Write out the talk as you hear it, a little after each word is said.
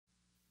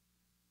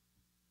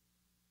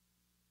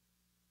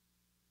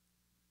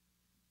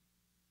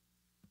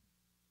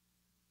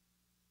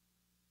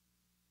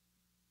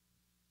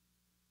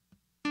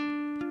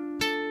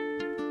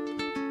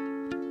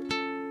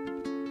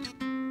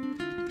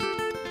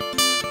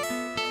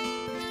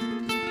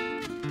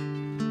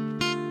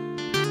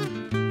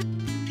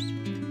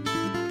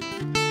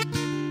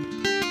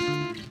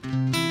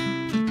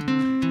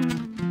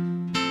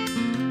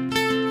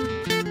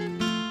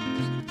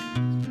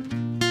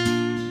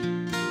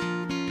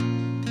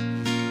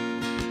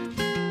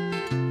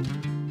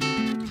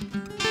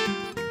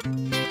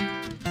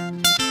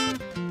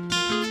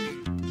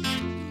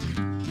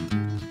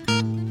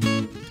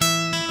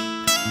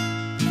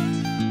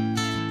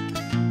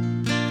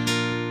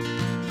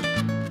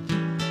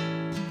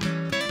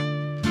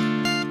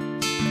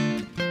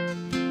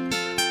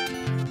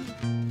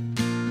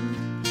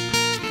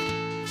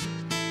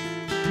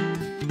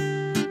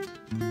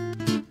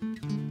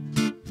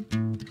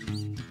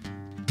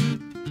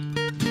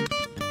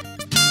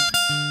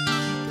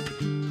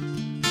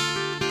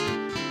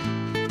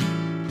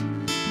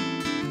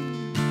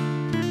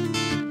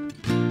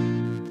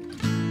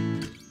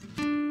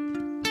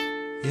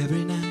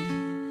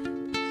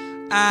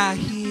I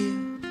hear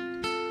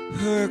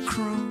her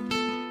croon,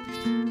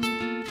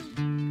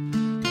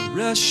 a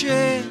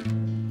Russian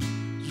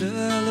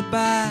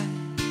lullaby.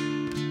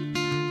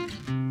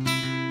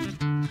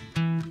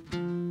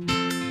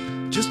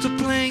 Just a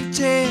plain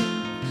tale,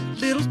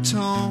 little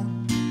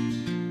tone,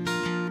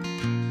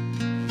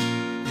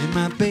 and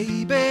my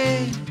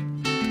baby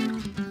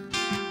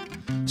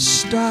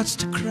starts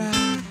to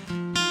cry.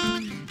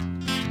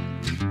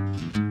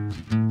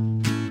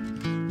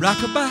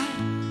 Rockabye,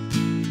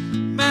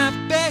 my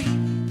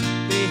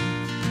baby.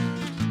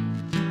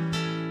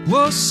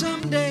 Well,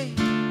 someday,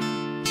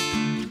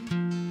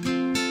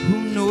 who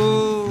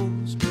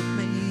knows, but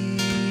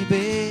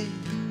maybe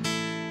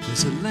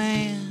there's a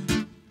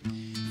land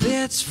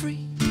that's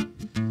free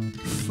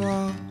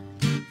for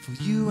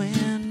you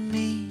and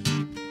me.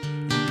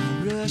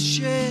 And a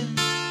Russian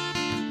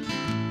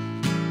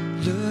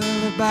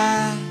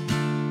lullaby.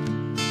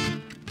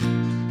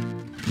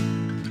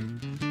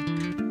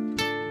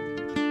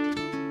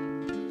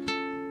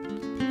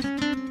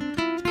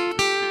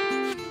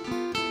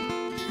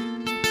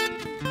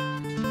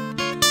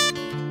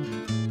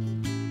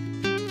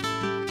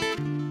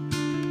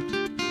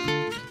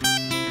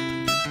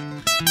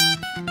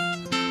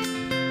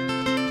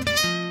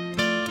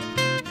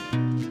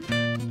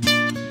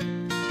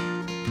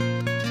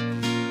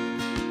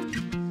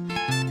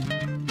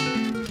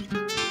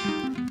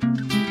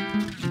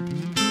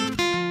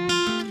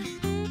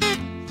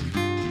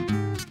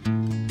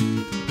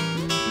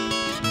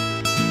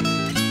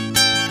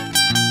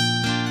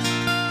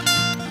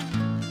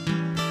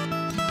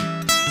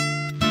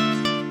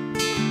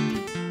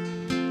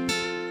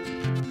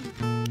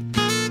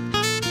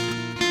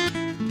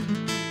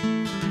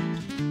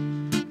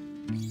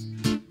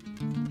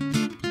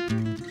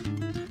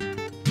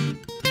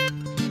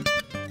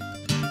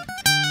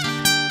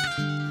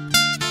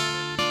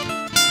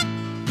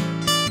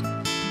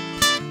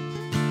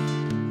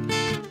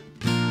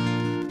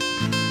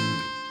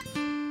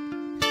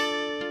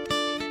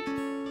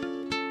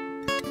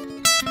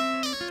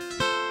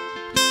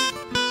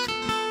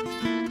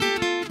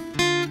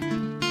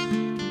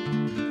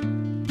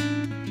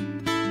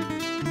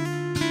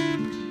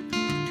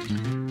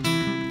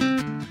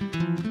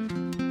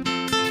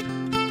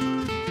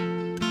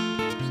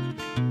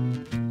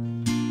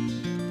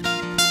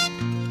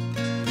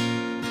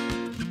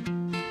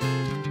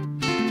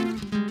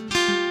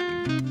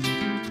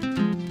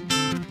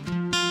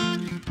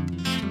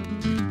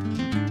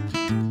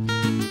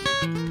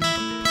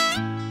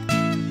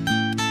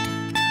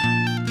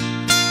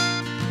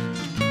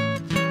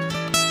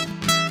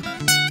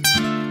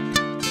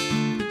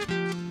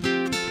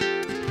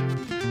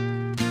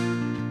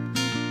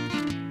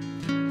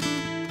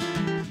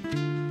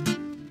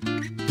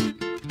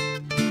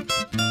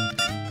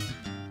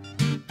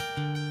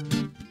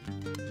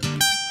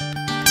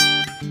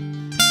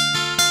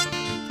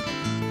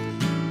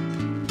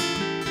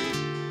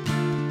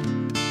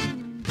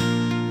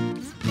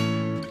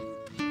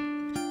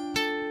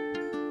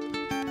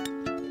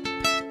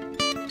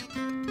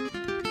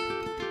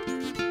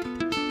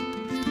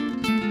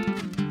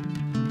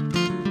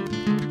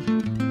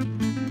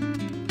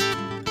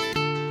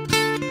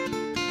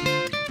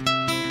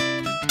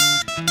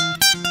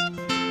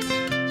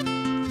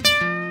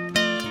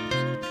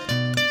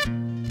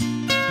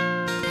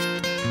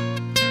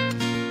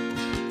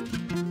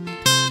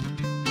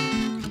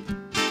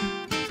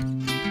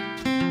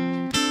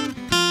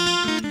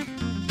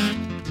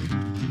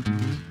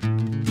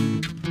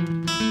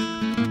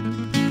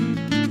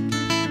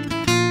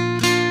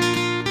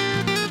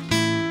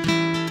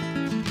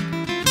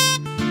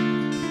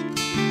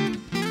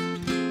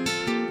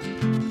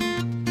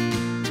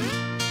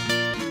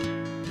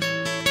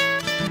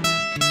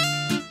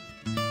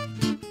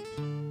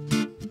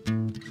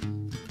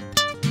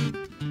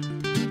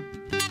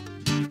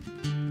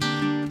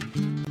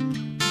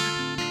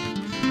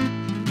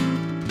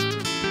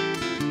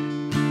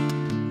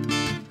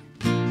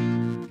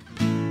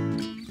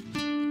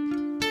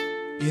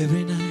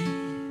 Every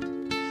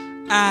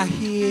night I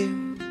hear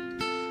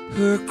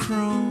her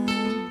croon,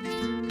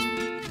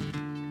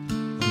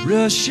 a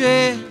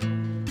Russian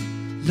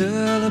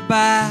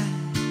lullaby.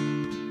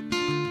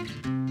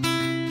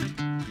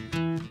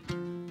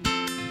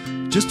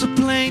 Just a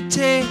plain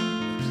tale,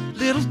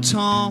 little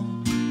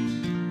tone,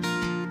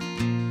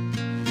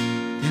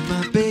 and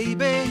my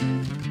baby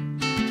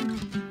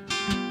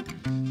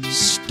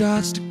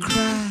starts to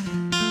cry.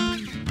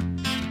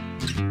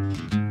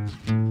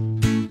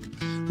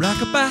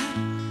 Rockabye,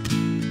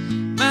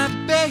 my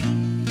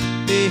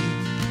baby.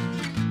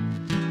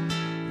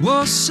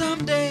 Well,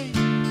 someday,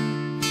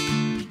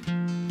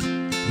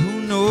 who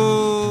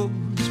knows,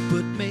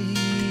 but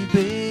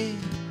maybe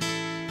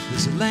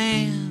there's a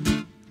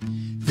land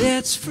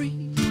that's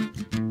free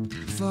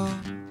for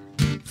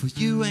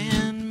you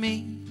and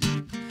me.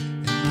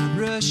 And my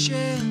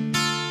Russian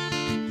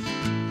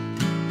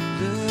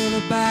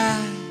lullaby.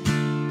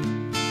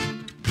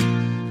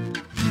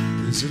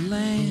 There's a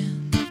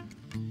land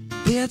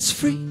that's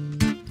free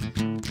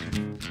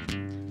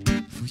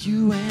for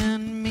you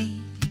and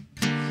me.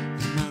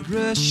 And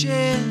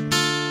Russian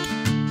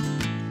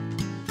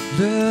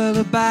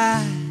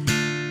lullaby.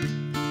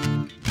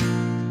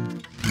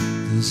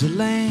 There's a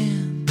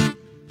land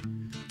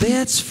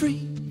that's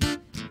free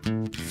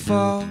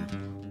for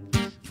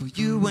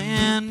you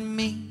and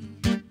me,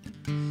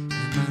 and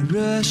my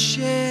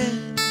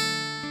Russian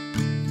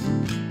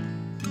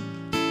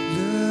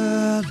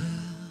lullaby.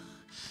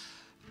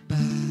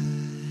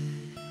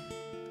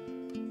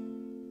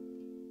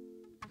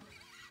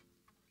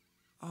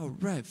 All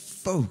right,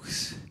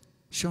 folks,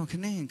 Shawn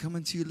Cunnane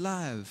coming to you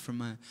live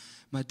from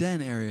my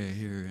den area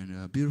here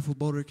in beautiful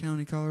Boulder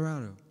County,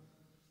 Colorado.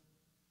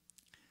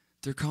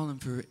 They're calling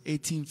for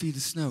 18 feet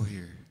of snow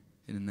here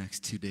in the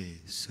next 2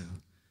 days, so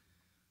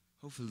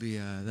hopefully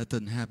that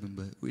doesn't happen,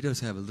 but we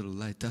just have a little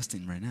light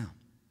dusting right now.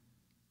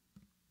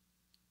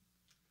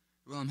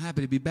 Well, I'm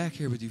happy to be back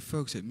here with you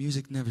folks at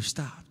Music Never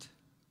Stopped.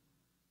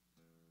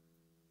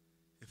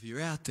 If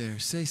you're out there,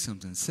 say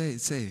something. Say,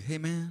 hey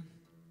man,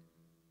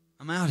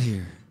 I'm out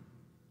here.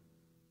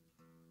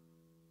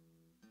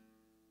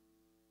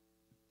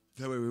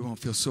 That way we won't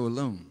feel so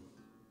alone.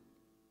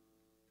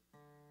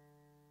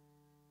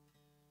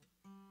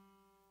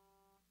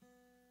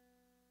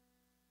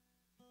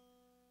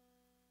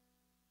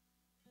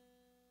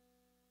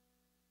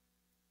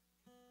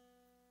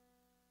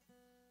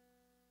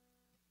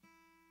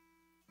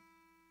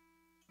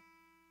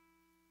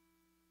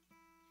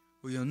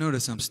 Well, you'll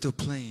notice I'm still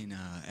playing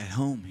at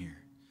home here.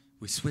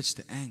 We switched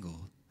the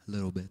angle a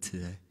little bit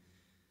today,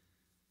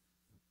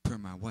 per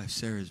my wife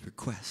Sarah's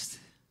request.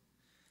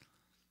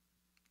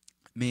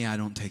 Me, I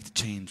don't take the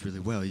change really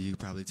well. You can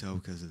probably tell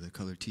because of the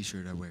colored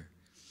t-shirt I wear.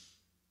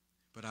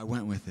 But I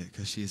went with it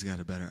because she's got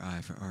a better eye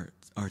for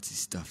artsy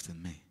stuff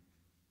than me.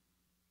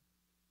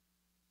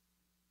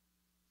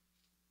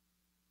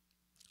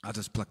 I'll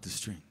just pluck the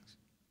strings.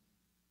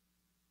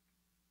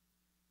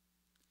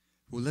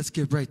 Well, let's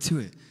get right to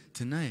it.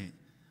 Tonight,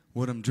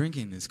 what I'm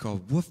drinking is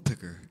called Wolf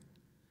Picker.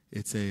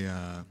 It's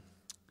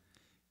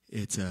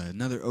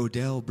another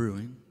Odell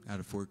brewing out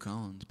of Fort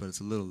Collins, but it's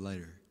a little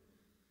lighter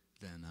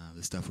than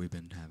the stuff we've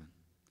been having.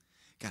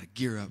 Got to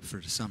gear up for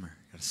the summer.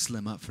 Got to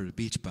slim up for the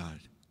beach bod.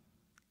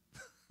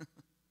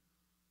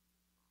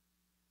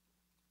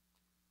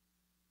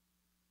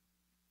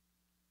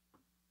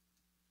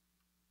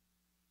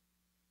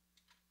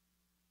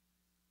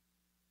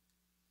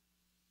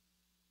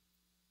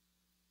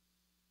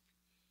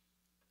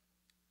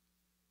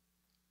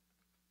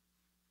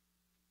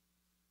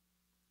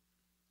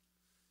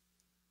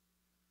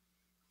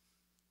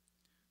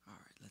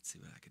 Let's see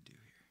what I can do here.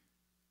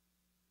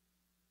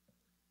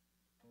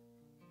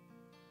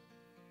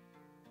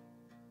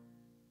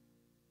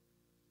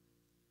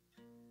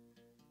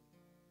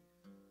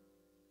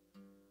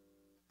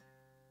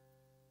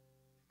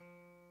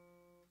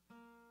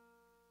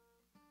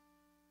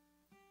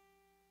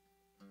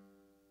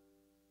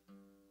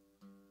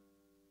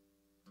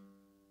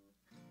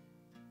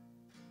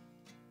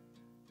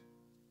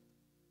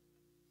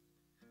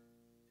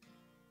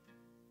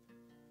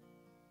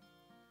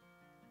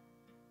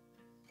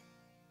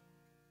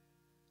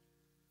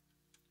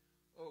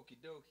 Okie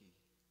dokie.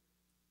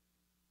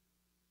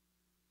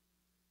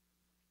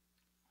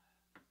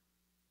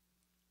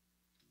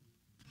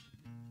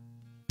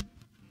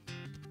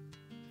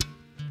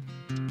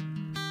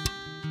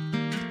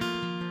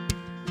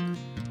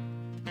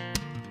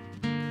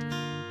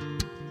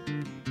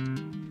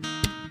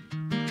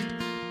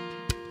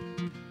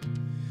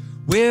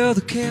 Well,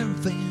 the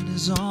caravan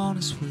is on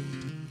its way.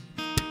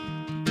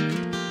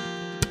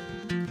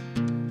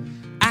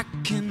 I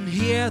can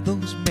hear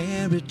those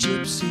merry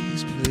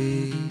gypsies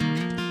play.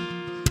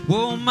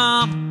 Whoa,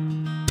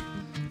 mama,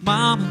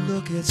 mama,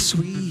 look at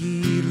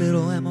sweet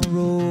little Emma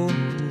Rose.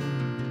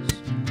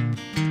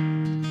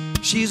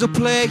 She's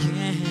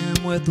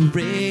a-playing with the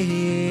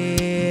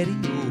radio.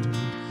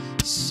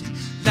 Say,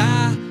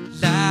 la,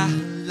 la,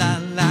 la,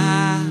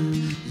 la,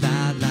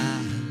 la,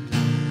 la,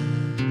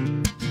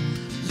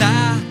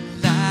 la,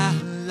 la,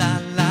 la,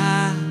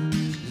 la,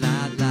 la,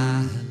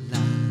 la,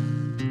 la.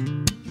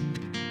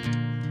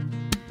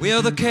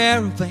 Well, the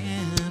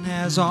caravan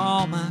has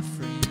all my friends.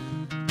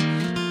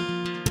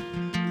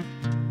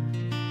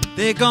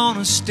 They're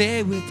gonna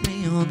stay with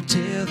me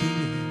until the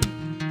end.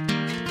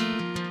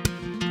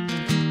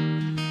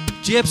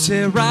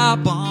 Gypsy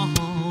Robin,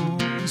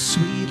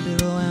 sweet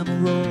little Emma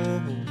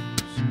Rose,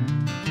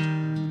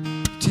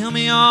 tell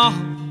me all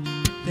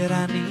that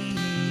I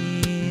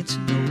need to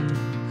know.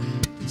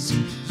 They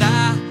say,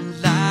 la,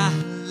 la,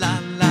 la,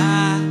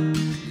 la,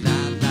 la,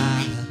 la,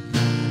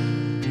 la.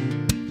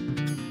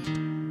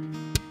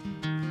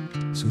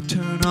 So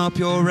turn up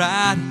your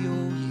radio.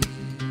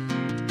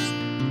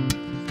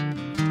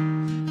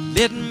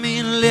 Let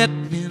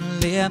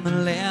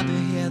me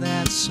hear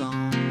that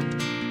song.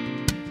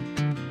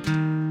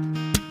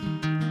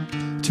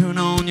 Turn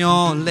on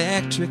your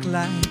electric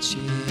lights,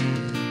 yeah.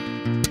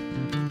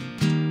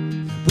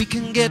 We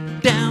can get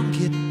down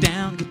to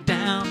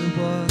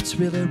what's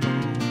really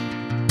wrong.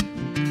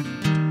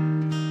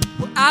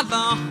 Well, I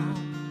long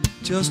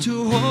just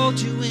to hold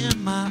you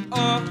in my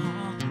arms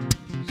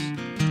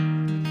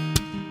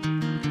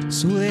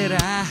so that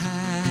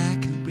I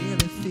can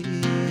really feel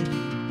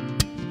you.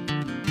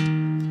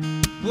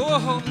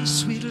 Oh,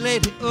 sweet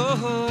lady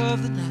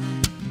of the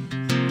night,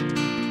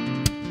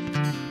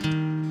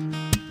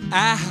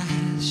 I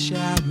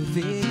shall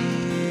reveal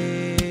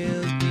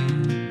you.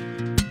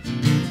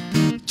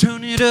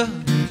 Turn it up,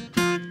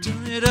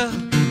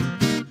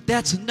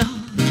 that's enough.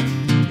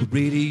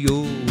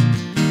 Radio,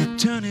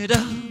 turn it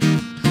up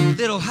a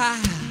little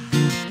higher,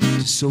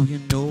 just so you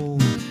know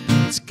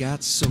it's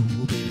got soul,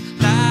 baby.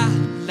 La,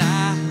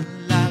 la,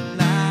 la,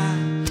 la,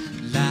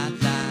 la,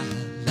 la,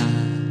 la.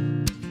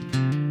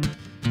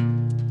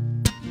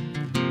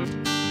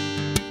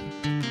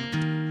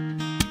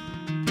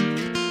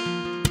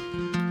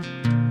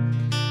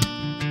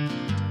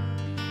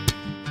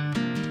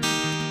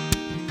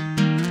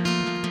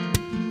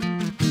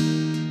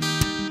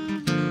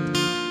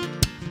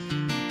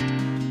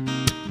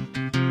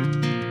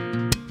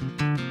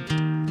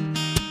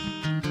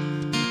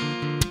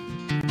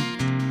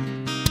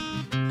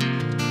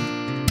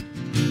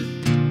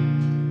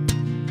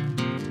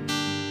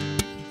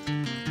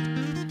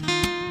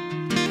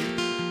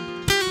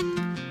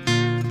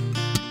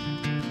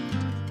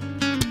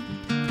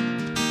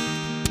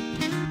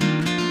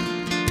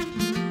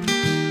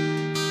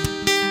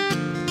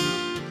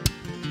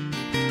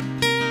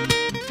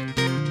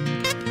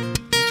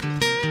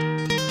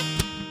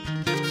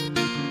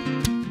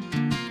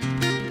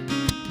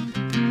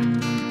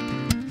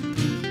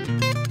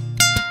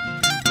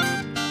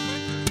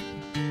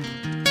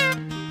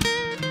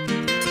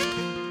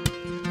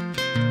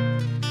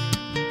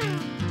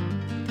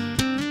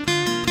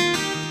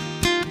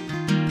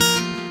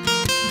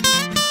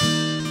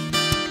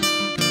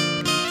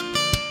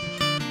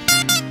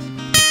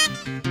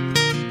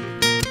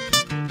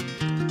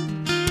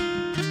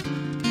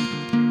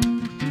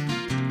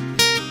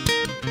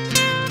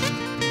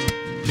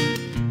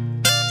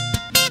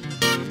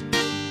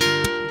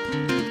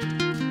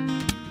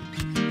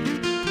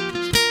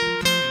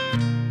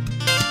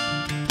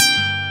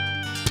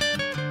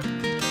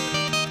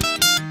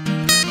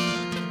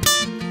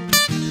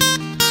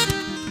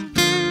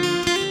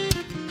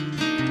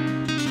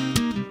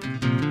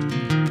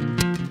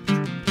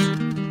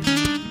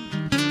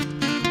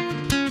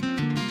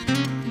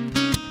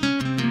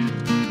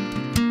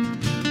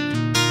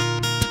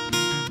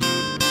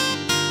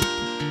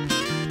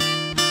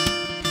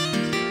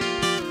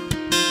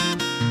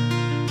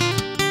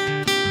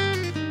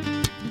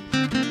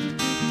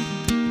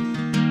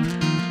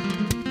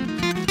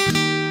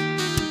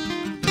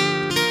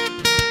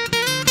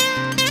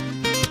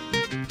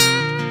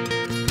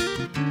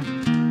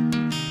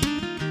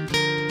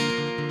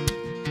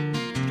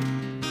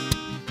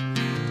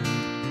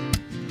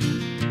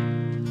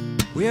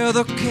 Where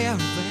the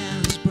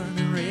caravan is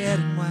burning red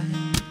and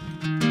white,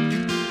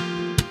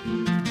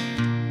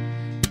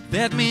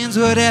 that means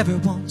what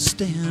everyone's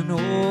staying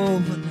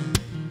overnight.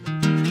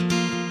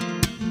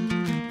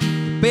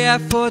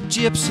 Barefoot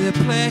gypsy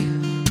play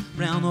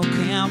round the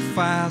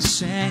campfire,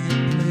 sing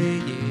and play,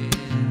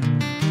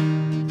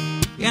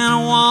 yeah. And a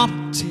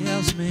woman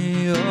tells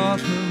me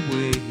of her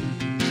ways,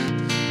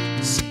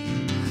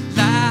 singing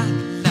la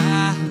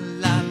la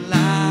la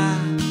la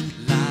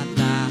la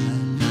la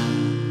la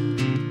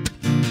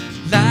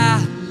la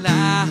la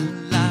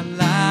la la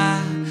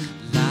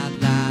la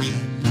la.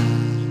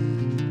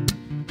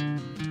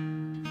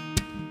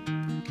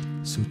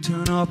 So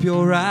turn up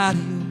your radio,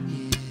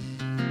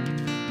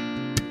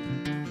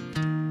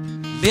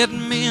 let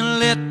me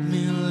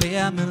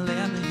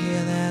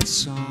hear that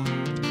song.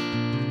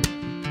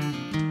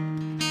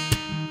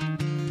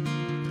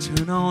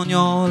 Turn on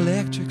your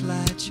electric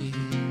light, yeah.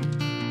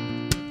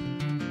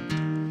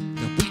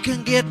 Then we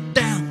can get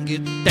down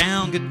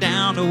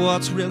to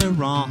what's really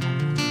wrong.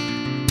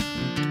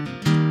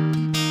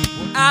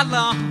 Well, I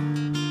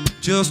long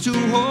just to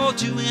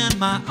hold you in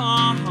my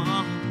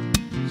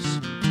arms,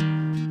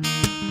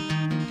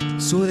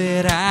 so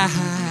that I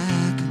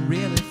can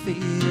really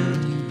feel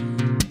you.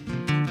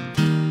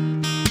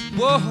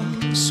 Whoa,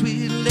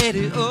 sweet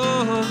lady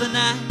of the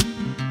night,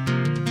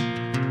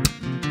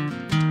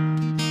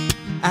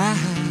 I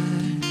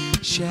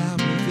shall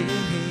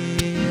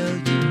reveal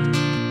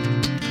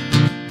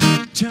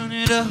you. Turn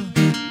it up,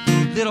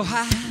 little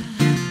high,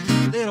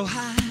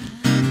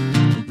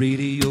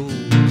 radio.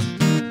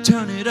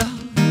 Turn it up,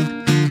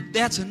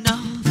 that's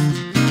enough,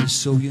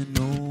 so you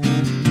know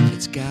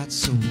it's got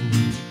soul.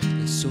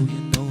 So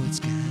you know it's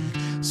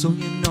got, so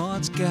you know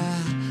it's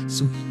got,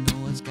 so you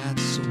know it's got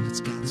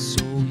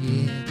soul,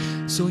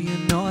 yeah. So you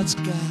know it's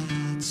got,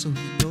 so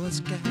you know it's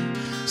got,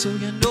 so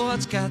you know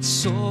it's got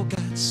soul,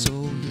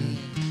 yeah.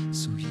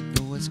 So you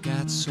know it's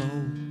got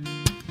soul.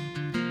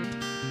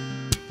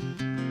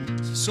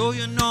 So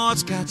you know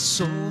it's got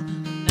soul,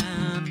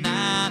 na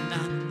na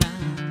na na.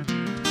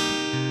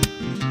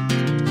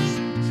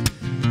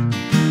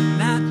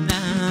 Na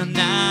na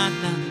na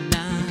na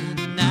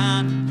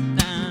na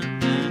na.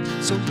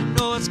 So you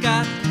know it's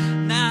got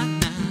na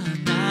na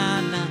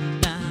na na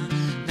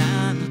na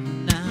na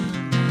na.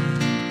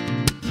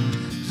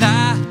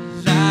 La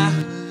la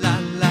la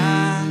la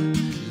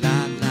la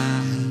la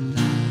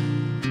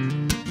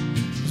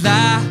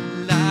La,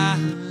 la,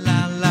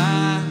 la,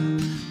 la,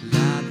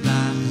 la,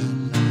 la,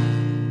 la.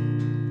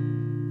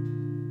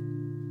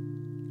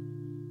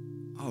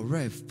 All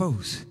right,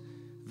 folks.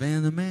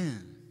 Van the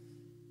Man.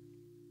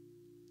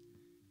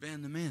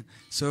 Van the Man.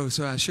 So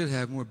I should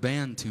have more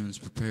band tunes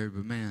prepared,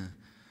 but man,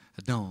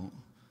 I don't,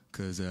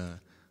 because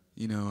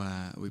you know,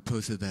 we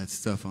posted that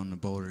stuff on the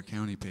Boulder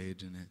County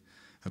page and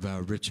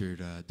about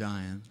Richard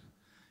dying,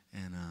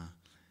 and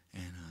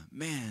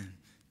man,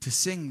 to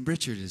sing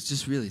Richard is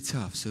just really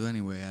tough. So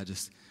anyway,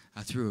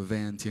 I threw a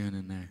Van tune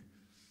in there.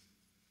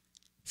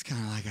 It's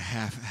kind of like a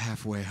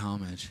halfway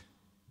homage.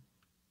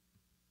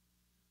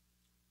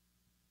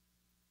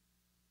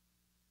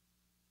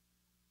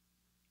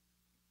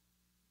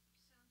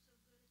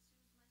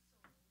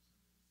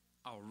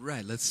 All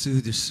right, let's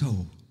soothe your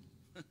soul.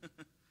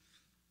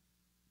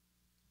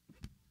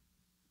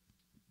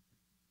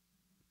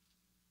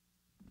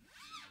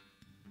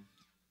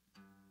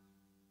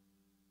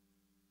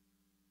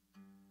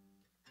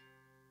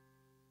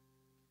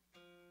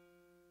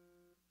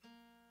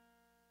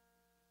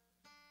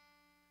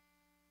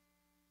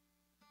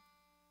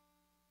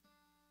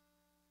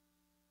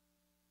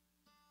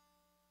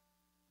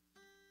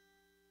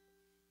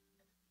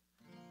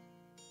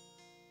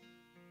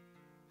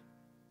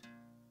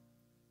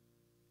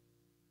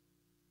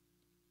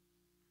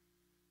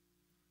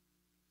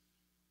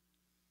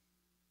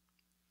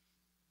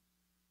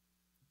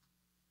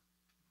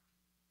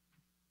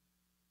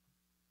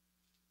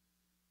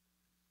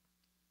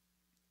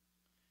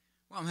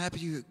 Well, I'm happy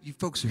you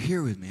folks are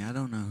here with me. I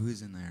don't know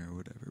who's in there or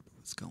whatever, but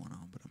what's going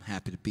on, but I'm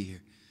happy to be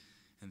here.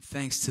 And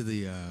thanks to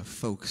the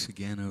folks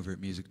again over at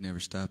Music Never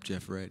Stop.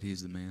 Jeff Wright,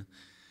 he's the man.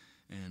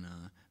 And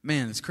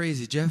man, it's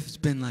crazy, Jeff. It's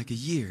been like a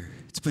year.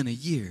 It's been a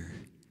year.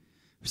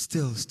 We're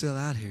still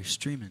out here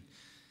streaming.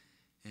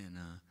 And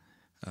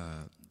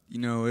you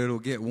know, it'll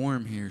get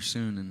warm here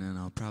soon, and then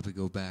I'll probably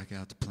go back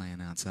out to playing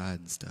outside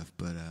and stuff.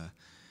 But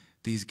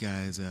these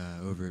guys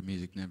over at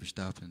Music Never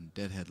Stopped in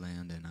Deadhead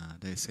Land, and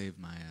they saved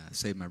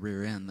my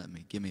rear end,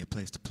 give me a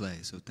place to play.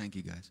 So thank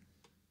you guys.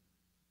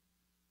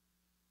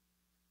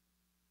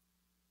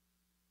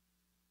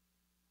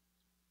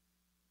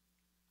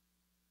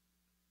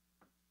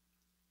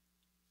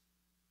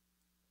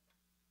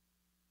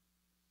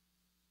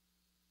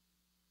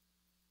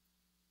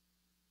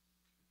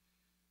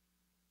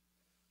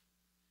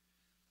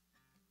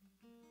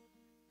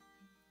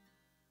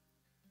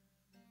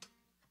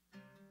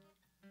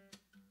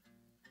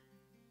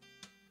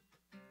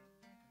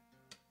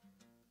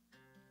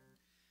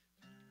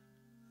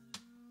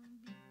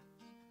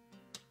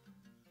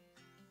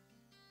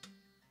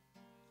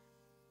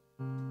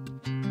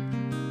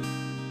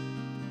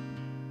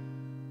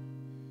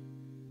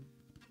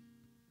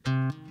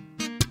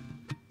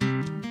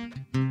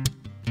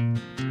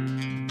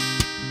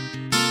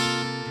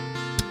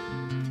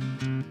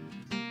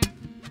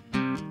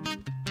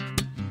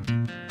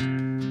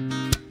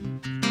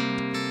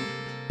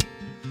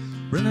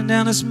 Running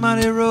down this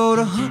muddy road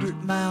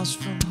 100 miles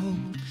from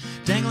home,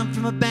 dangling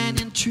from a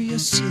banyan tree, I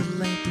see a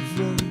length of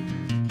road.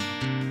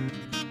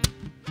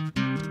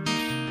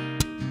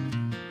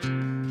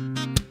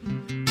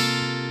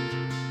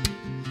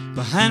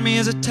 Behind me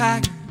is a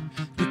tiger,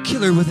 a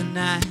killer with a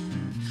knife.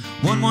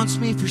 One wants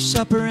me for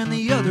supper and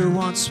the other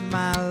wants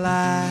my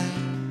life.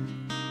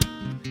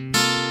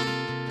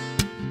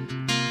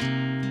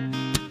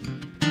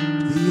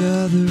 The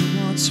other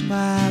wants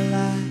my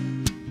life.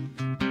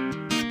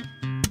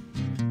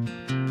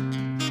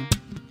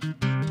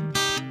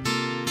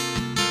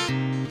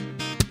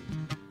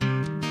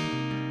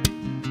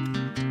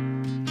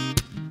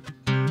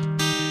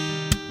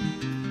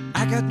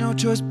 I got no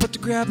choice but to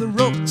grab the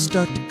rope and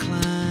start to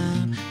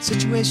climb.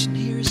 Situation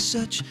here is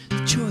such, the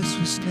choice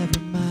was never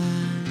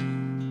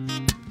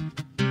mine.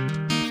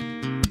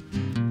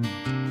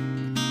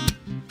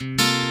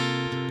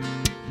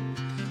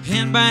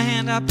 Hand by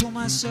hand I pull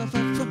myself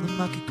out from the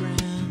mucky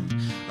ground,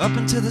 up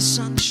into the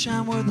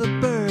sunshine where the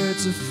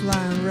birds are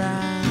flying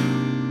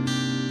round.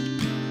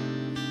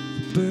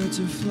 The birds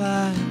are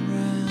flying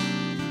round.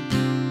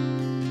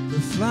 They're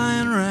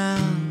flying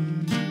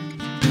round.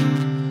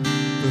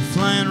 They're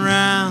flying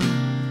round.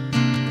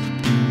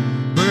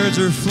 Birds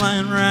are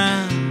flying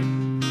round.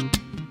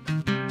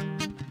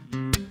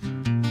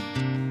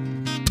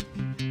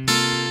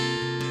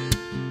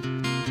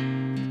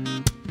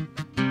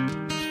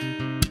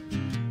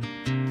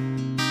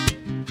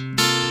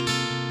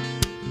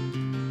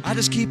 I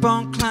just keep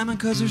on climbing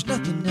 'cause there's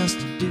nothing else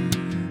to do.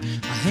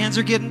 My hands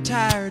are getting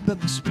tired, but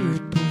my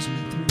spirit pulls me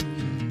through.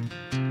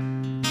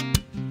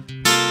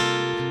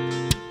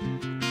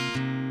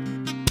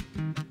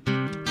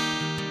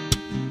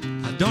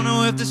 Don't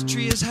know if this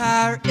tree is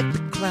high or if the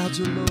clouds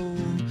are low.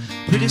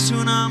 Pretty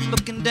soon I'm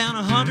looking down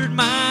 100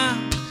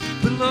 miles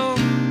below.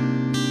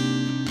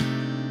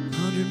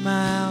 100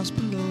 miles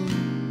below.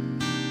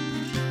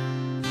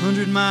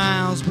 100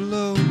 miles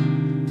below.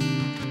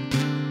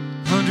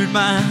 100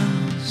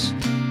 miles.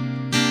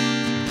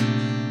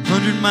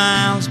 100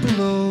 miles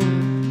below.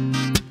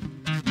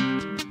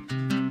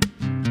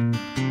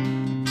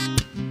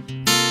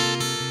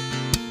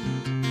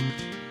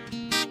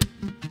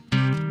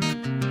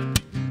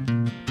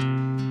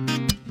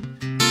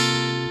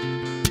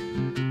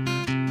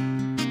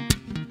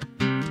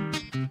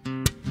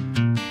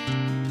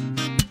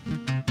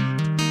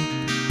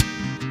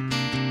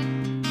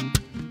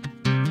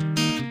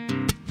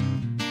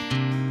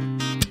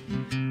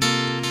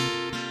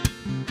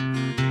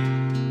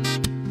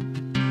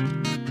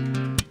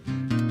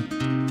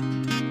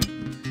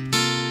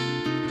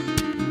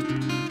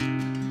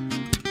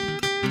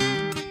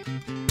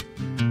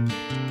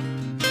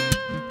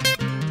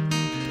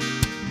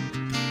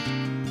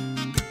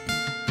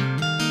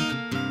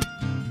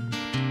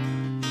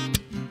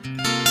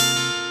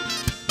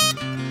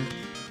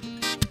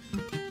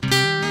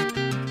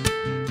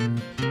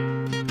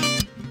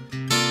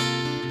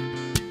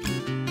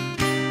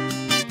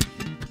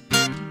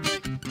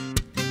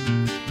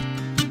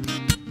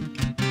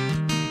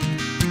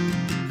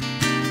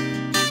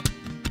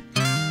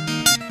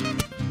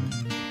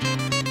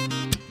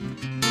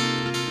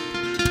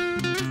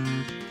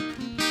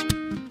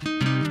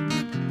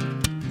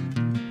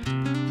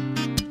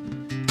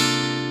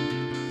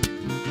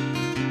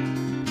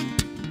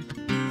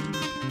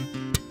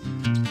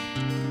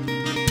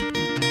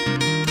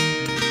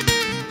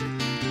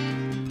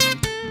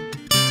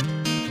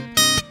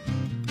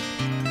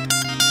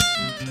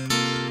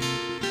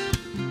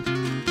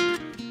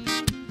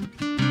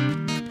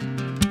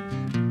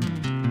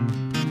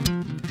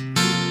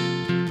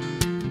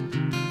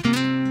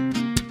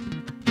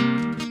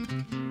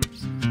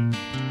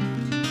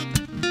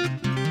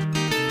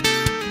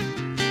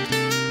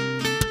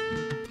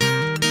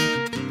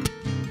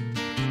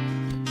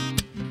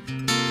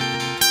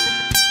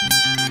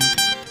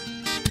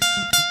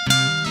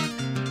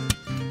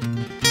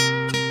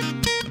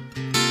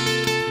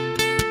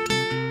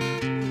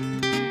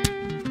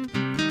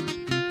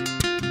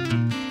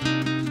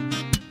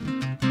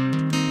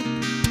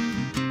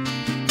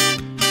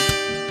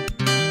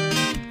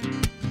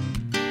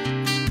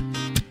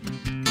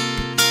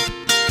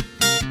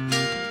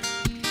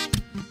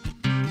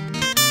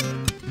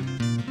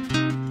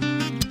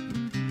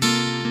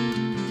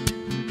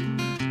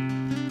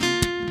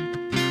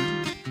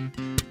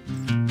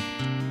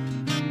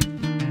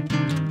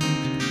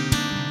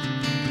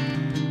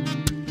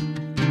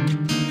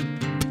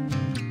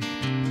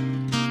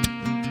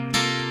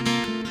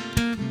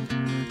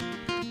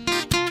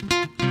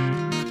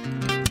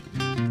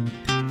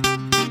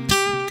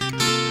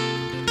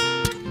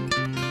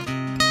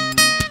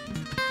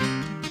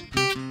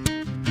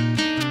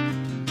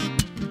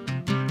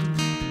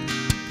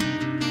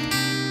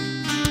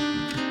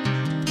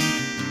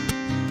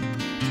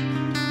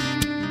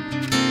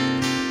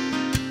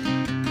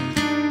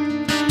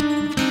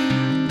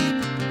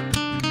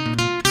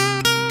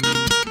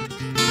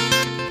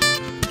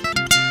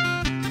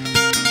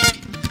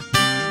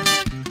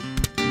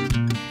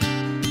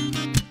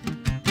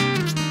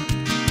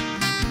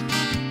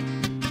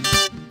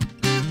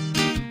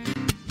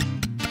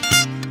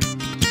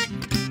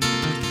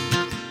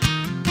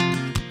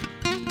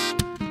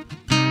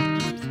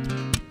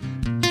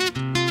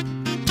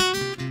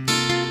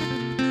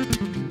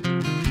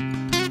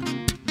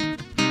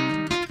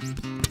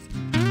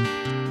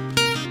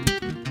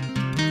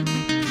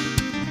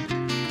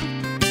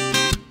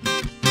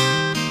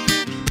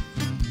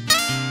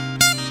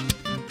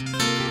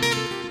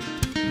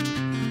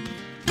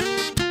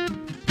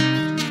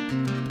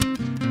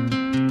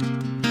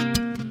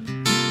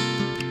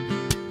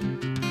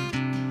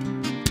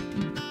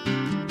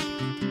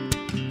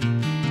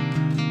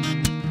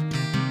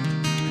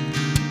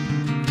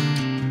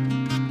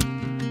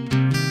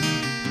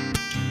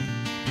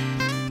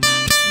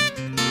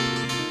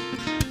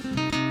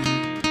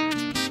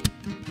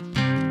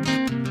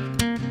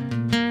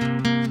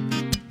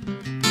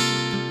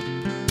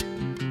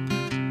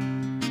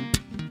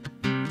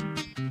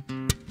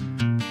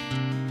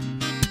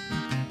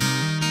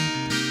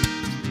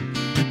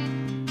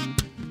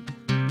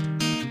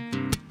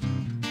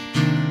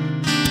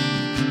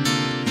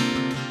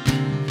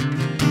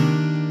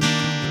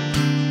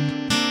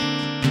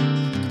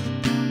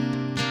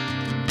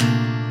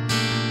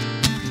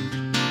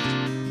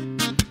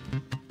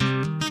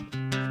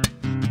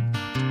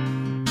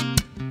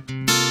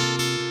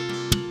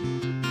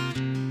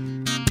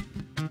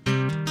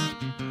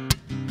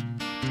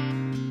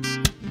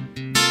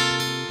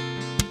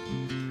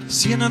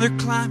 See another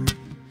climber,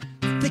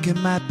 think it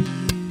might be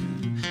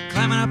you,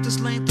 climbing up this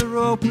length of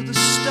rope with the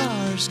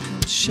stars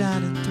come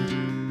shining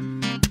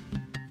through.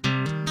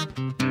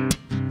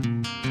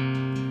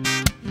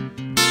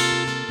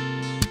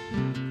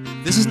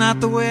 This is not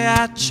the way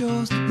I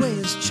chose, the way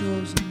it's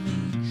chosen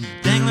me,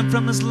 dangling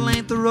from this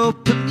length of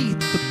rope beneath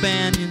the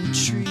banyan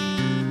tree.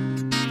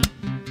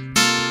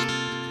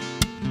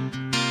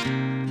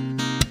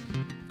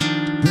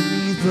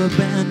 Beneath the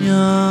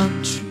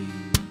banyan tree.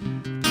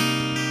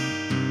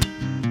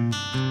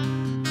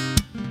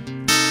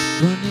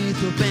 Beneath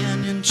the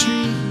banyan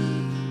tree.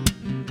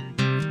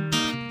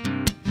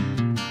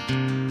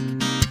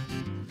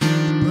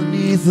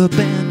 Beneath the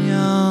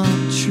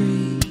banyan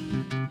tree.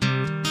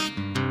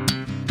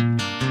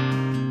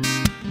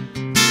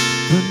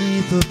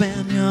 Beneath the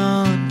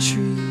banyan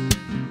tree.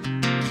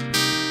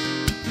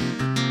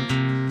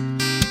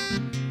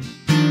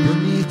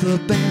 Beneath the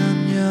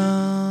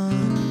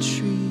banyan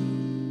tree.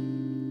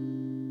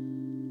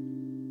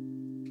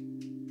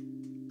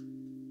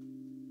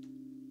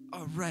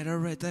 All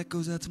right, that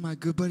goes out to my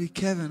good buddy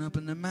Kevin up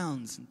in the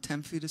mountains in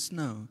 10 feet of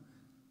snow.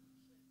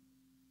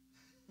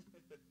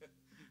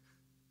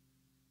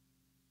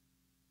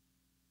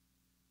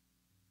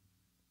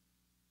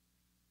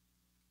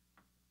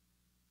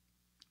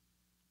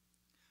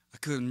 I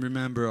couldn't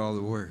remember all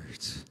the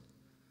words,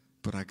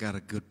 but I got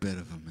a good bit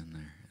of them in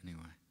there anyway.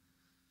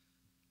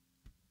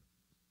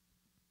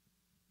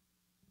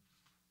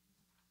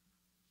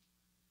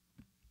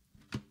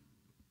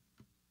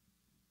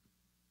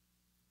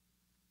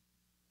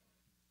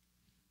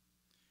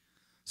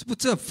 So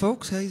what's up,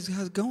 folks? How's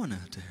it going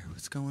out there?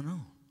 What's going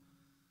on?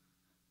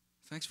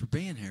 Thanks for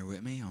being here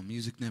with me on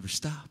Music Never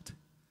Stopped.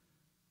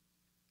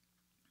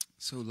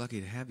 So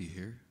lucky to have you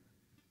here.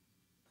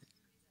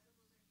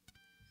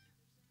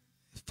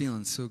 It's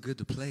feeling so good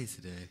to play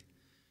today.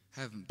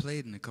 Haven't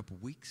played in a couple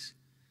weeks,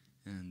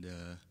 and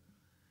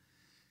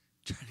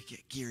trying to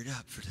get geared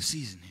up for the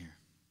season here.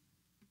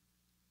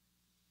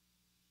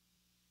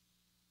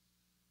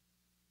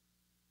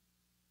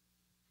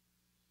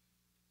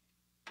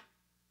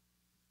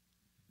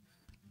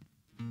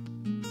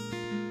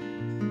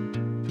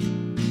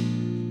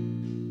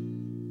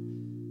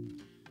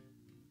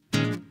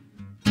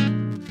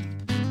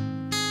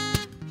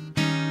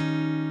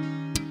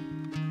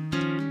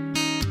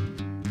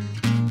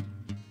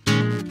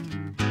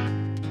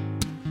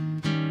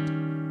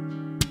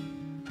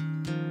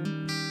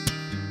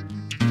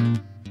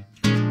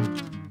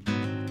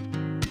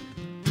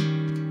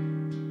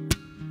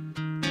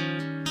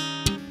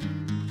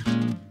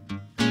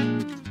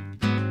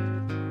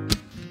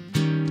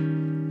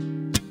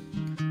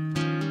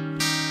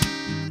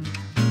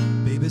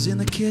 In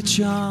the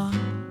kitchen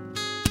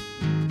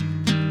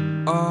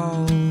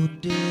all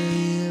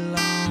day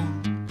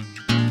long,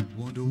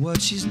 wonder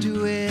what she's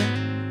doing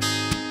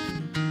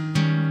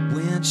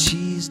when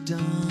she's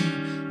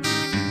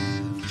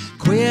done.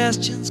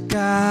 Questions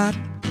got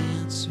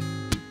answered.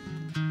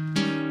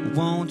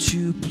 Won't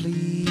you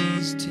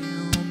please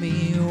tell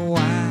me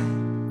why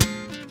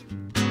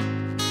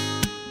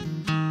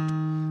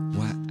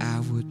I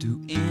would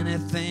do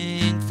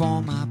anything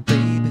for my baby?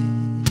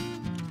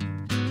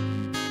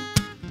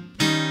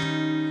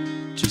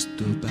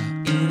 About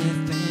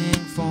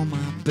anything for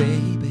my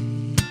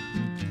baby.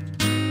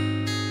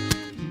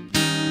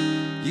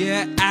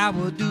 Yeah, I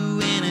will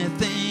do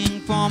anything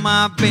for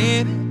my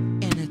baby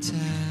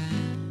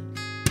anytime.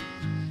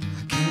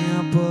 I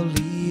can't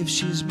believe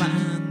she's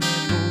mine.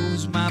 There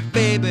goes my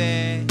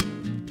baby.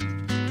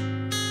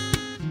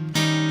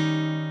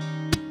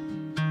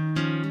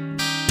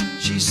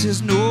 She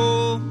says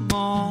no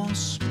more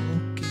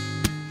smoking.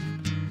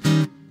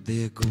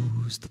 There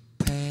goes the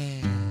pad.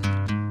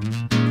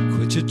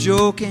 Quit your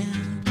joking,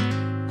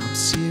 I'm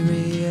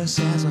serious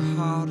as a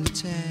heart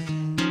attack.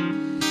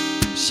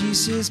 She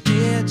says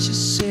get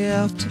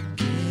yourself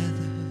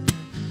together,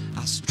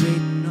 I'll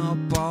straighten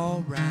up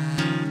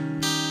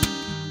alright.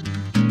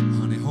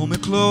 Honey, hold me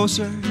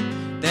closer,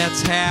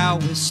 that's how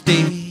we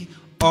stay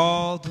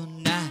all the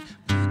night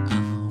when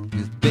I'm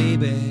with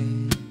baby.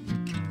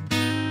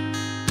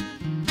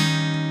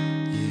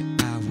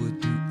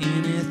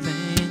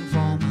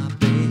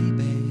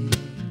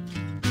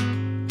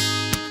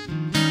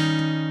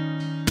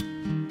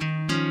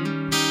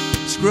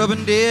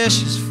 Scrubbing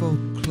dishes for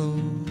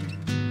clothes,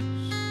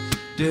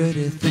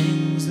 dirty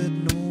things that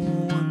no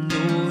one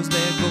knows.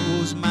 There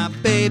goes my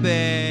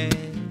baby.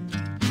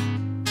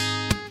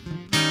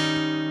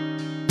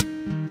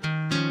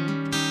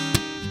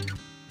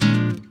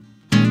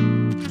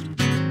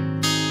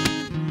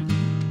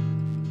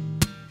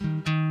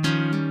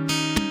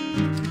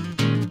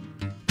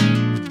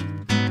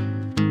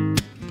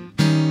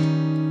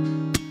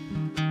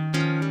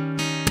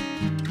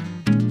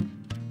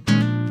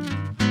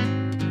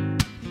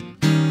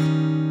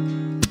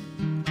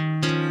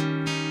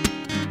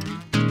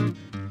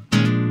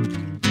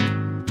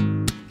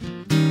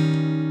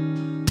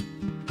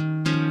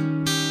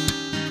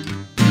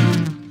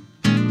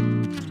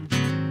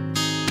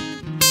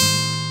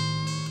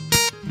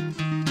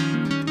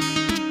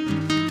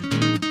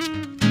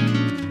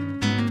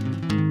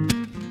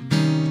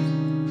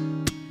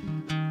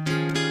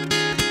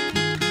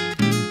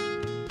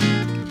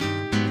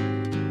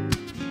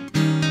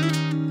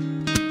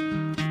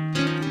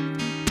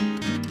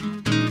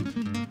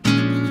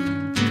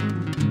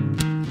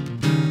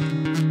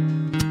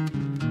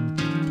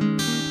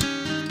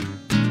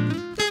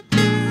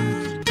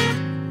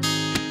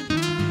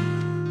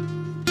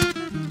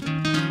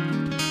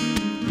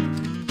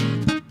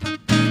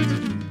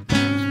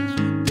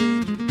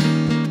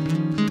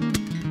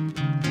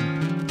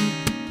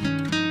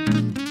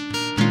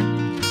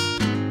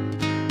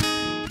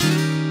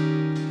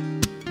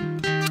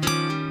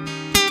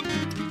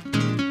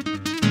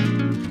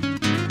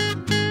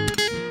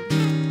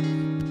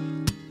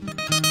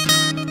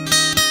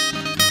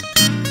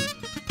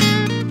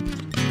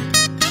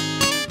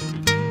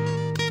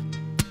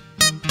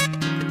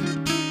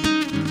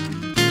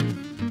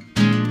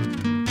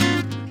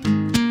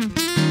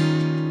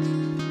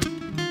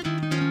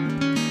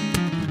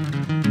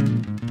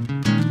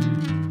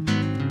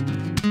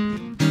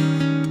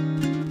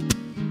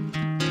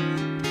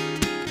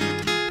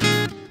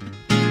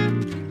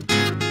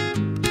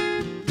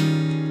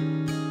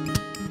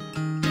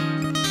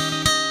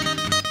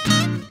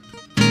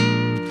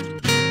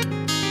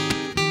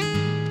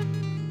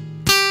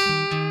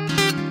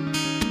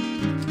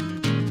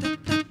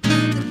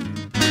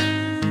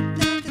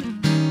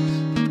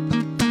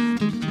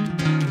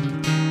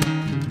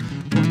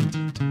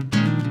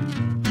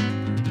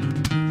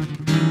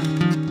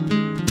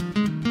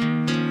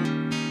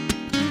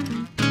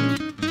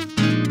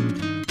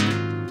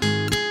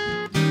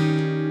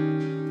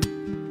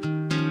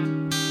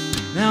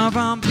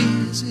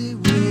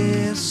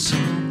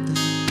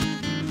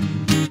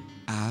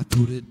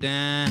 put it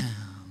down,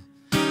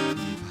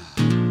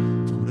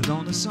 put it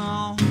on the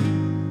song.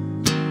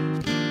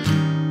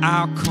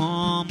 I'll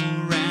come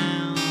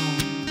around.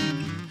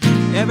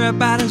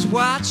 Everybody's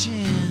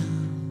watching,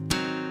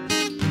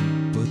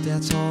 but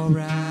that's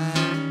alright.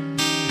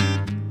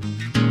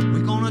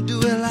 We're gonna do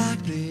it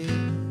like this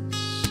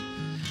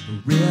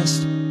the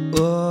rest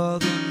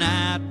of the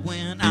night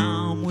when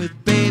I'm with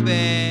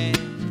baby.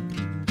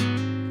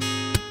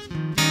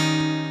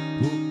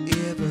 Well,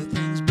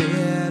 everything's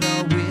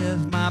better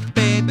with my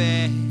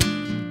baby.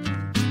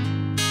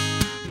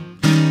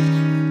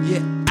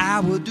 Yeah, I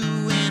will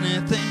do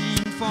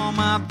anything for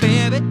my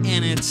baby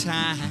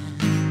anytime.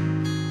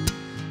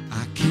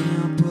 I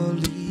can't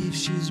believe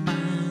she's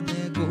mine.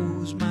 There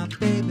goes my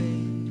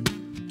baby.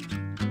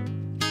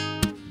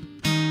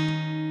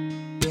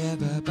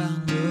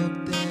 Everybody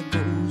look, there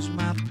goes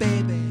my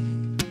baby.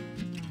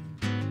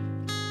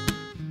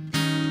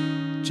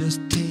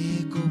 Just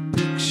take a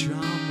picture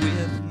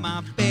with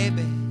my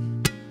baby.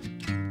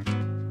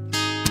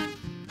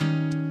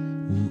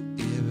 Oh,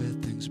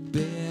 everything's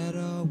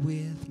better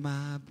with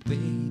my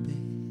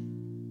baby.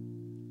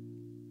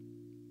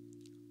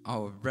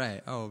 All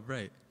right, all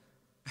right.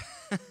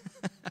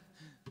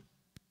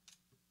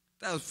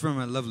 That was from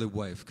my lovely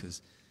wife,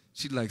 because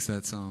she likes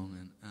that song,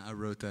 and I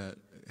wrote that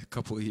a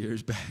couple of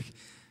years back,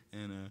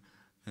 and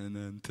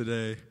then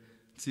today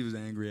she was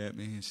angry at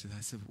me, and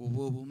I said,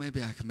 well,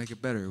 maybe I can make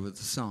it better with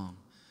the song,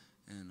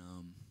 and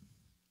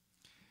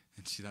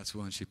that's the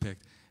one she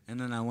picked. And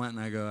then I went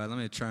and I go, let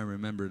me try and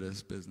remember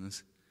this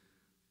business,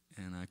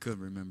 and I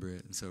couldn't remember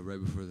it. And so right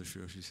before the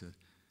show, she said,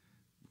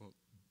 well,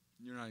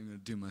 you're not even gonna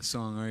do my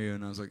song, are you?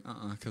 And I was like,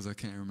 because I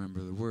can't remember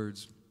the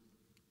words,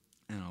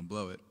 and I'll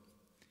blow it.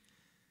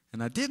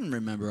 And I didn't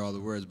remember all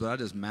the words, but I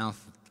just mouthed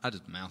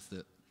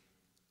it.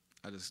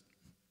 I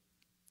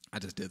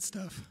just did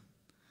stuff.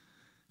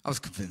 I was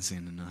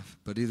convincing enough.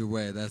 But either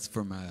way, that's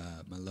for my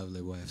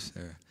lovely wife,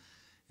 Sarah.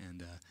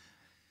 And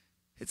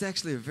it's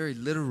actually a very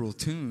literal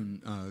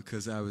tune,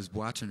 because I was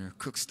watching her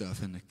cook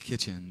stuff in the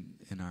kitchen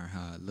in our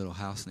little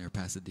house near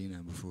Pasadena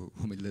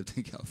when we lived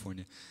in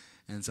California.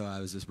 And so I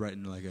was just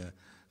writing like a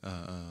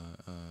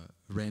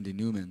Randy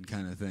Newman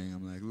kind of thing.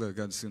 I'm like, look,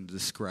 I'm just going to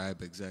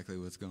describe exactly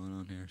what's going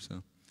on here.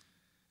 So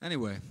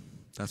anyway,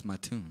 that's my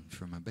tune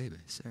for my baby,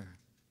 Sarah.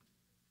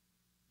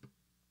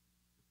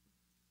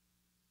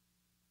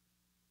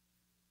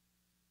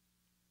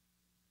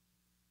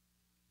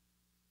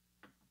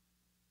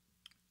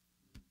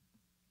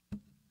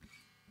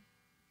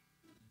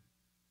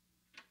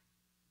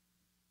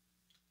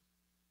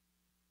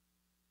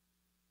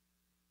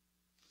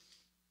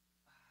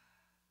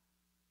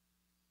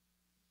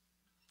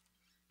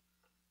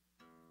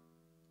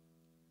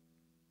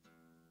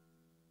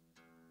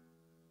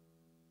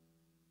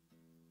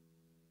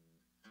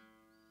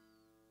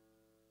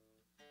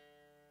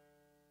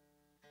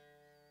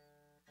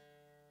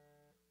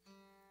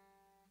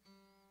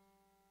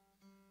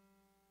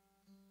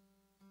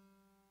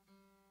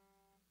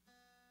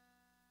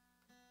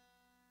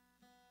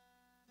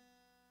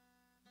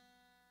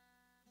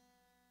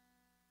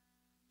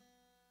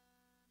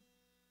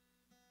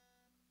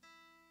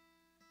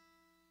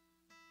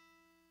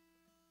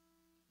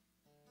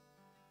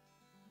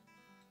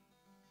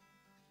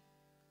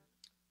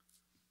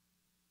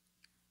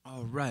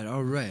 All right,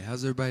 all right.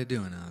 How's everybody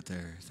doing out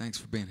there? Thanks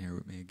for being here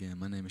with me again.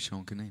 My name is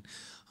Shawn Cunnane.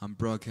 I'm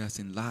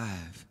broadcasting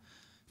live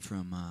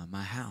from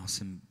my house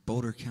in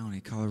Boulder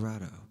County,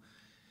 Colorado.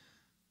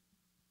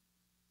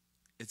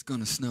 It's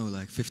going to snow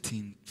like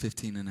 15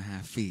 and a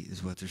half feet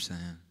is what they're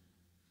saying.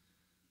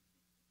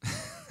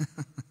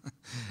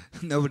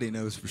 Nobody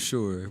knows for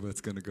sure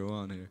what's going to go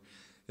on here.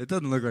 It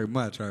doesn't look like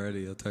much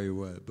already, I'll tell you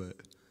what,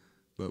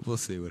 but we'll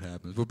see what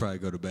happens. We'll probably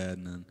go to bed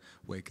and then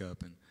wake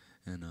up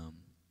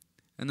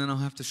and then I'll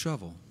have to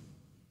shovel.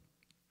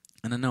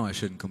 And I know I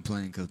shouldn't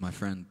complain because my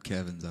friend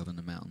Kevin's up in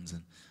the mountains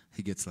and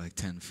he gets like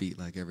 10 feet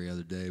like every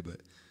other day,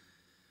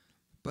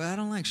 but I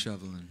don't like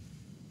shoveling.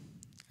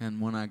 And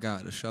when I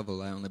got a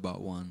shovel, I only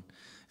bought one.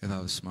 If I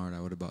was smart,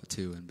 I would have bought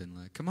two and been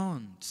like, come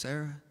on,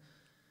 Sarah,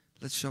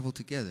 let's shovel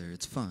together.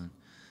 It's fun.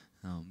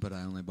 But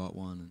I only bought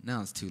one. And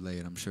now it's too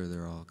late. I'm sure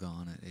they're all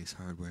gone at Ace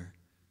Hardware.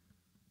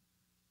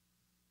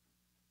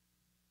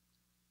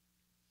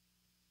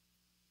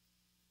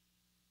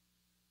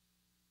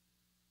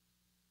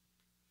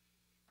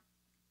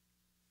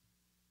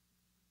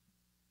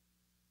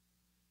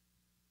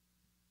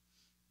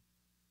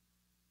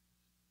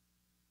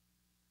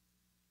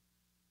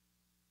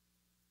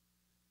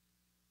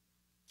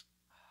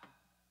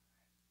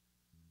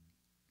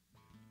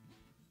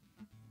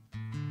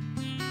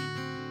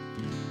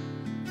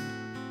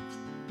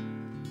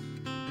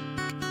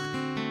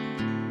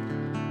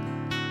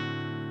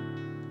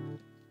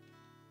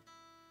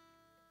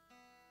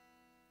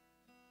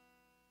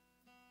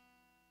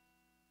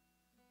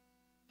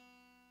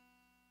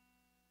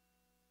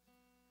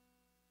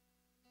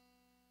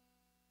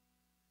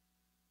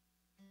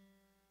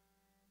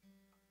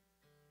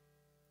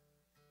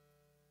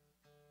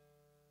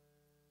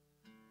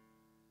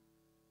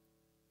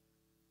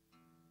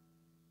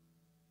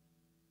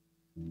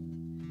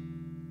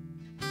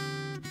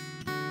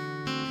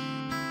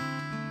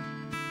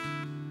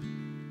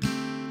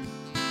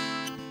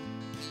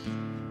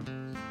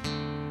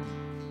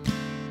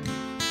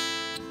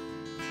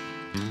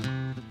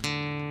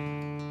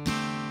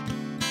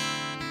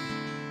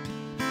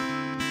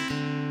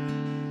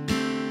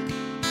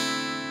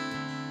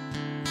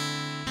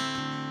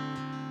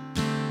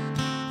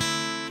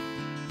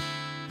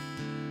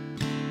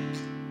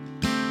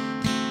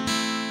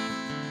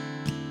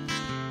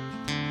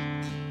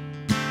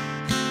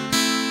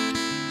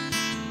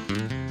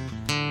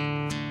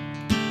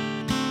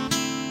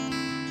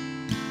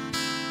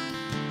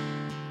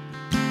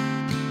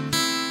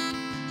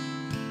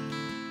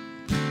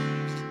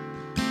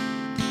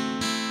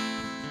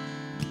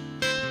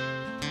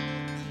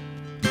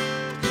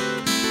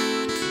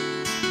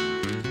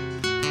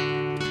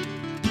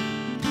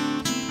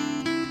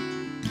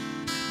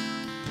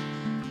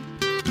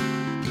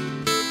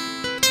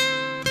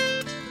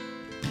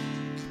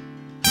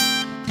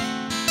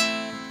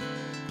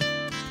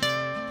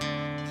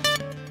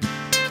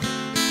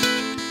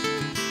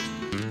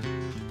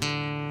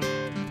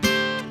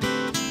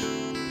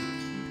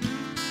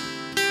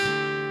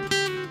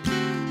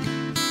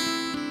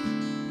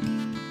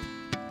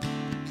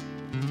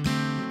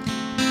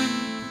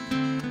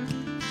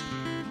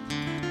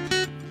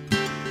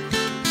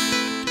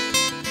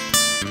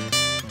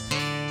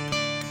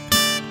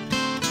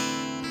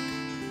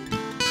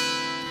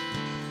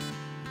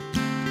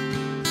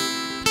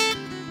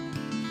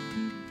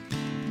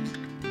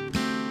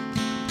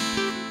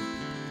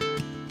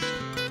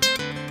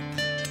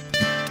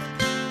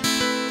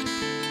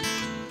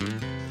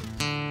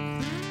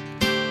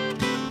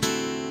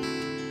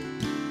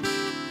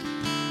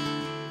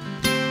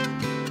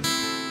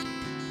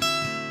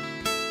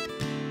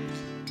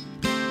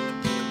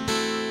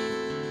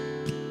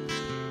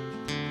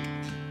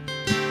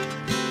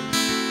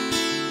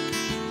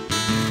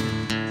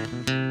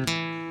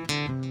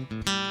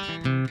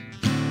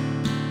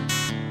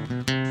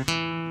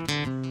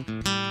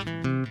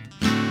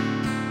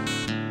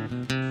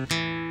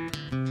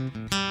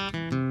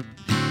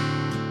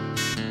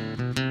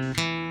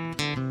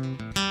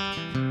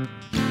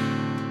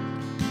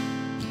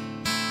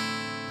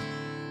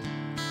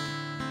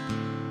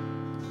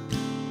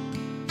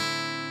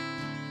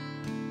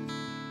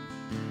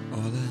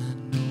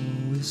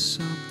 is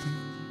something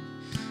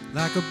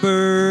like a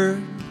bird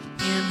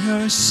in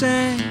her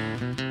sang.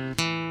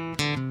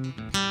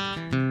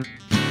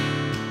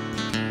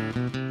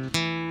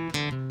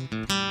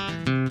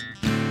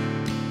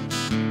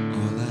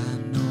 All I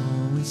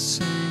know is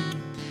sang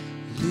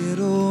a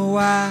little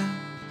while,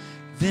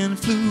 then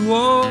flew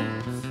off.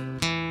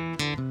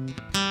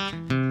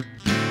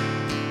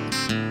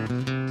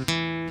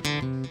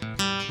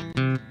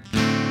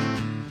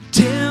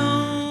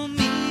 Tell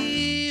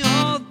me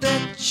all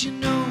that you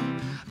know,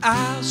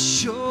 I'll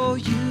show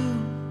you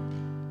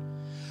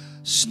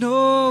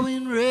snow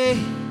and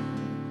rain.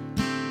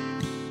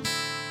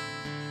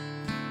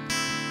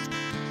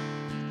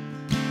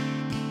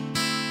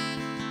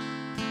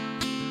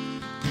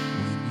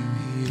 When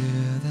you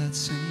hear that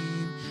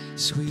same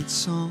sweet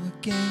song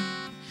again,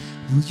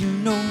 will you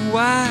know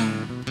why?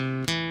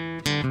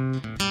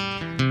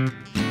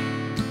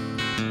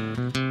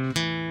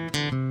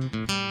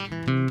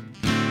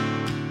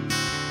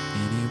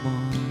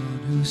 Anyone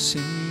who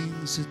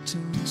sings a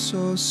tune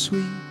so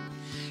sweet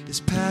is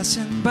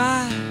passing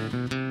by.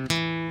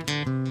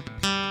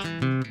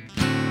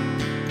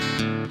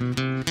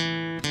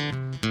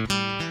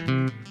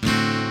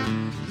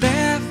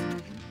 Laugh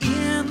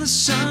in the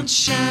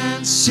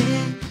sunshine,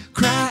 sing,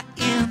 cry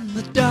in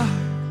the dark,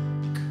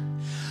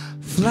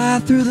 fly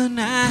through the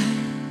night.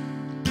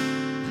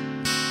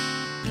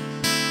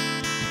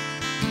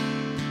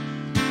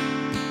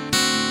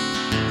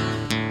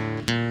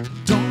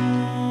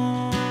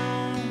 Don't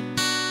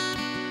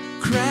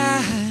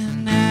cry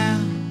now.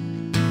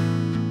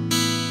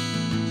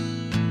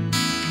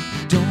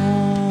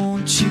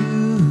 Don't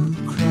you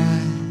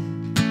cry.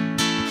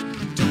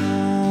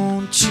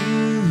 Don't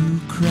you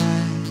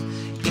cry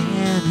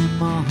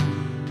anymore.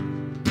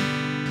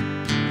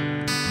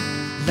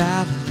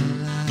 La la la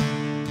la.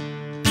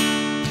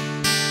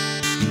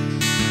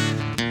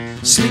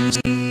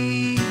 Sleep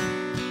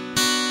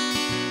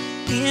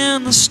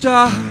in the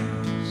stars.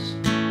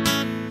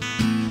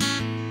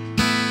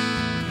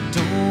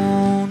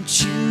 Don't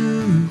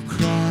you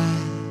cry.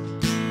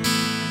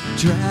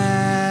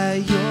 Dry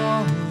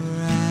your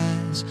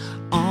eyes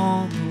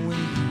on the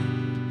wing.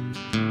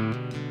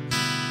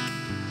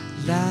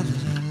 La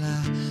la la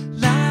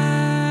la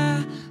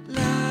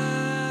la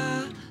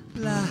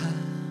la.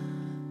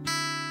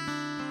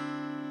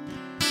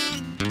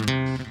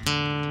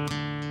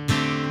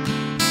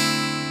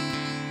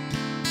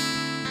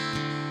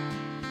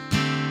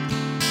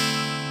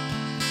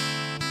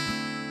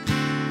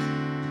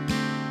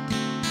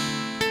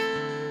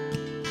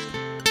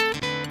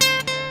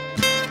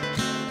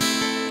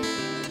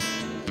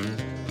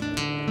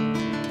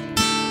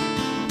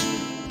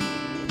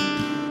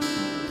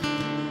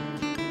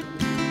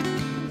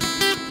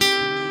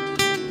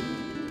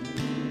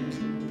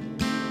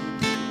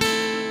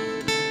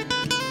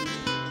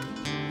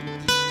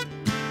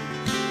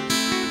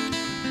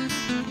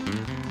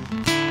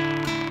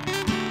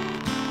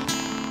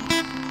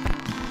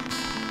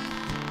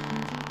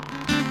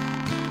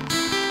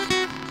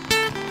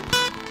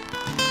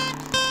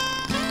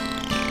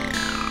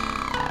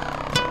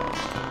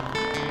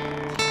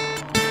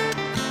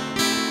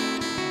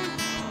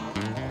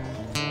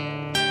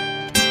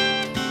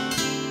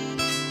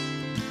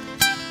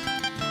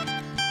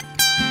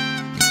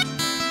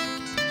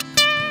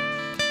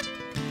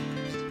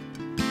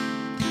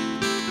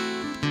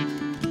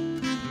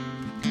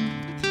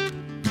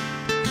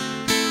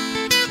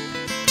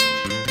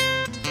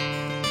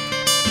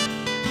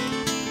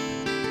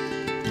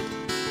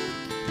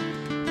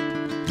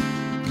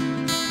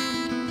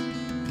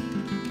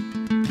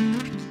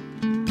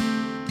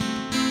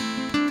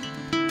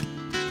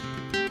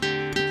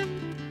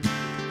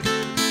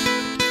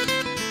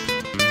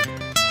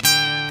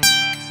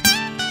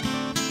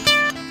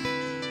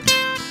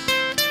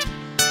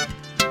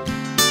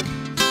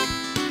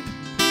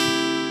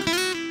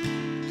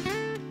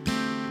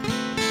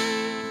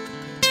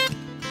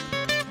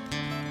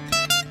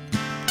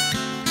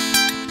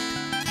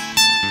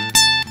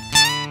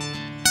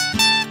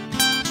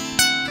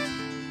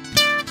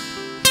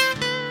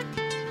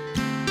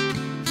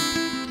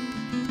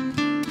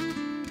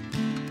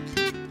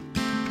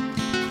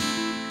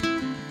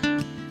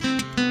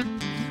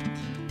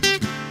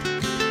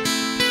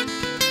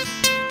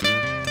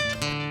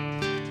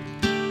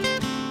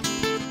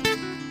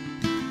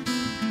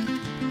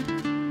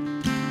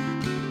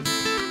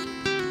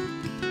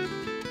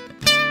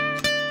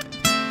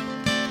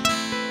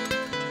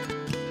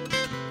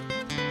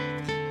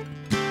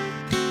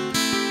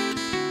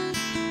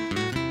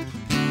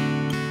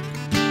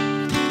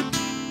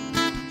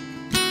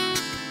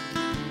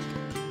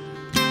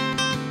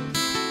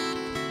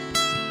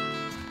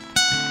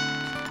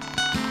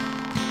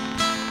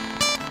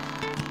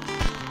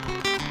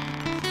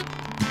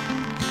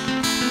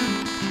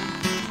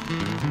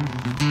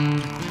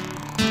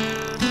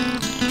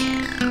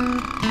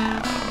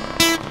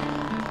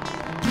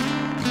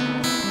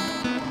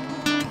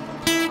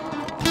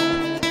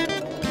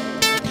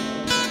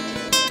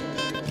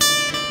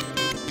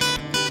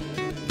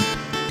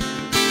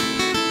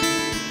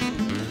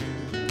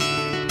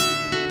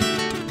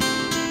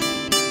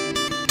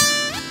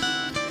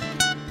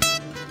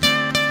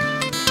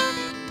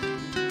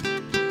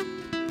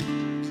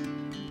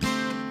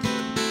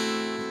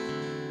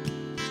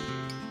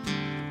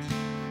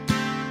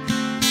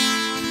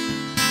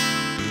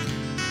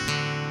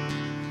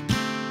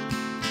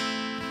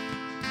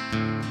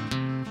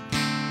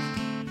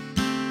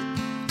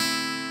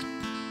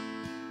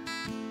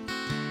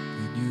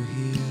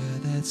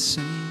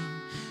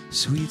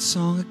 sweet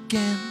song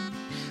again.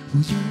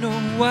 Well, you know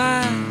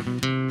why.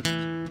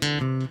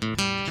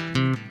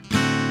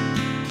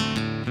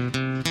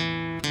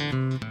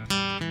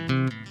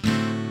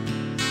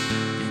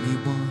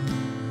 Anyone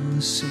who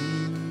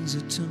sings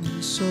a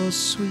tune so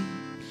sweet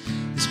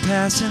is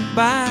passing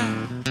by.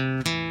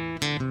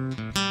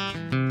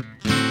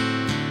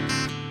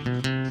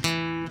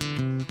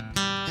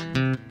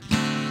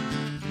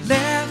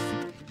 Laugh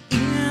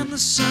in the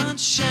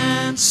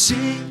sunshine,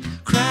 sing,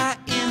 cry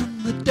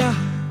in the dark,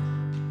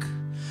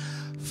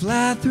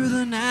 fly through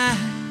the night.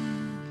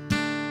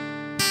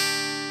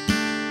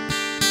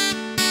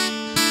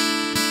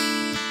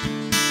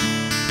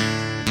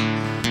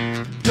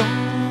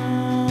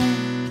 Don't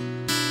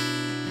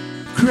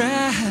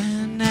cry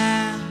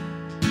now.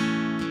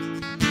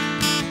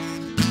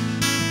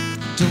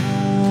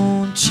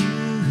 Don't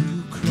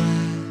you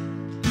cry.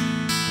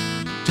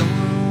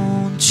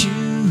 Don't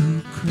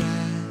you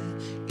cry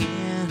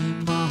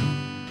anymore.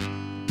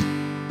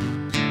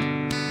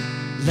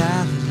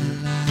 La la la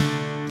la.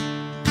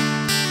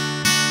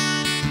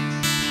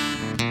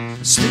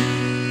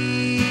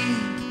 Sleep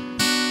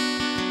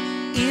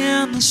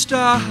in the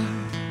stars.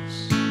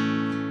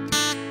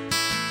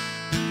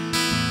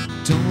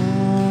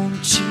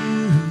 Don't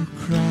you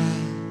cry.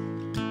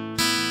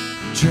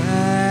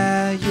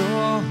 Dry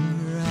your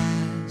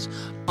eyes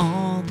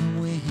on the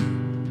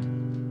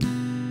wind.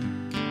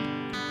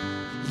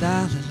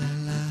 La la la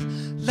la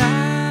la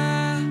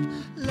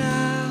la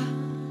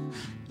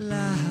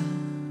la.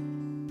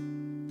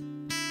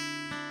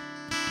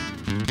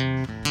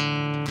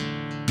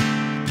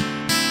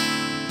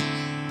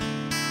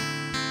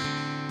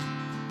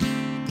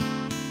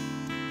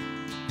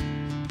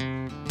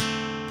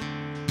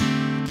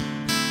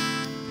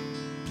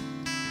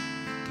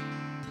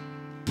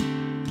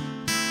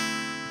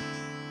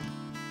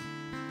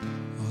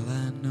 All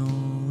I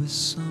know is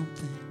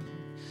something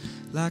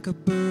like a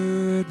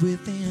bird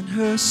within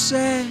her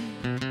say.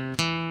 All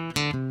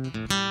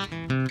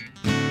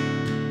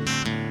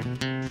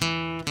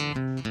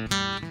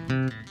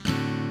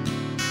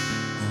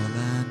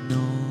I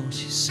know,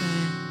 she sang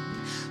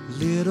a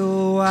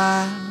little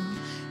while,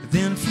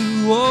 then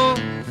flew off.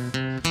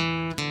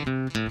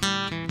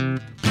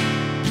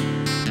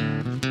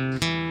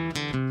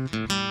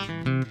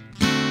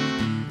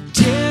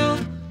 Tell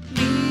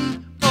me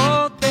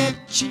all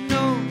that you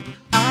know,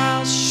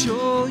 I'll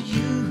show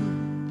you.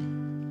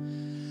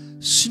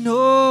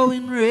 Snow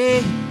and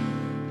rain,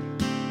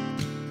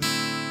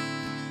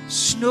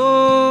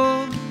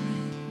 snow and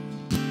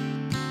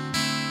rain,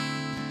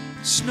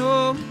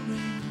 snow and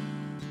rain,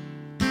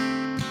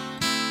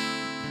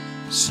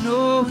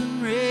 snow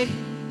and rain,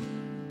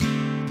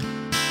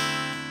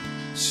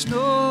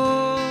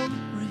 snow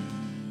and rain,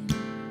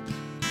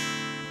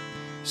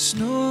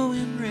 snow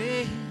and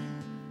rain,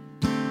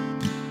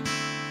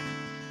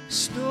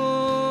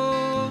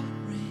 snow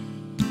and rain,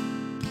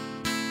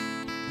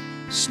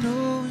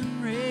 snow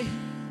and rain.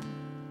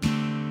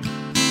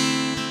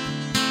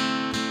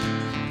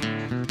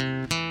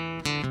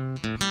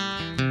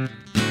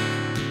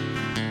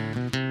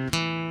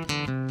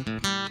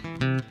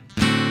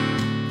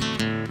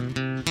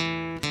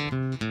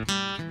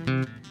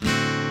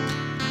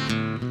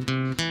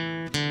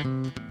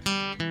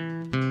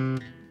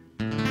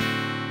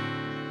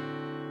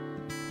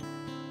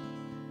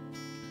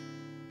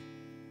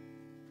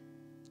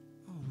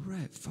 All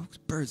right, folks,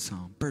 bird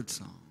song, bird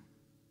song.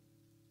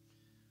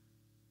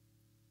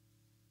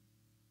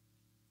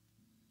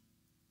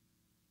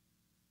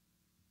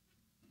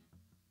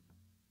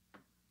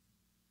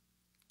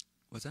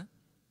 What's that?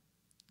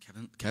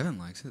 Kevin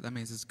likes it. That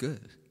means it's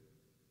good.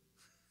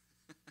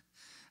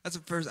 That's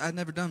the first. I'd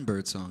never done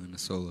bird song in a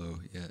solo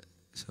yet,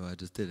 so I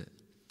just did it.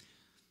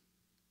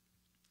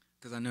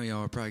 Because I know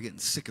y'all are probably getting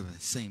sick of the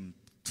same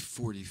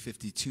 40,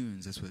 50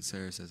 tunes. That's what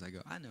Sarah says. I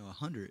go, I know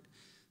 100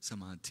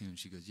 some odd tunes.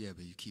 She goes, yeah,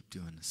 but you keep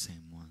doing the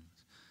same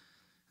ones.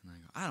 And I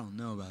go, I don't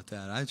know about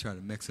that. I try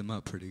to mix them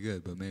up pretty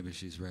good, but maybe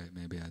she's right.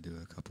 Maybe I do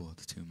a couple of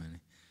the too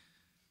many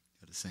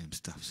of the same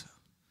stuff. So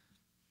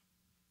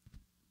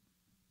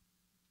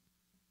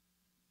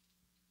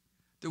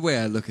the way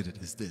I look at it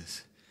is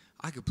this.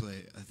 I could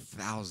play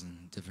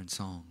 1,000 different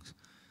songs.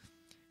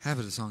 Half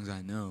of the songs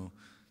I know,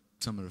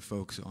 some of the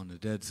folks on the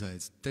Dead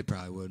sites, they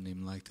probably wouldn't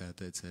even like that.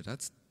 They'd say,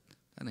 that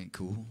ain't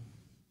cool.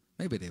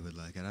 Maybe they would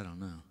like it, I don't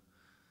know.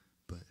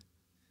 But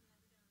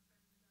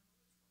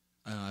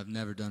I've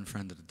never done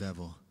Friend of the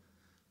Devil.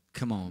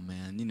 Come on,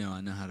 man. You know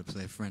I know how to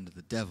play Friend of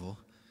the Devil.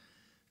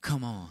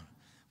 Come on.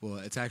 Well,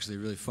 it's actually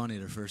really funny.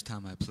 The first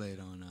time I played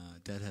on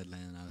Deadhead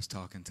Land, I was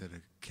talking to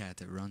the cat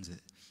that runs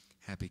it,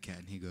 Happy Cat,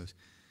 and he goes,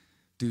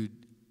 dude,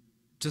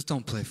 just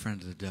don't play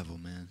Friend of the Devil,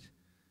 man.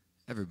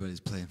 Everybody's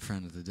playing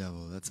Friend of the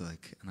Devil. That's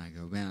like, and I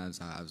go, man,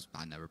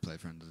 I never play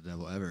Friend of the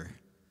Devil ever.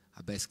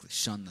 I basically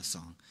shun the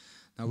song.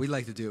 Now, we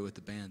like to do it with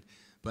the band,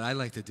 but I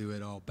like to do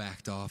it all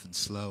backed off and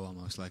slow,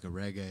 almost like a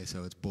reggae,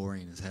 so it's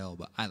boring as hell,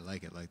 but I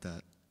like it like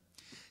that.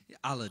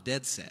 A la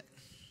Dead Set.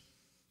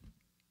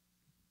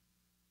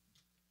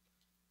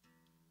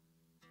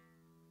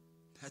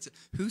 That's it.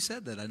 Who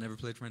said that I never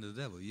played Friend of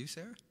the Devil? You,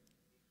 Sarah?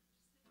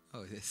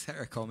 Oh,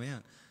 Sarah called me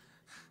out.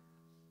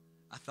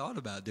 I thought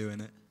about doing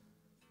it.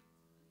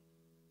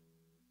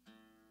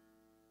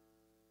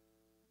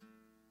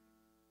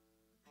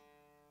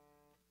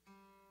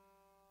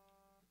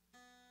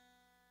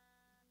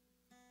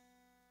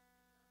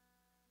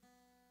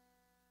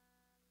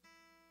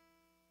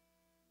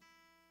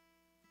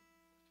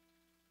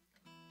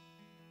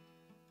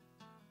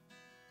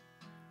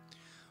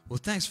 Well,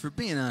 thanks for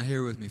being out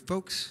here with me,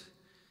 folks.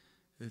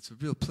 It's a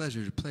real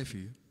pleasure to play for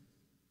you.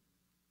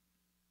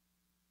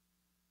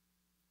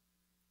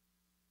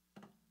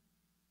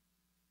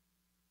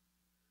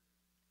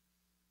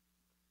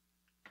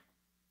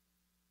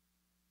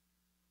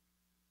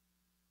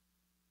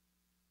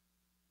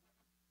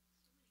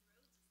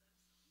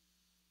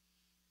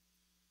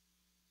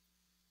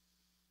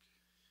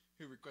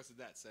 Who requested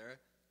that, Sarah?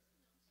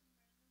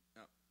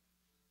 Oh.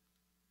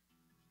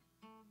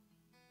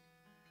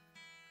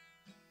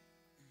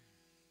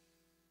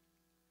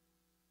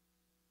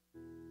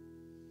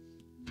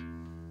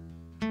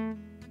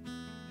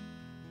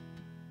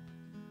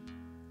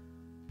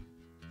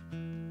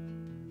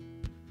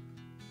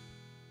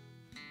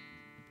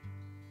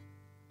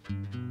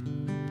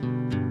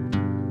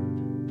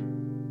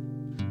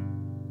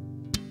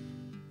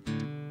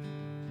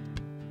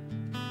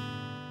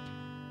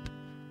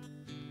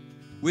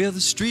 Well,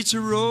 the streets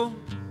are rolled,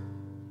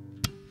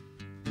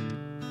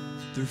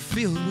 they're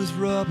filled with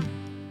rubble.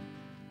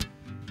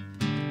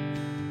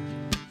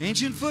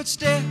 Ancient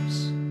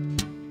footsteps,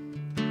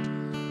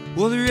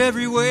 well, they're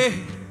everywhere.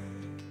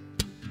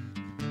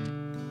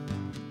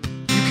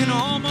 You can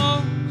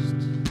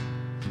almost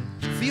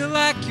feel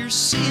like you're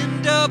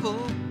seeing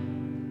double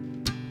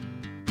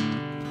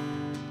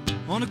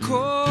on a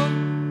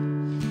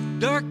cold,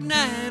 dark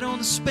night on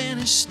the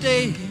Spanish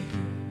stairs.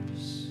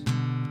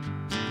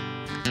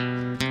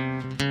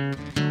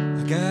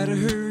 Gotta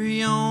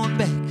hurry on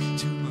back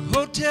to my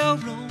hotel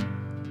room,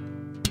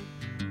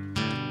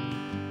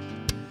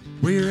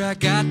 where I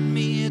got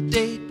me a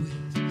date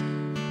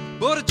with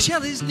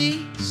Botticelli's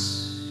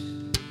niece.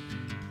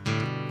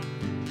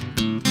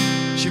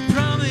 She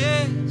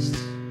promised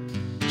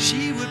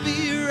she would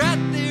be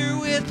right there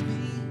with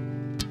me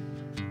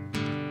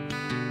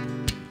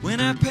when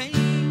I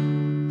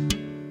paint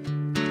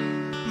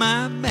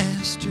my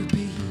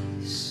masterpiece.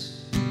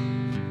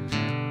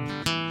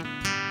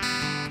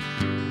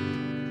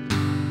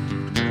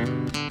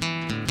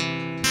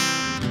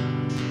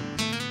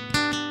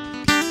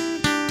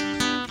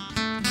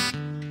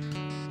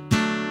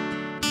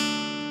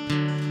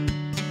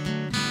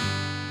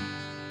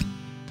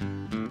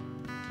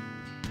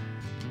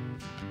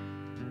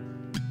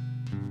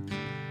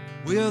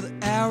 Well, the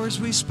hours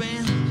we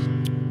spent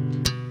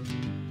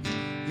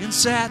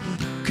inside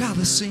the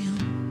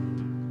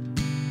Coliseum,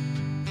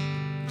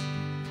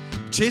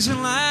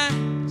 chasing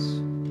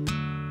lines,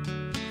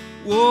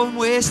 war and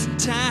wasting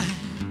time.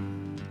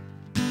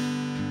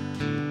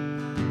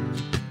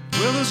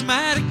 Well, those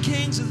mighty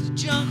kings of the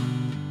jungle,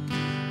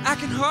 I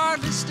can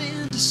hardly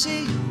stand to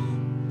see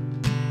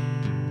them.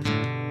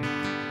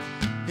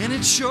 And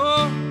it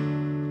sure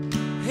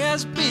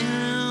has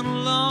been a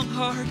long,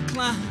 hard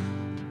climb.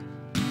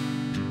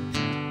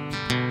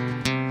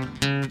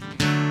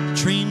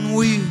 Train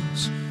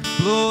wheels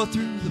blow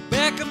through the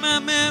back of my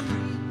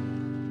memory,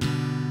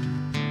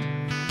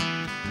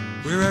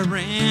 where I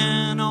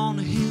ran on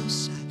a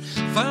hillside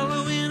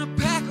following a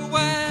pack of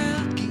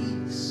wild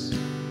geese.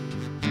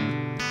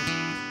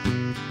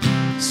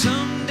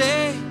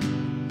 Someday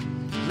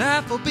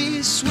life will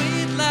be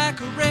sweet like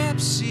a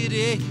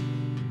rhapsody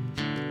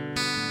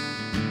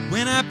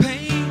when I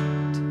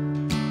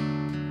paint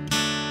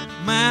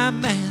my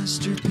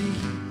masterpiece.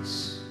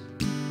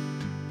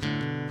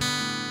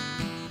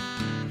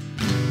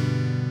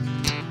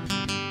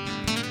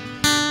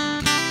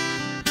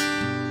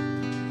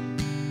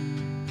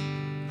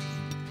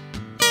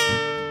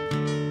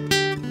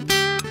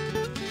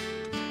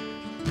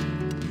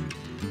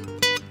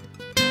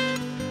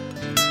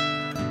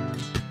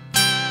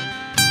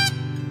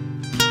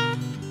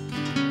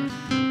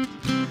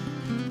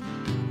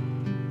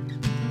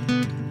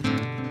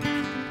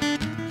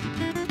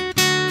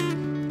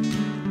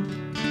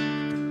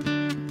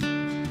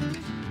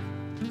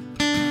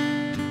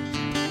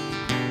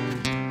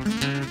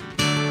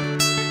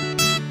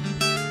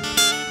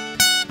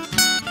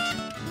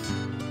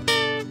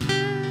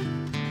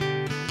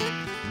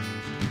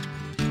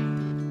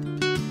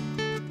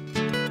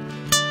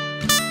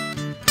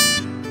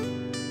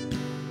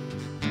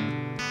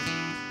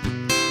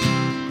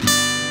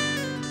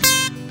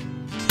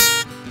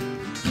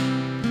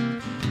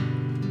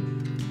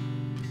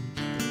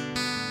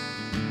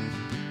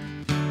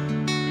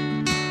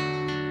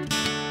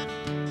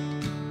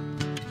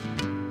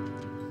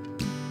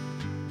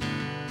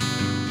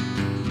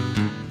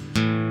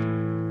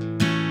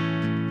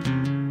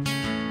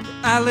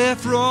 I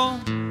left Rome,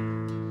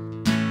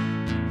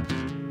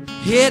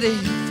 headed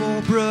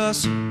for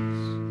Brussels,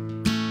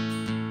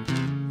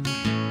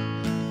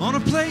 on a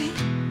plane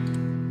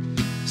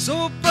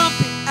so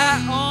bumpy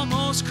I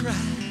almost cried.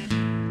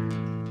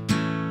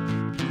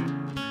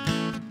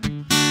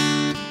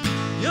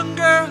 Young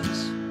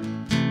girls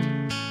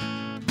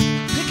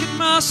picking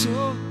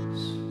muscles,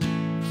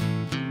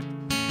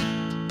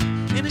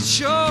 and it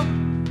sure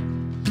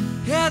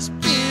has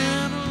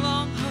been a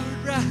long,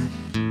 hard ride.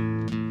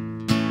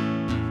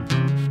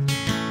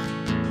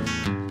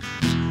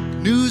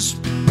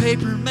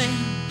 Newspaper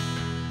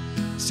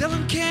man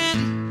selling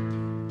candy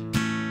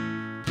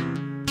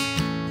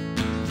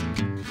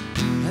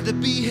had to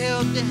be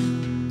held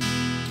down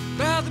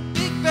by the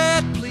big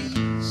bad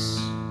police.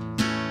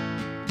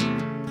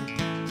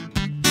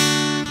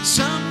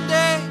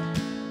 Someday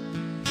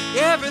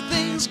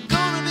everything's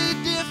gonna be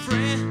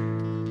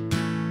different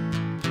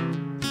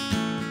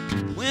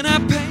when I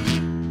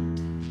paint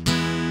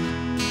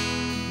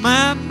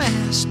my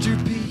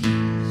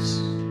masterpiece.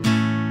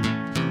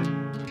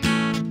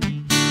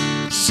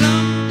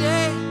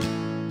 Someday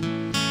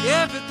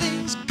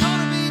everything's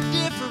gonna be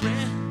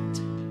different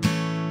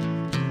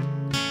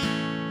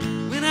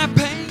when I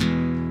paint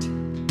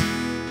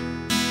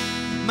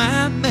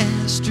my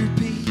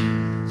masterpiece.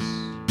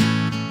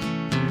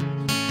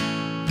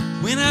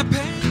 When I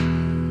paint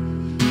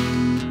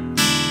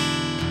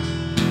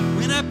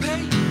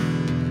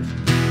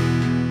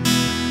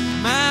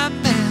my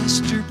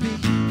masterpiece.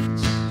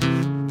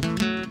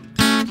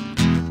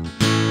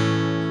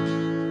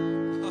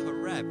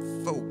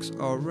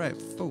 All right,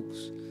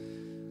 folks.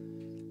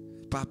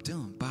 Bob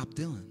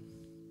Dylan.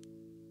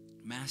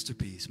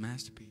 Masterpiece.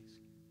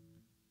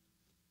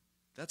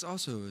 That's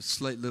also a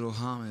slight little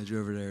homage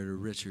over there to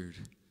Richard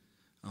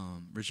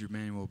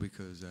Manuel,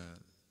 because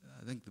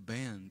I think the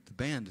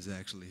band is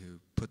actually who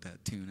put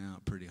that tune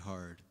out pretty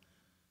hard.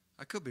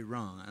 I could be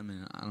wrong. I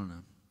mean, I don't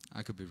know.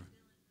 I could be wrong.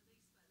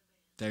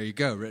 There you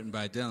go. Written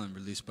by Dylan,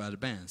 released by the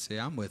band. See,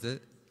 I'm with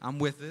it.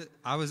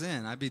 I was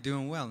in. I'd be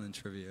doing well in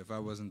trivia if I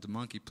wasn't the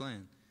monkey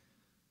playing.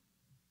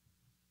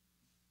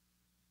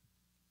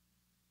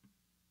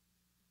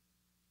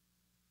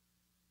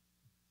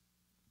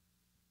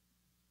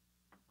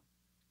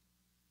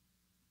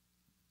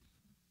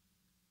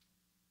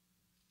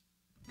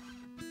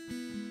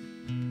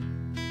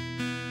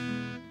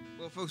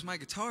 Well, folks, my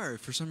guitar,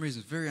 for some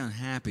reason, is very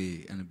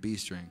unhappy in a B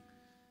string.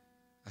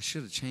 I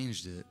should have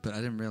changed it, but I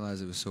didn't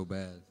realize it was so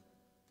bad.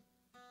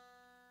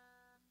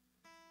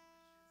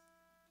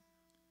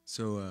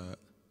 So,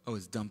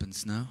 it's dumping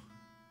snow?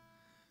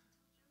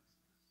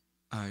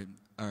 All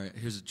right,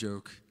 here's a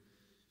joke.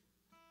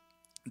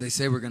 They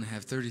say we're going to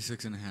have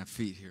 36 and a half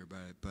feet here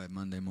by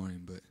Monday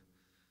morning, but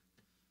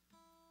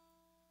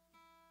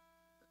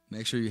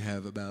make sure you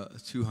have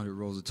about 200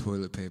 rolls of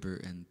toilet paper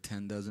and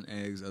 10 dozen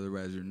eggs,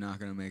 otherwise you're not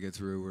going to make it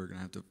through. We're going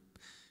to have to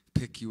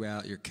pick you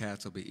out. Your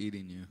cats will be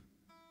eating you.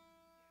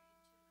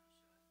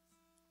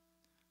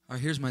 All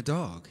right, here's my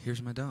dog.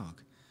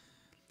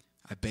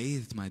 I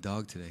bathed my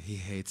dog today. He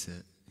hates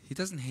it. He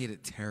doesn't hate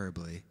it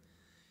terribly.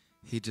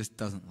 He just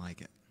doesn't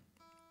like it.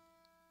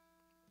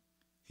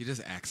 He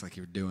just acts like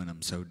you're doing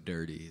him so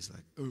dirty. He's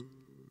like,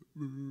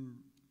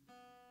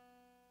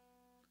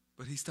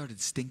 but he started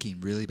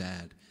stinking really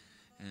bad.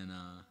 And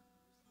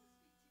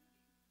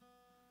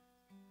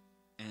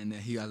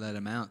I let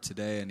him out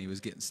today, and he was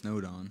getting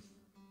snowed on.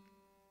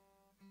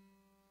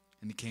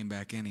 And he came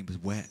back in, he was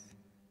wet.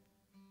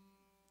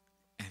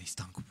 And he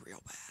stunk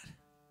real bad.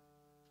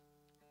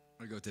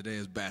 I go, today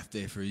is bath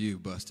day for you,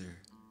 Buster.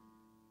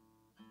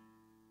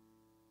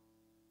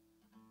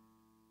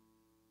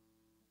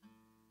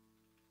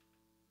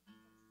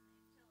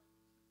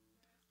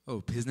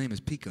 Oh, his name is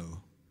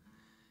Pico.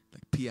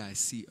 Like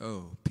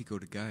P-I-C-O, Pico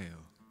de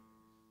Gallo.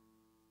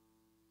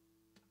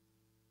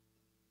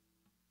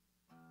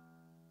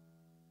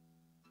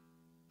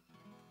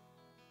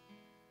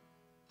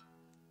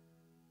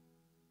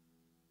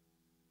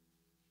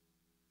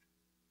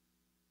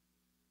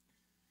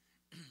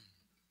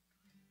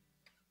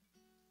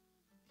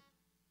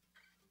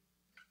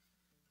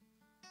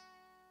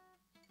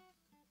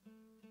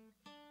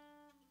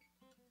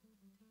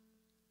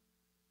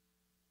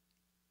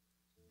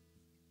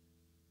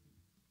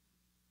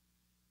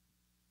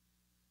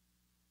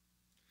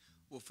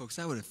 Well, folks,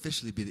 that would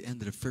officially be the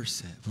end of the first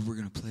set, but we're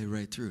going to play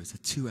right through. It's a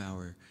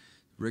 2-hour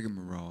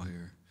rigmarole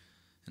here,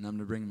 and I'm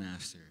the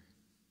ringmaster.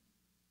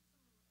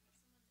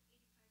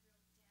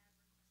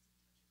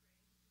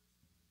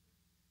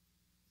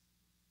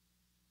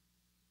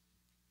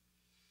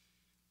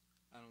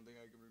 I don't think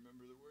I can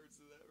remember the words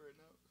to that right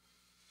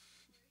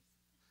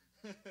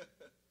now.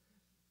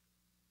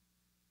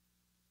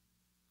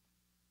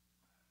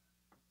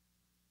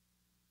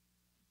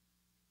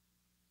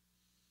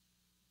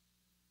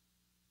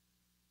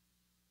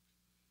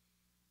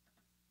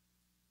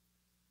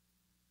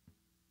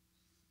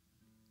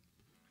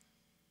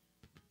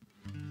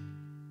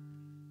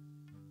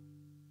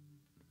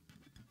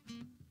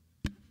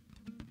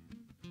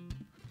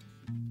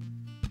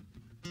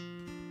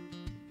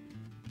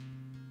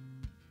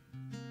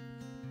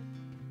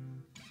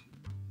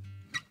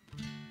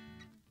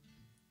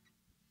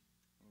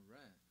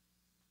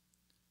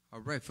 All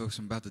right, folks,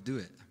 I'm about to do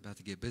it. I'm about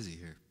to get busy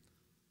here.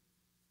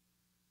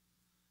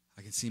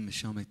 can see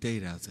Michelle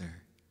McDade out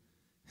there.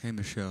 Hey,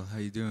 Michelle, how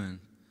you doing?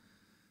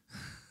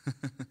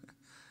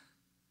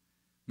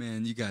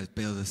 Man, you guys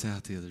bailed us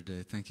out the other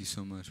day. Thank you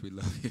so much. We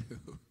love you.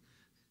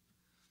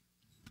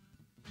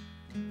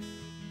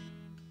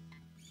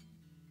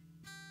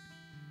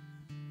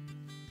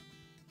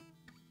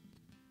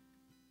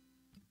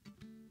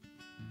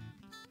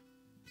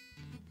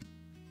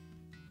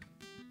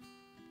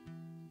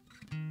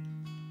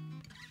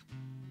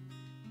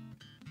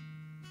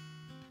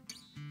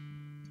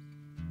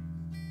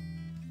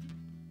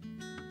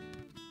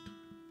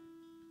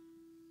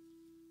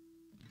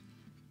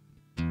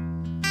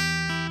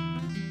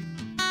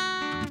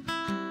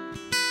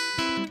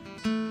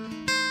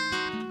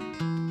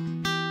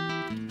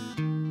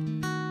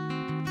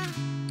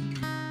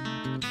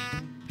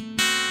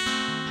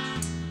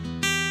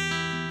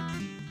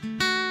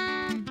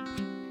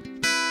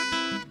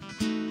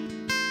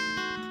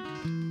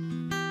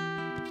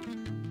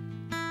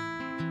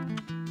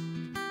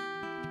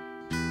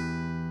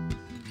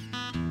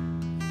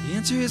 The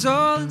answer is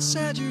all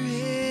inside your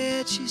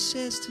head, she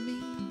says to me.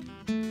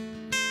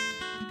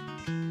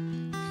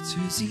 The answer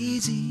is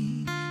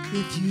easy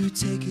if you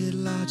take it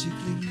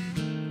logically.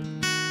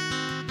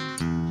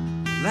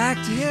 I'd like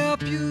to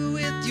help you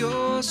with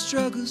your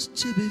struggles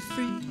to be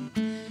free.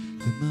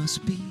 There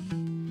must be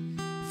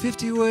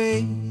 50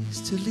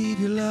 ways to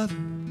leave your lover.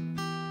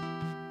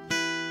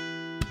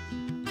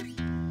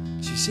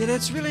 She said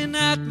it's really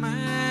not my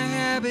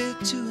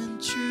habit to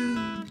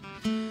intrude,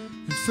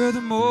 and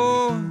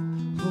furthermore,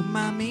 hope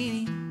my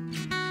meaning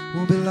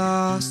won't be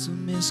lost or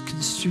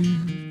misconstrued.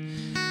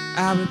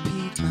 I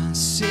repeat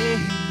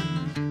myself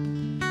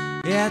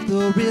at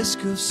the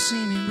risk of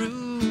seeming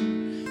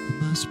rude.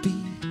 There must be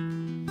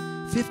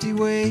 50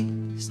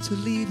 ways to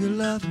leave your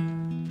lover.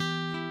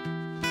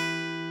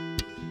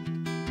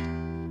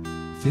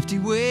 50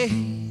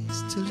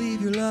 ways to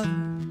leave your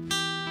lover.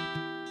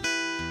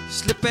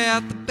 Slip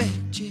out the bed,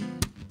 yeah.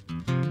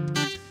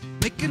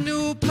 Make a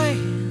new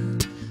plan.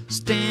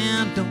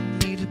 Stand, don't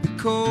need to be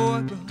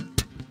coy,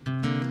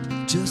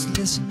 just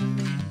listen to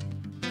me.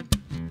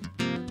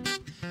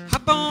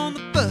 Hop on the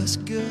bus,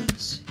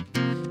 Gus.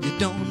 You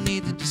don't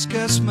need to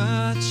discuss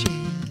much,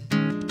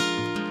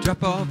 yeah.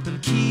 Drop off them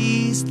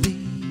keys,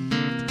 leave,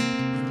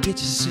 and get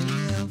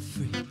yourself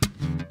free.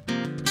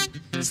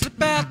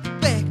 Slip out the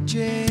back,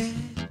 Jack.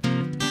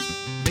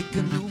 Make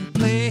a new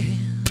plan.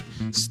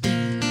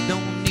 Stand,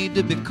 don't need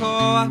to be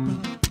coy,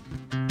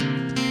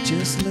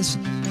 just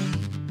listen to me.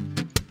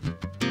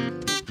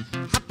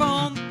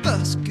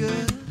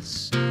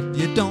 Gus,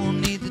 you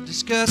don't need to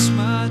discuss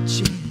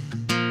much, yeah.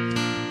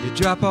 You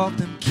drop off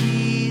them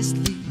keys,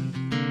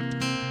 leave,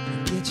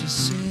 and get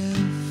yourself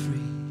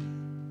free.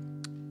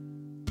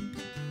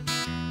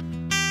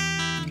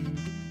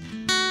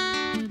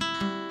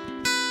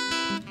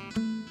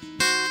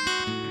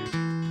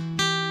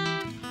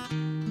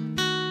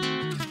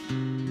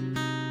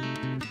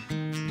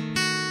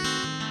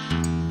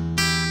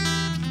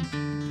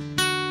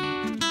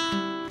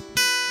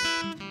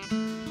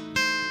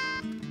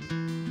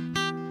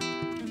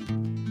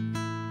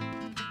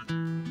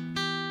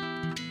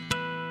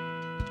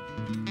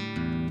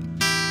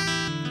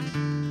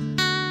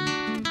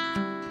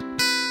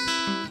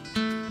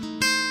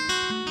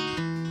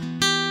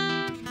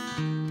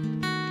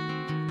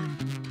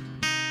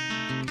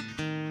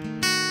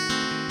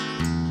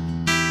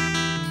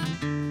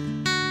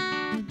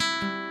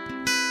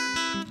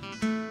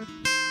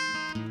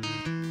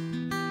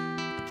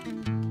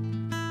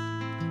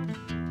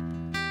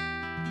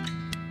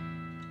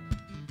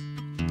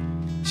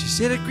 She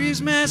said it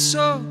grieves my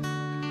soul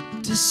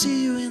to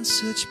see you in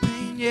such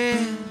pain,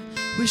 yeah.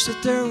 Wish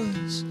that there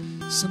was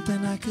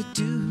something I could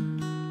do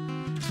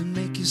to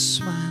make you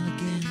smile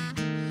again.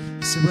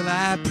 I said, well,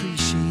 I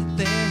appreciate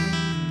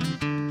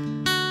that.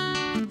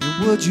 And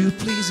would you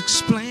please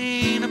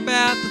explain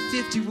about the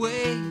 50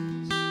 ways?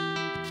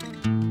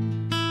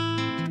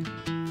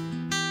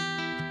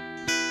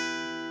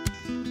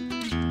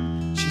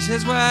 She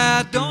says,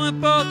 why don't we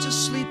both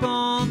just sleep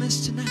on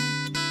this tonight?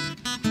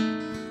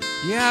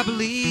 Yeah, I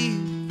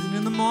believe that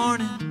in the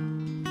morning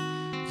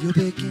you'll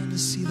begin to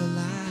see the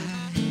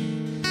light.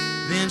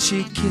 Then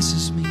she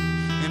kisses me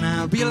and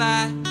I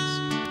realize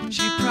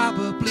she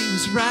probably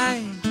was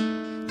right.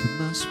 There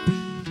must be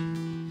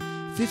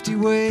 50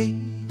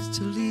 ways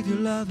to leave your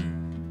lover.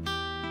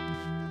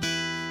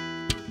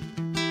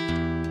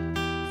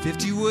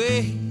 50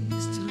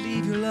 ways to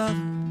leave your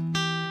lover.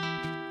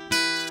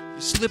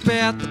 You slip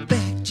out the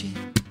back, Jack.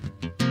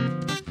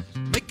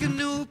 Make a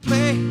new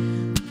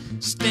plan.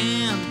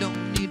 Stand,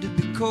 don't need to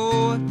be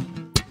coy.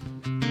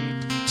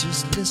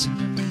 Just listen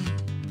to me.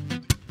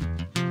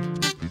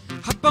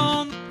 Hop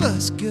on the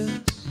bus, Gus.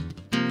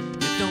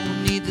 You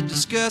don't need to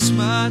discuss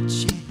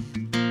much,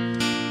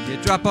 yeah. You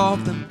drop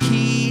off them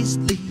keys,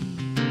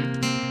 leave,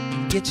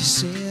 and get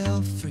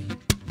yourself free.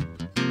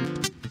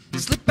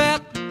 Slip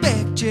out the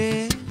back,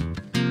 Jack.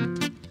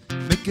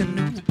 Make a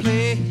new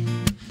plan.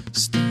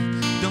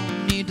 Stand,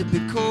 don't need to be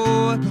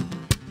coy.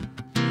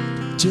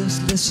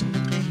 Just listen to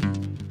me.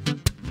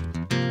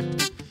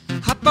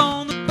 Hop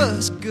on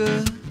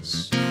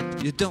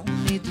You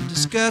don't need to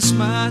discuss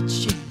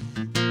much, yeah.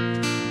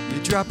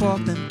 You drop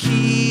off them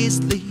keys,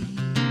 leave,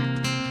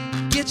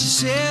 get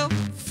yourself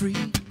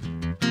free.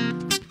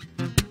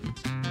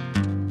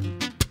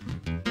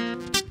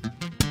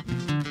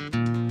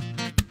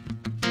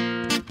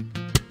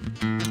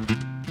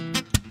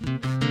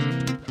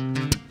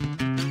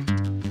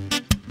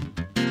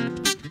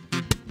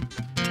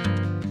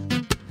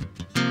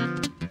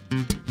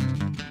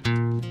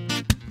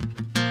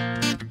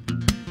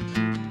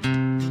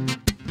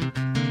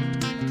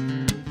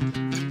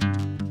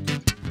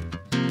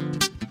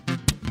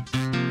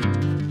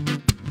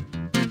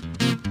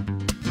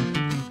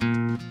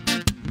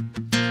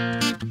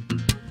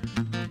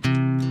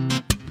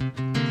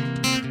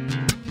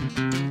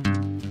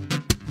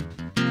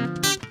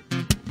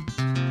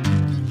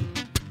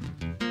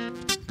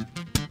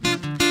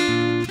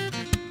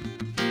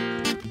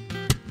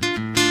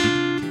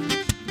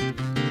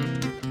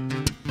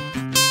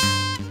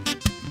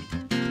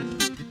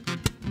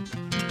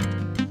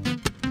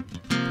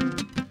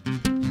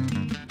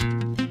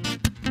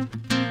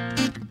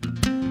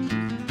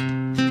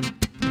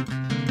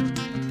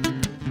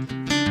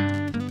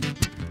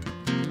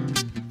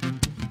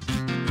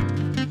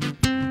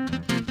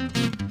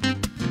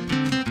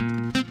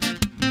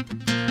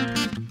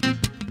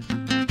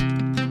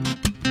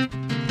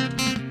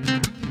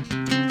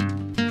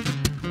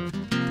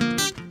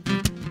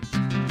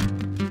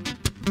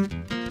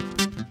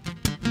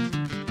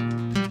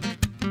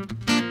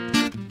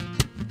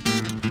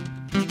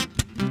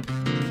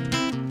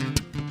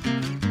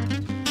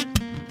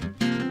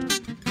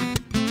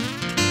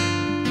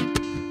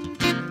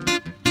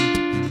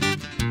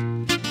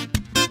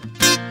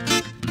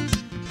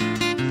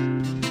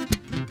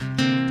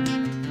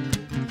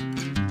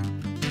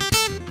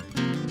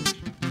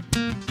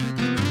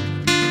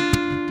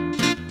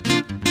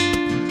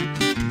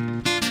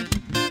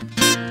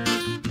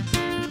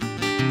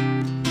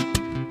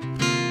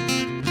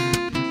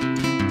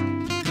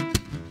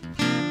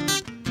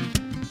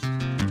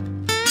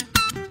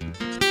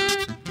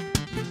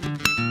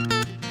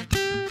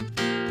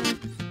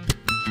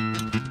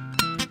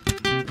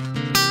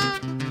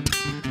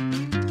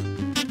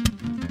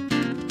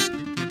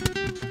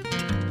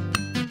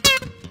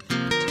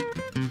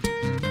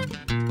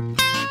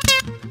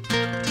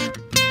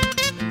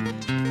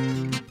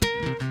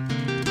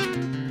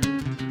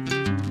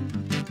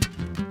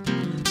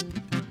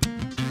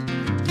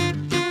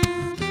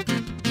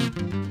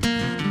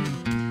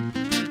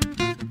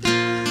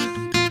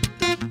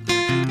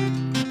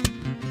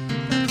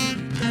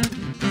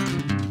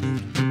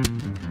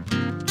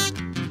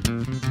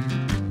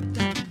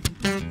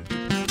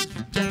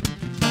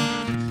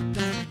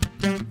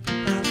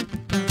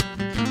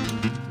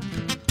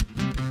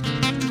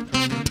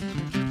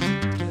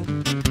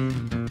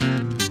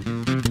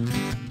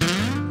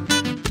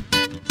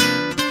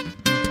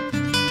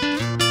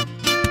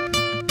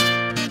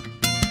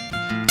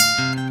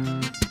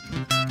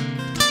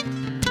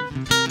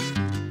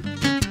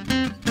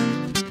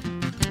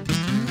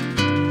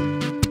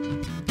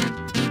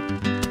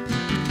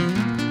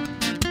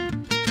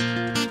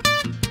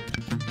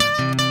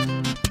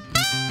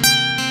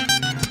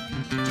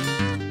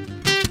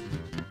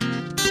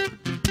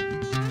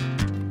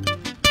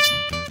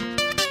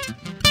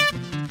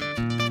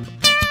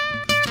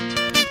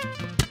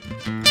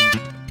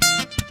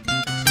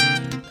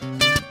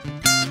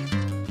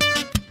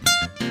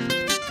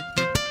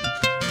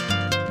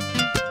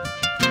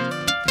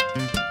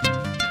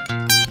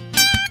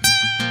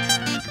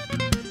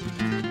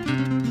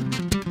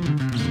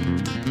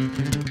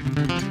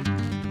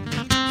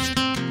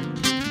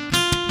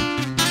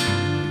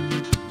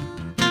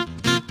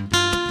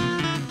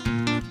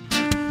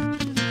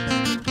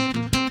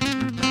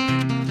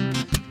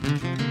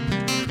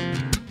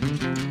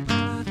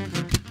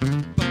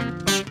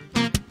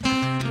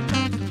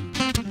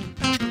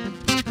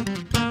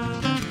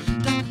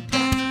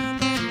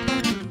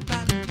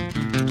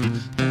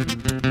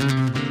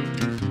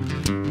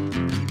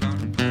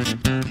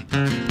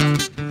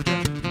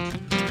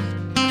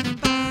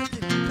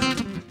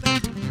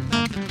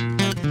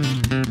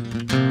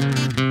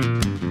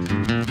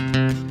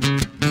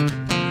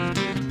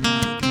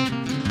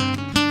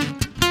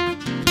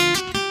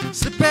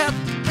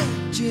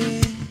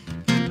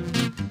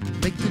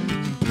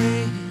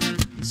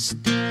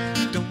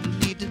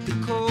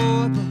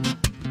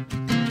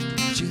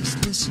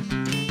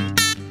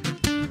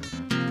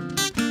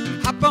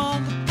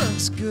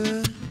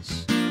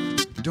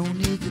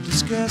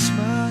 discuss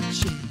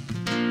much,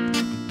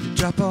 yeah.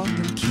 Drop off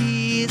them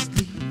keys,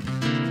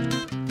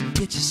 leave,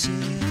 get yourself.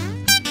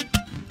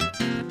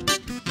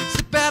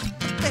 Slip out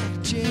the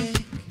blackjack,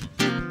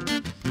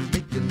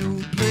 make a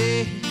new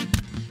play.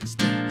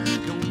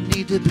 Don't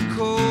need to be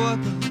caught,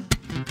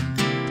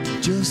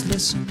 just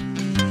listen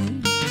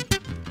in.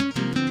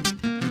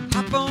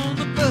 Hop on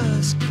the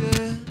bus,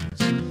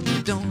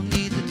 cause don't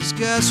need to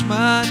discuss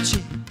much,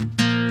 yeah.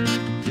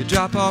 You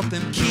drop off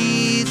them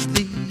keys,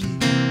 leave,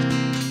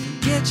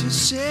 get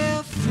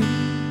yourself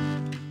free.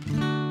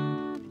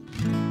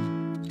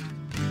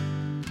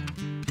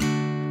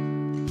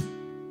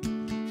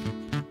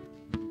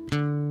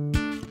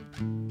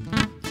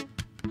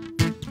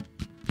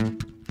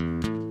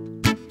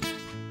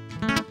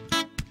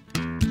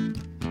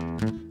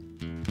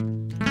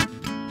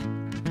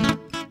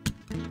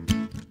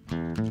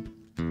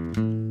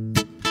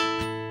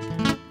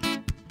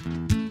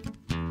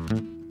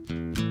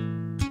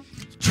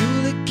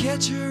 Julie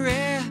catch a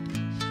rat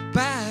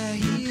by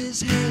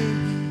his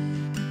head,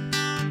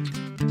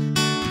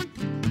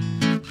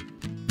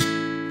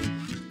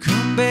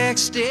 come back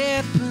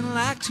stepping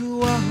like to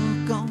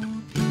walk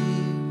on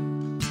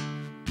air.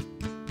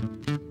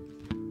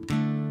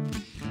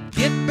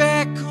 Get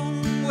back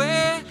home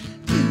where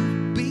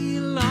you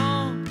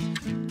belong,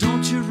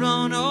 don't you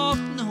run off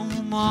no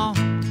more.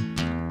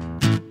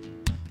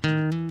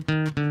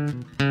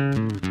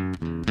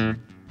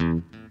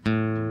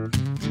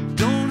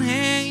 Don't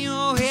hang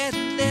your head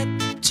and let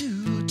the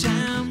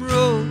two-time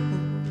roll.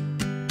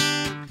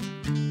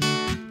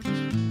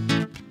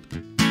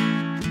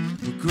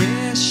 The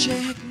grass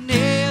shack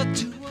nailed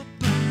to a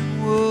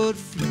pine wood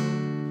floor.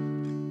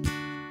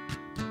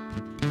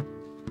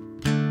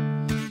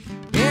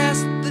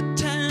 Ask the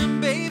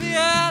time, baby,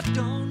 I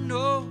don't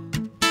know.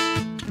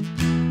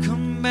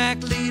 Come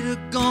back later,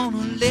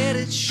 gonna let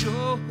it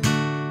show.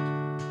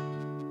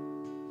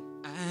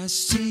 I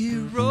see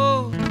you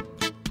roll,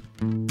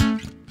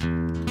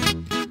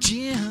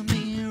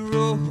 Jimmy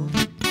roll.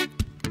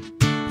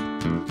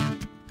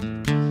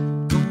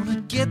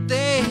 Gonna get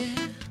there,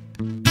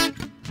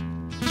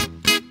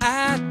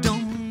 I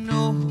don't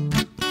know.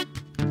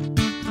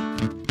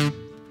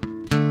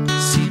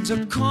 Seems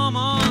a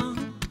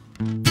common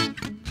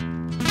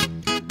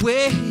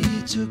way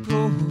to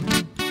go.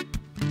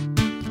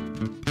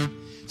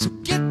 So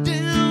get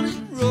down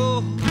and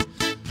roll,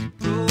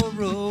 roll,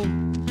 roll,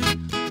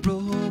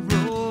 roll,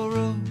 roll,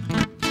 roll.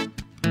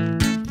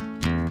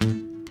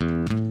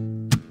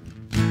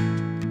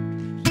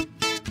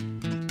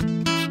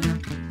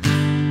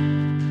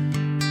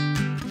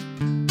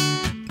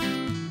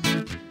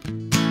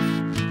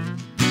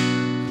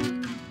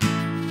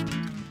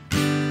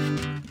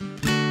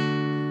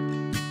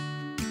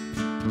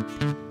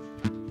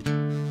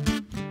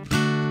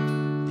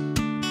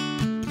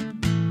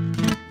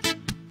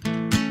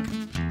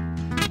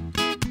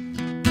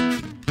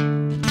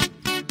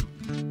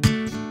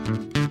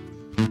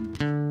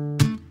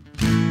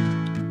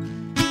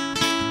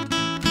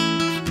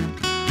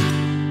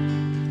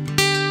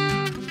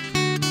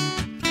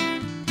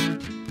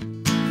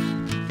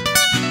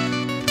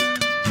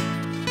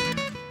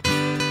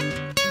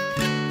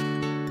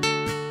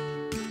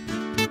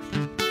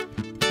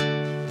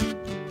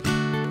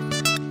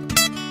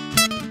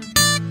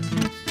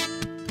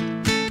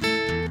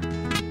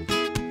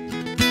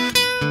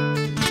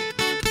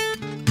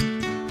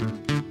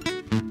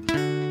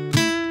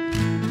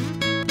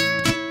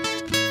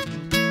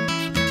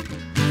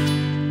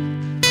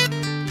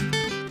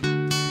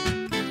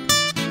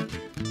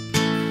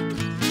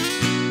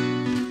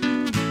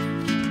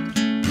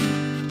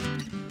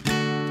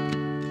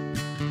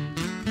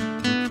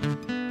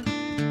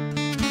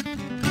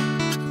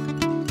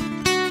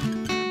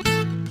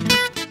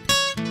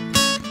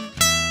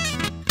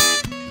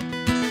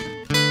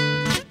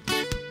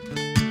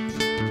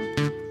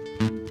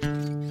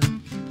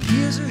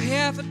 Here's a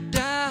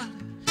 $50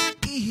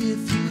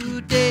 if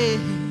you dare.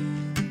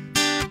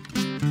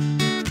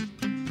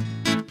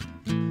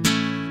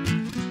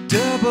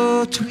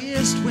 Double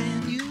twist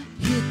when you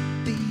hit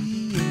the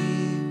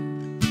air.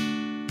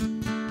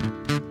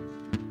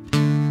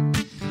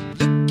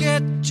 Look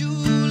at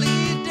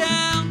Julie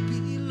down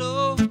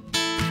below,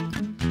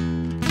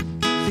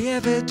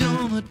 levied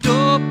on a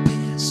door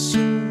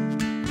peso.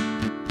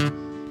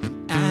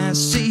 I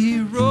see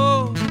you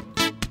roll,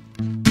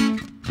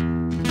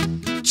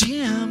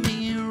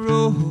 Jimmy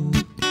roll.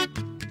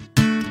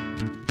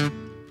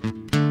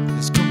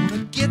 It's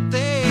gonna get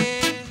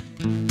there,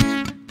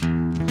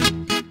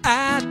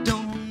 I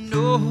don't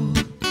know.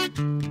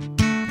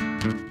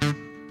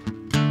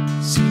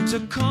 Seems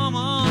a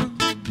common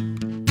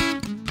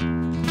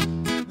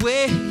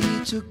way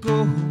to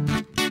go.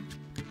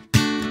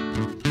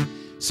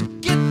 So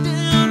get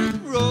down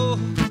and roll,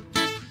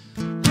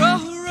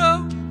 roll,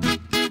 roll,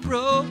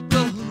 roll,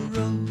 roll,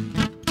 roll.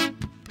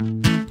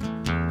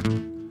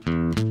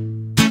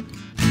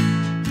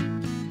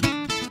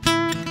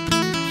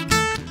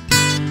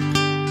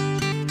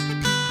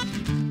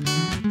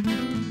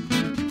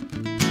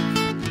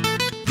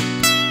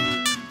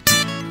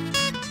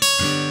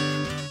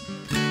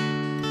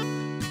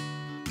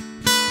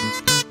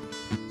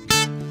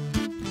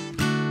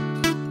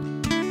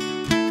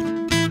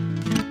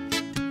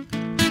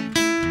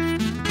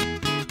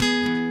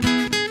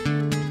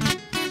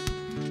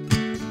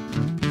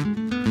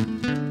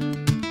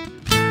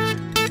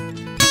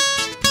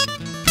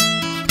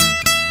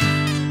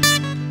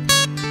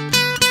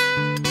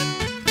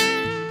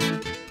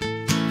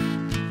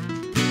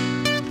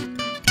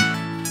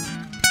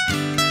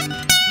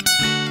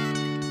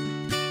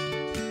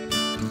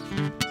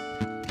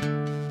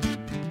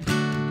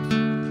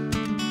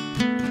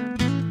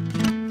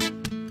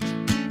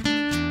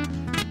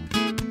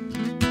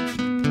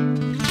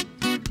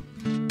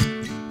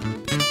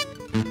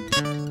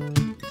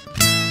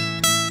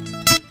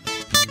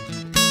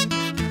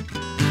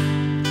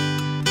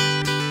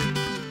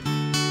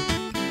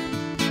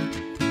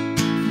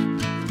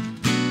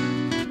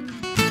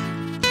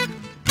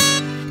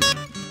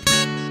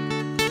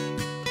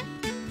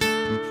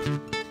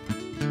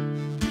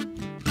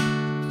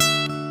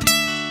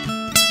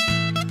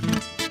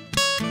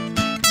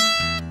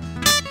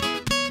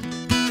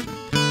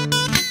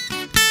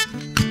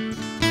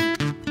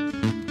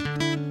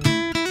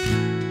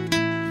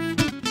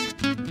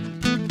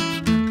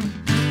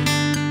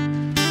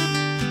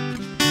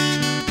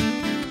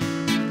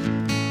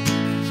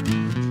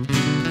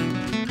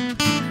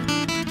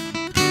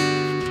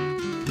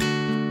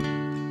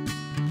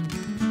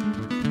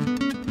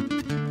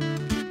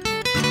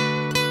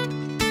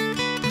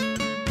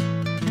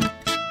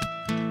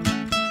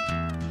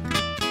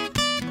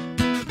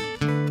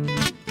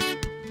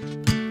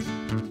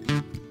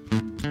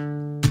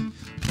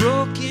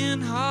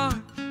 broken heart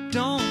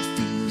don't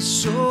feel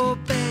so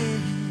bad.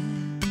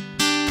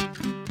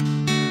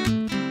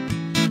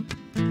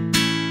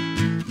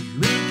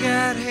 You ain't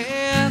got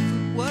half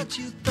of what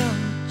you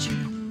thought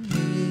you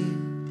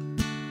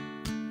had.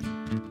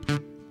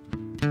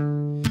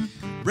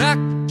 Rock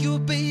your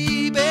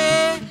baby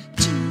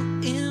to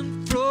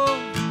and fro,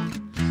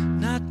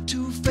 not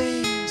too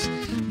fast,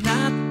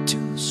 not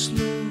too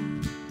slow.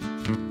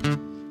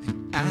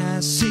 I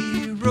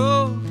say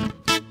roll,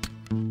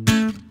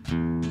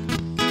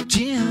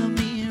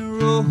 Jimmy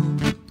roll.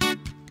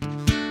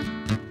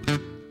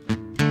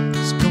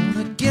 It's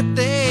gonna get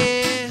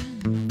there,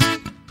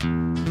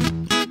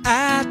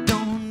 I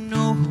don't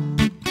know.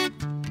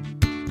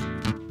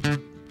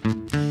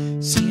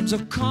 Seems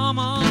a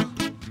common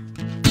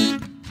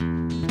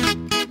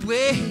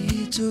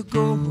way to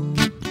go.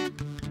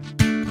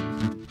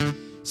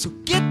 So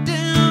get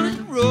down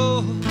and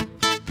roll,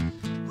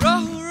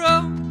 roll,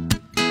 roll,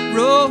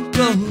 roll,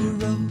 roll,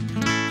 roll.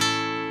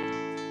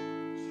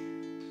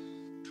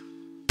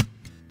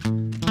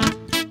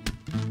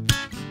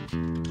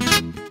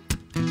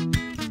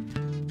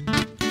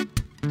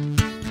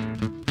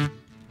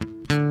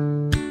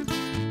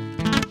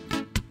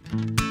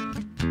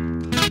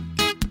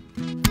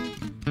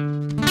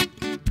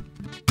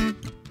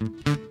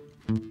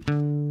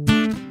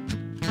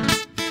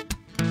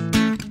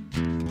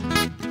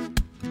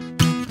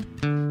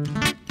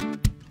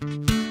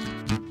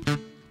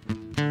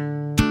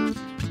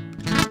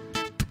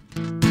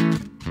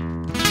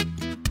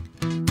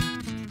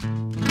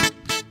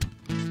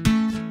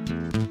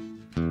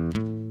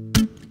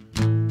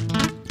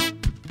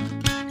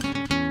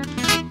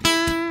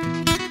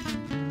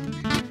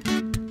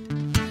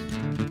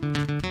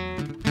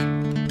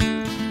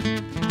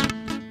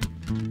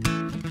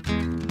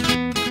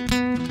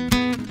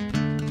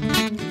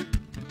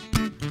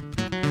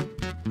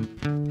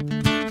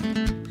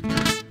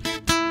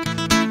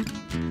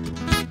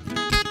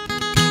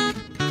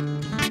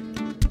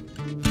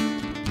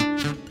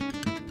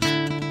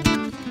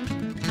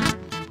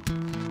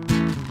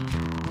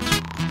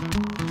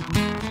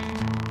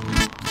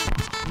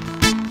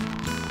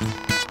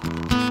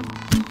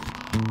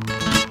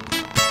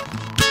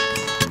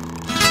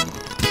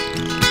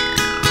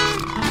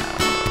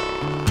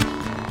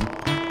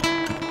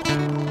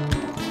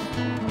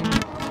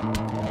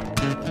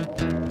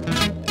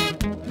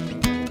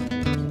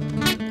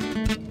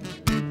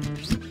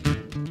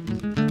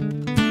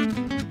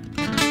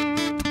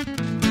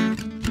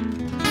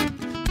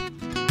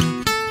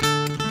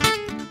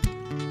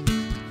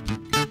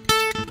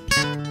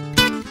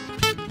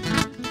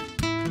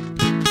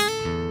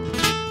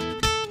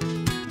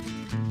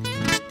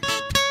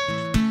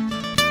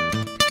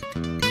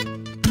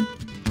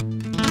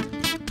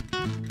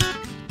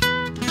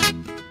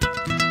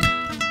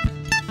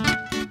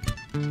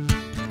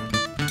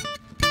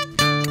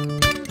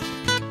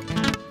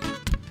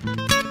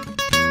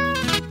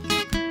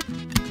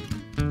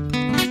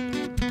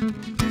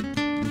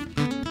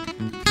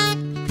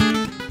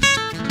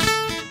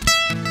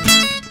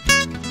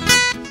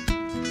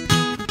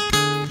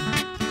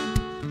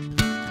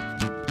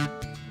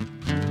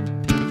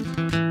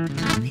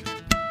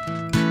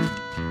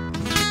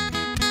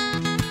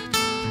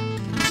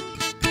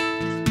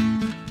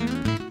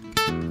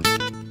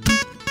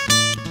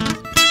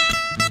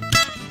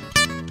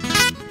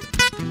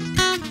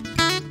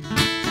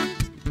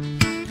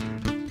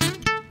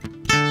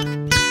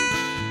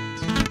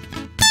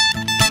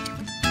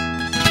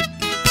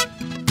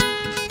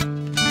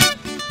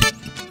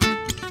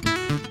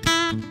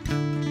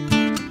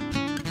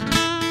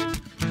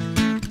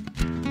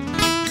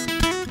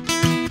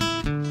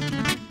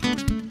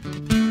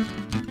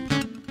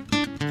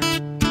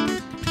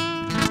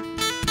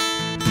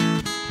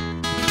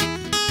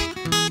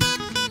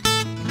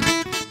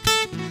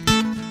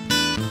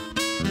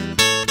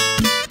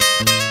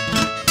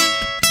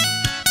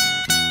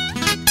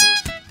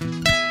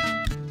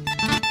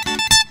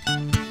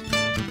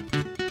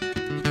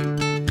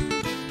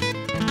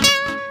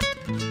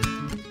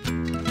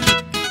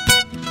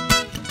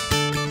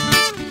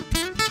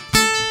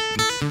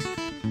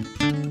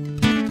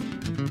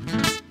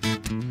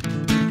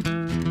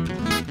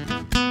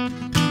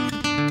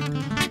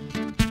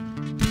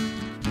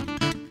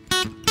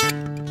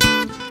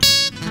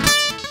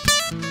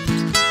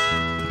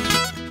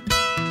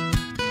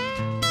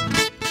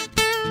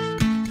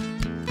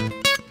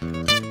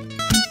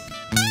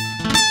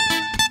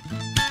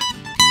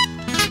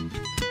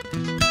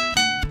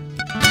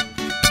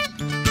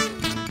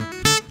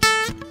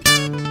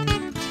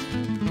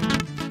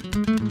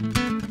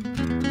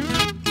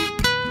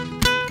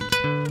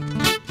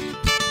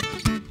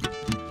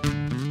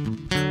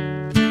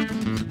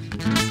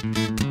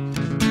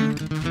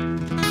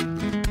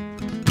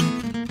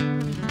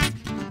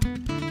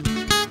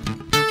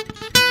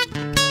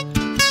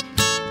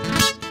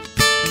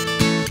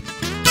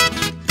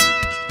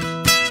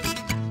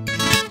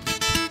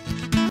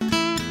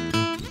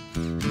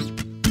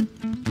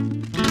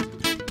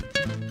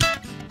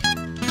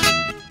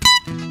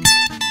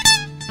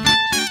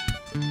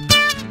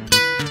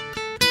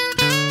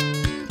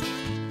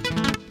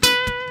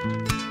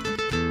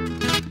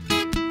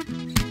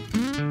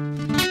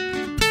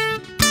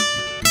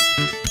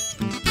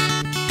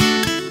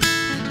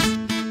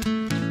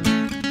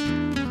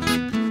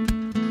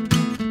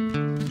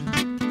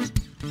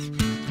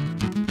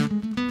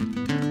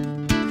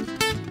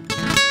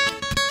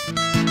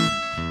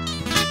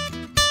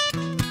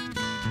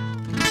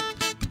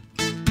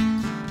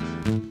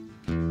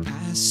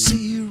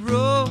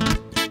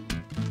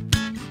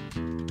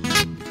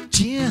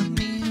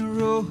 Jimmy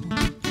Road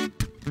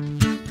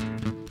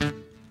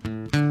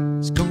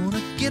is gonna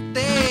get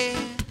there.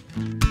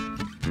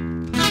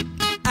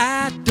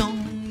 I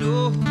don't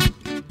know.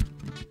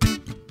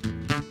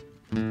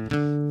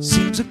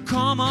 Seems a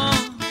common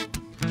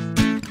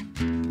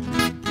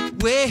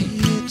way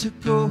to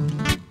go.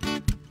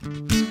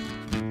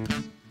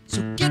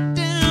 So get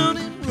down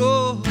and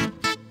roll,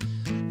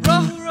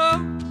 roll,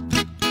 roll,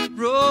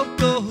 roll,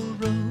 roll,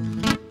 roll.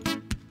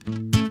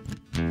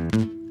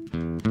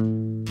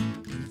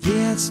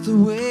 That's the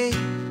way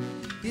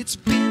it's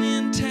been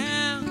in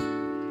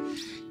town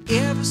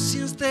ever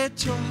since they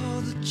tore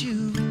the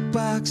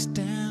jukebox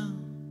down.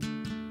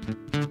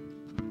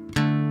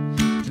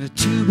 And a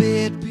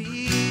two-bed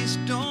piece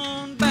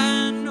don't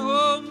buy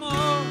no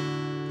more,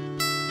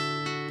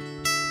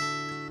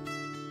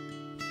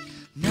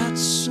 not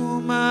so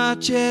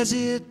much as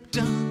it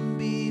done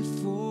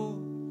before.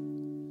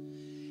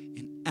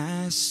 And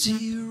I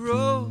see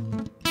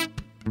road,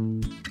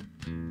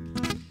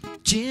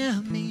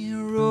 Jimmy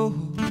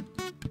Road,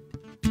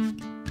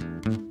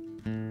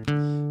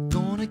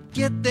 gonna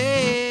get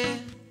there.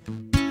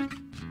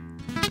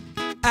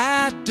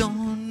 I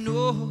don't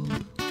know.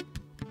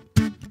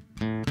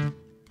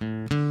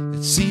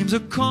 It seems a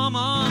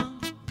common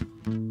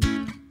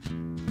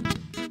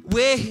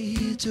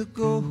way to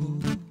go.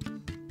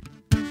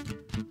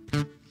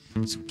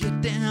 So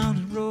get down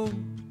and roll,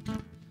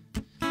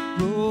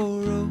 roll,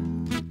 roll,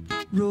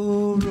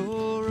 roll,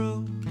 roll,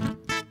 roll.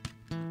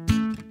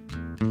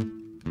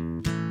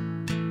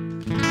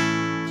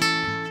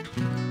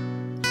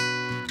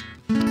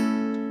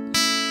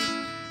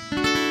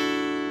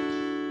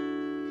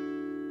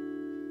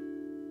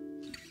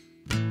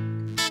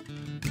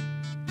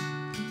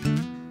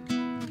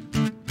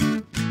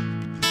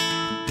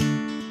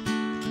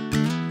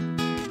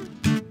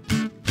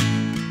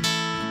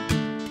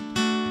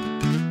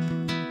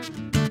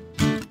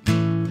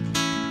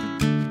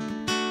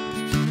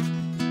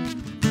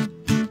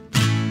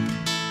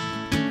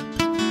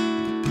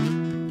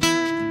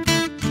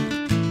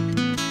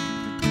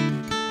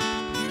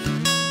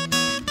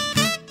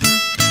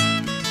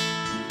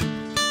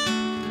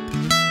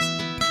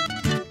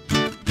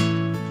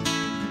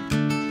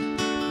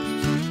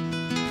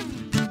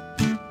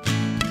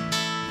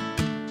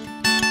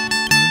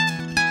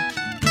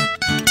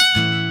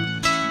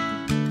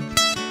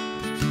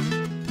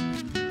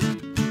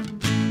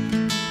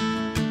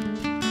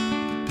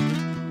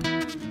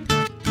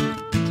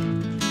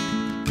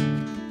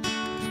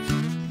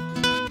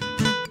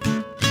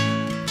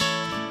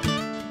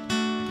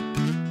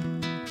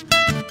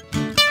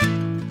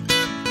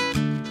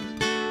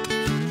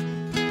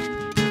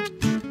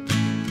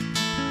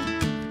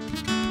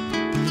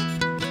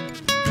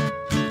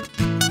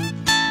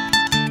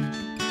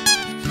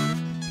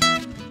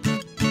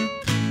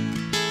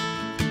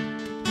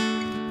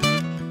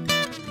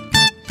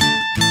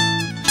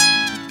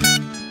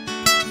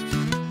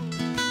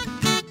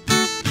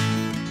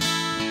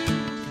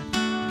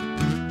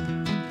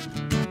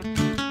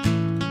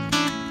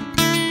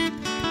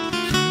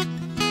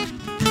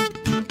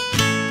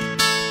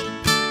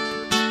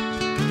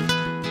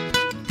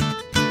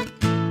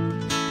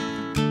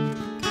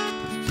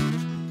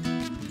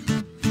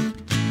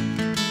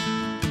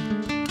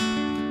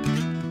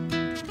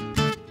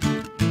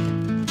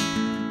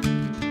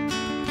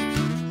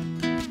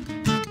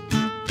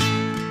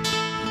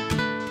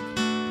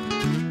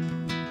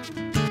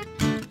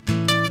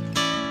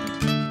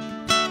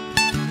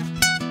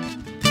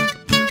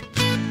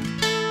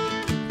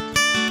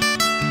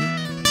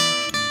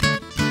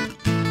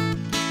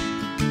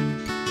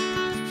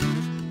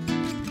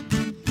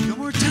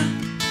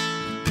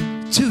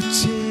 To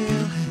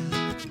tell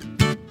how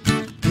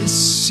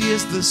this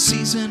is the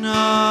season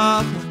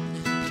of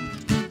wonder.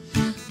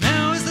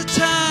 Now is the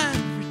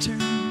time to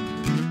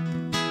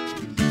return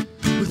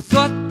with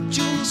thought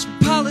jewels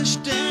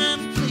polished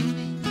and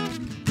gleaming.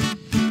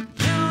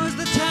 Now is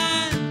the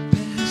time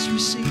past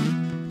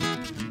receding.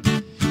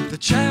 The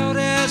child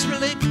has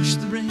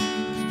relinquished the reins.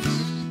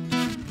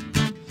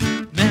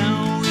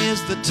 Now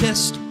is the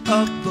test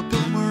of the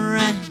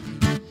boomerang,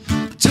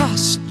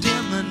 tossed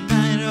in the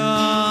night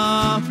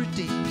of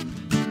redeeming.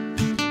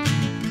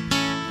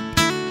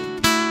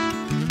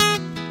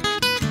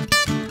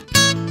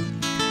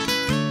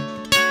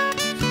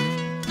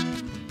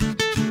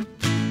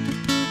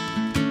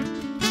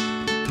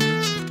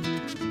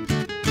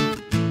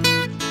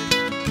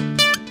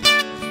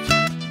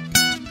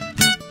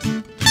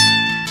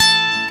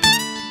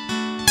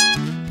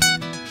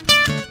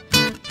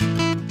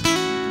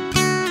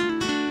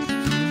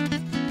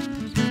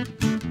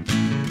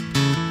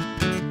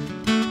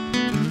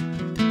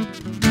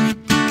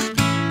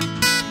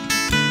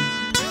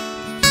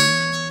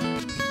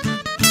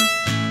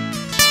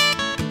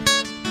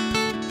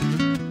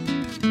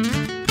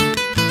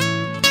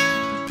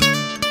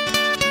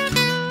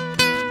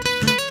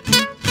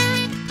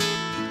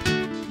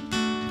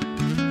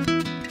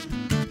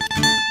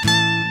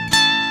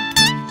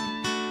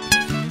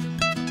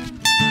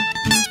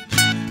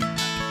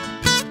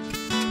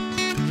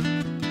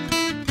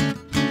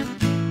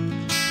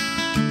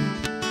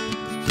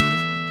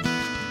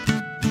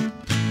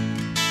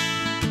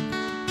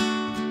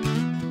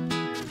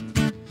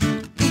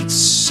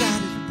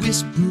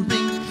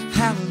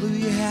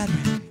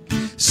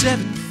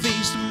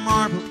 Seven-faced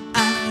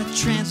marble-eyed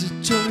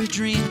transitory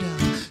dream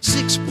doll.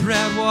 6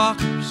 proud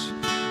walkers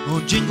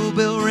on Jingle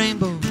Bell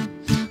Rainbow.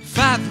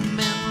 5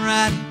 men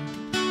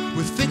riding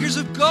with fingers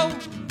of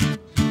gold.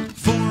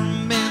 4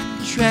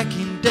 men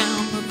tracking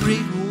down the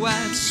great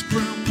white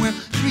sperm, where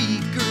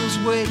 3 girls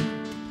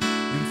waiting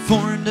in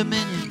foreign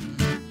dominion.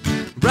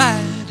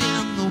 Ride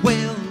in the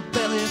whale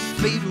belly,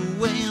 fade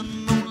away in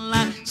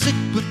moonlight. Sink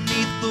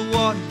beneath the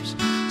waters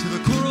to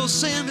the coral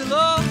sand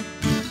below.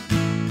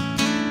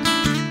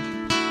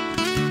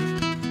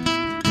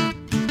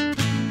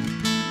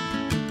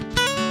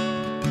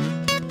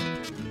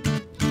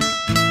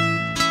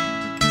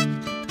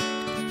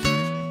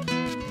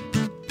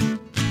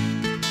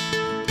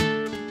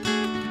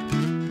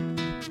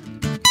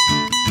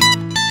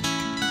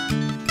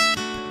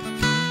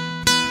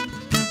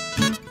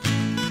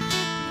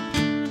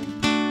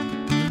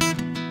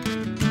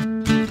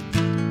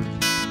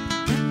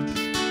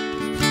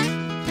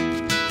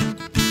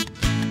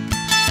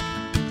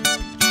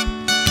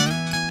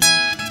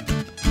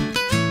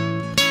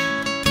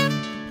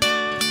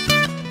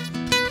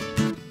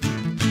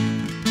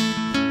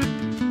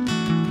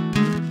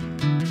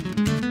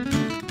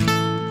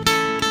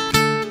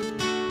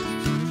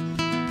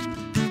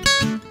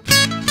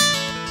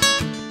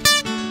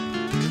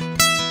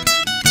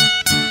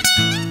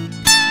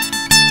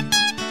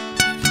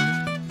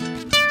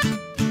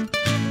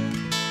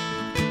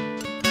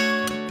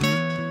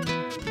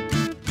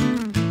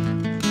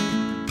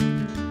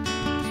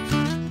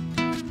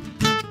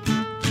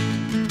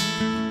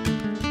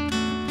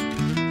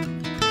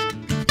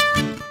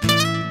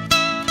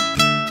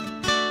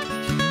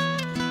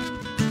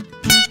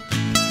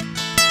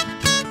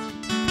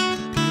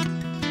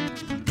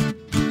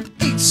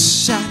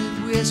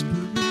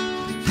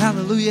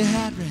 Hallelujah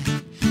hat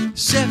rack,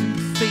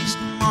 7-faced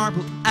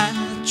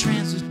marble-eyed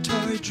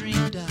transitory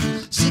dream doll.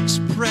 6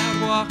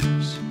 proud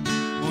walkers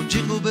on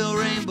Jingle Bell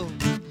Rainbow.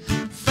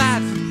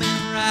 5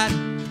 men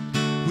riding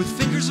with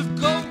fingers of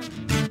gold.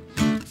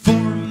 4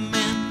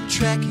 men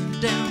tracking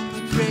down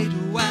the great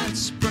white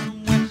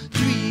sperm, where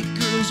 3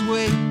 girls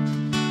wait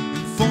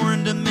in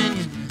foreign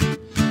dominion.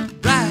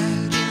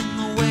 Ride in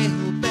the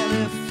whale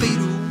belly,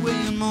 fade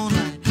away in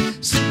moonlight.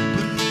 Sink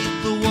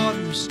beneath the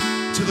waters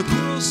to the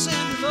coral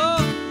sand below.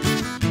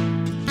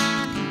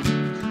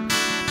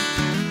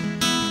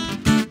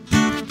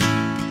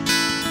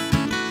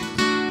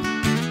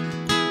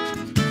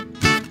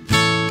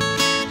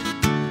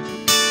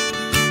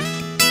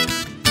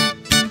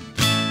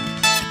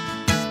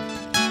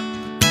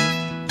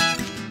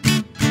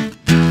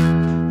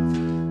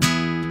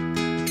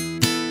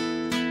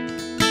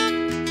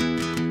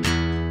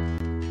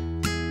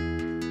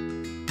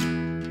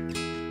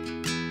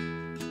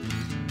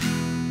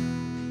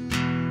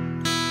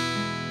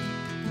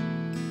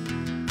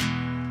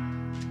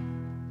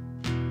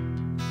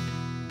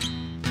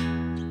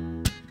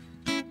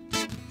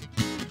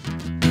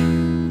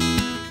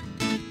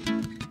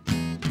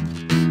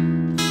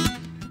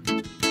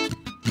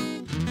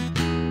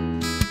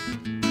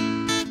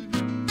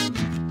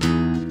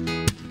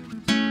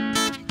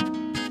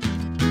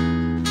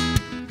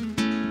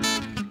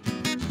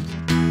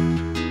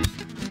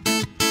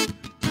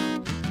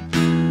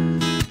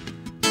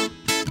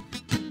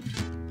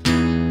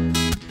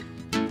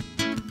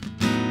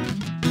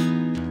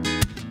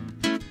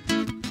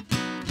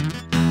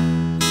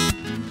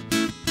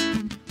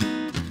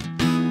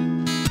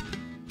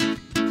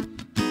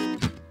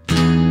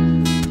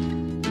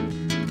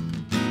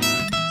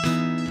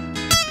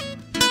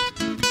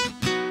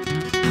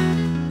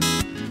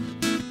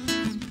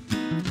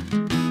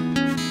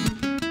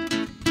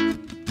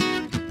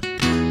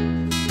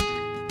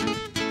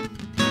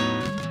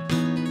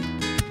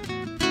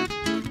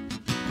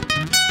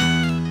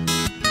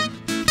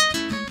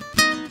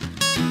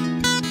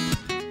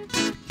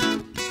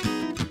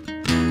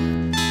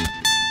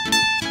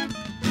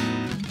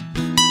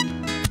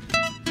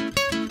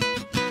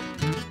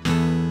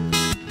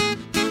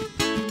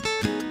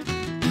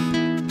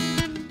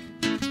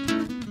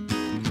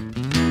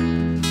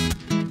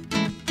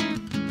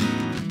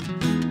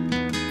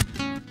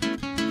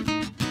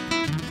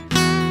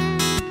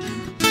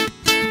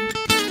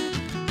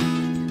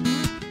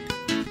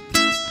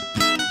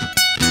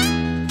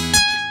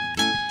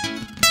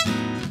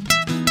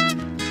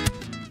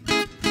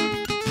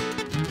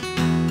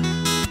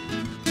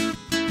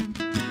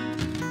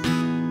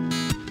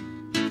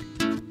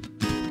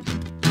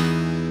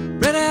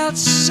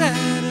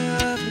 Outside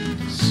of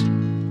this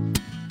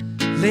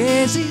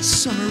lazy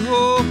summer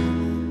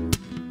home,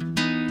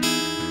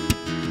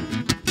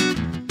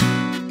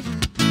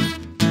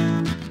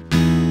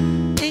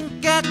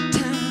 ain't got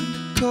time to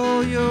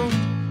call your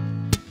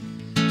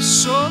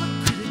soul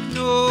a critic,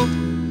 no.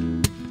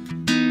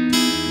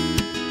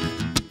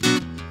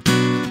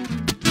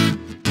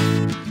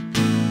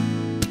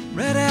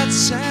 Right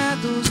outside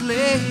those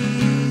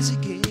lazy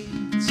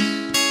gates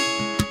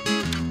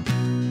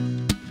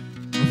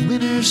of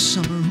winter's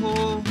summer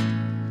home,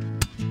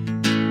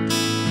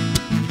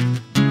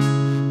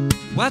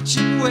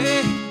 watching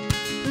where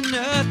the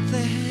nut the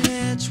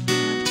hedge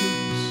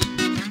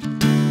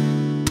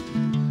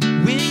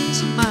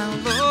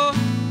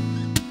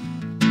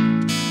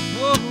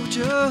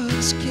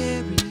bus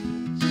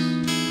carries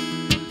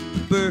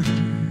the bird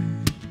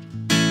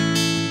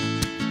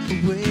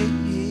away.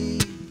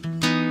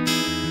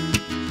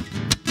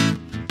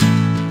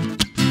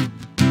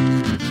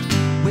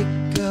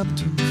 Wake up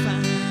to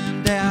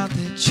find out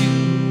that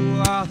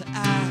you are the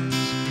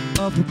eyes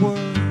of the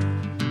world.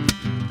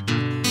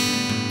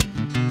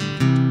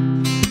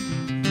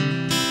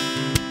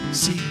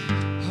 See,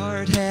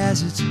 heart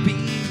has its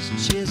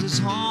beats, chases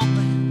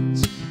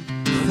homelands,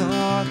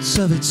 thoughts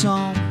of its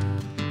own.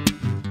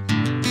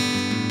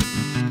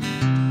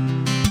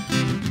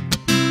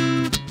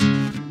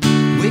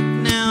 Wake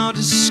now,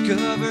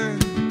 discover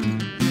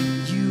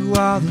you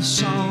are the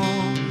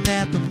song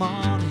that the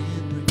morning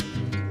brings.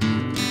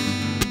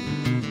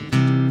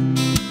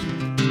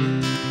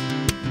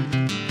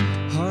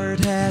 Heart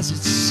has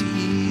its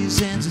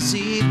seasons, its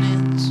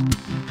evenings,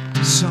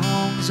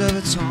 songs of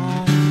its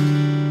own.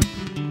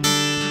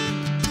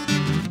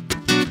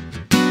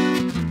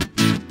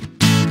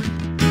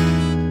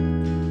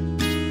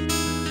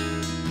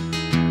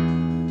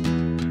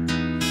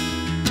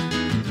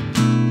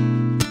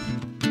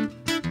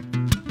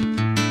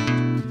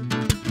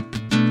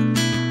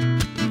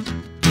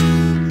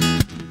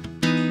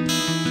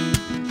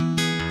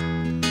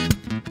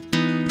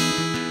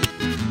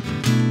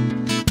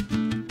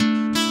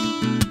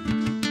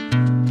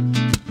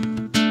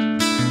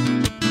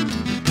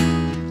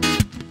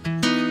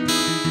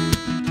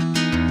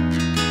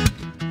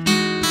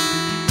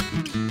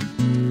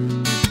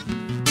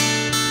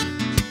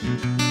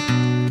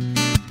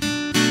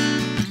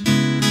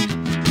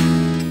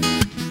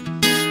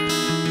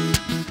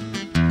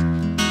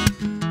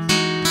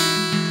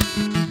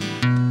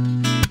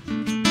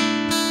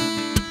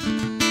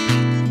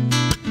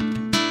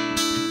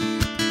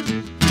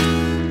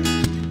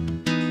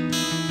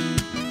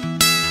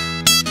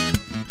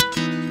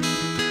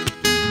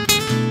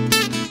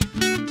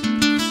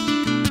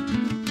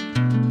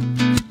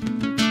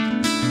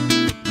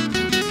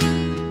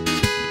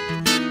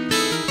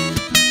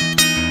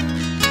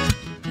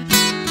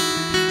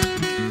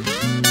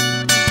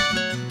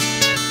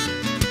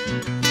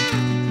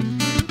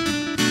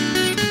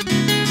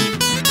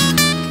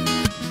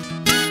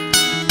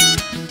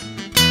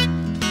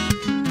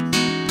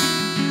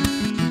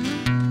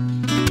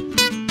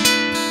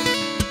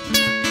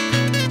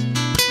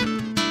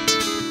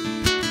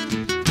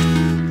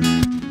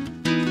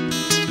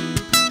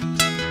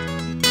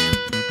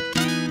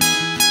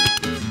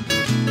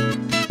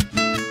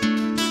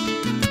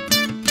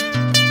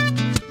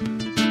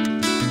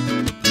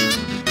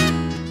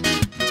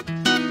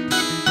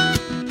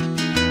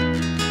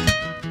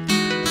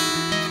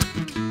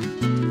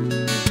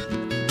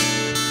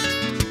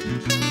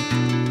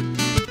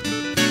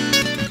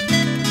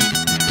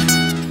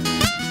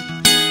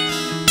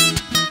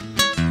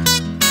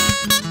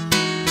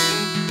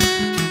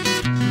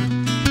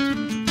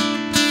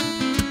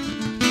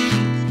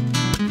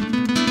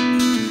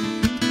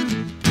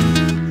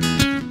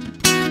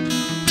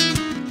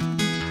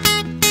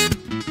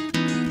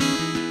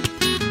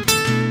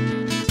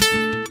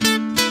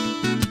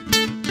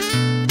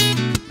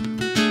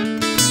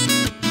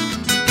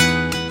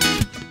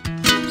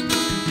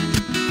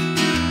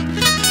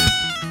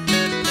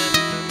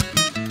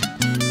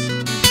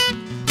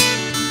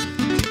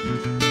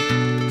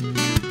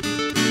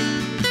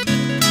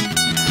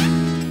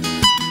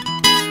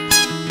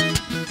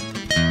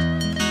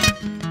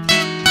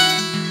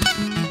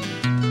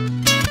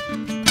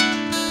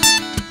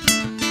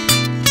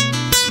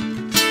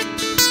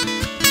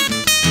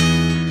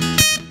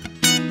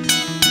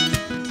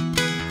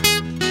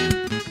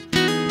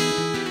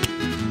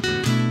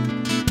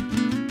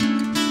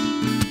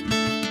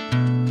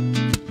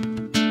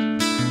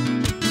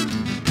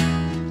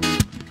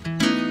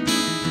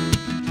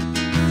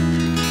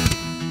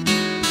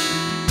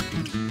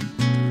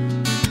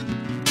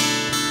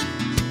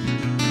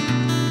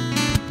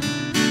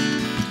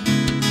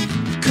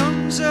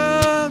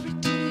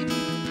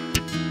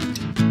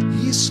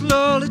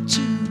 Slowly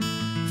too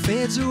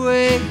fades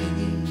away.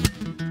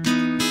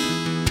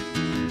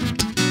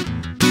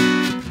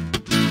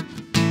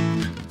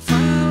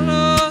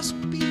 Follows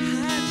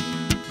behind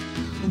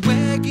him a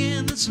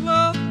wagon that's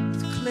loaded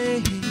with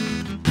clay.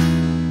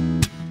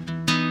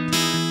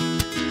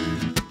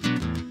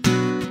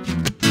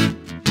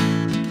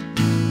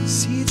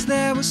 Seeds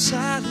that were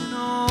silent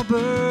all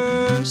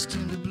burst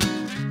into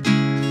bloom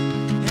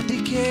and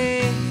decay.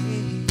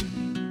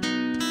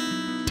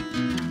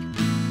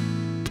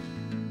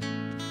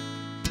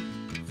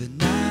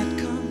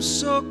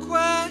 So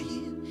quiet,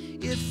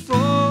 it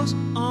falls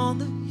on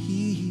the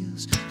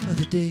heels of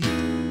the day.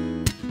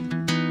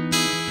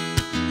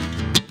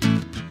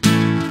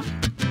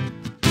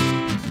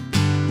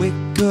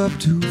 Wake up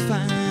to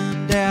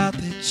find out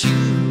that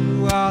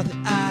you are the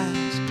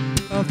eyes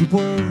of the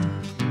world.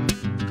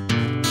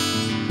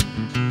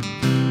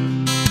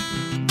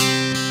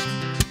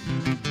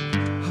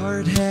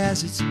 Heart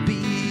has its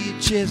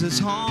beaches, its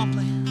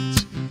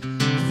homelands,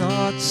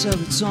 thoughts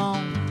of its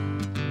own.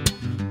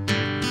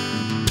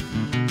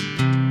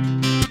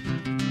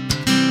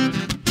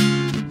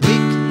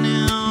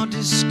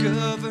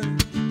 discover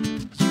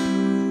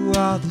you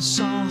are the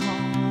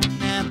song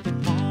that the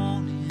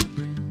morning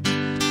brings.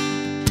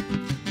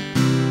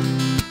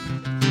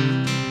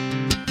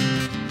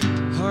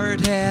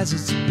 Heart has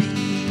its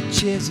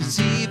beaches, its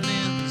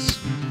evenings,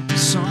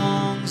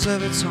 songs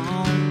of its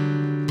own.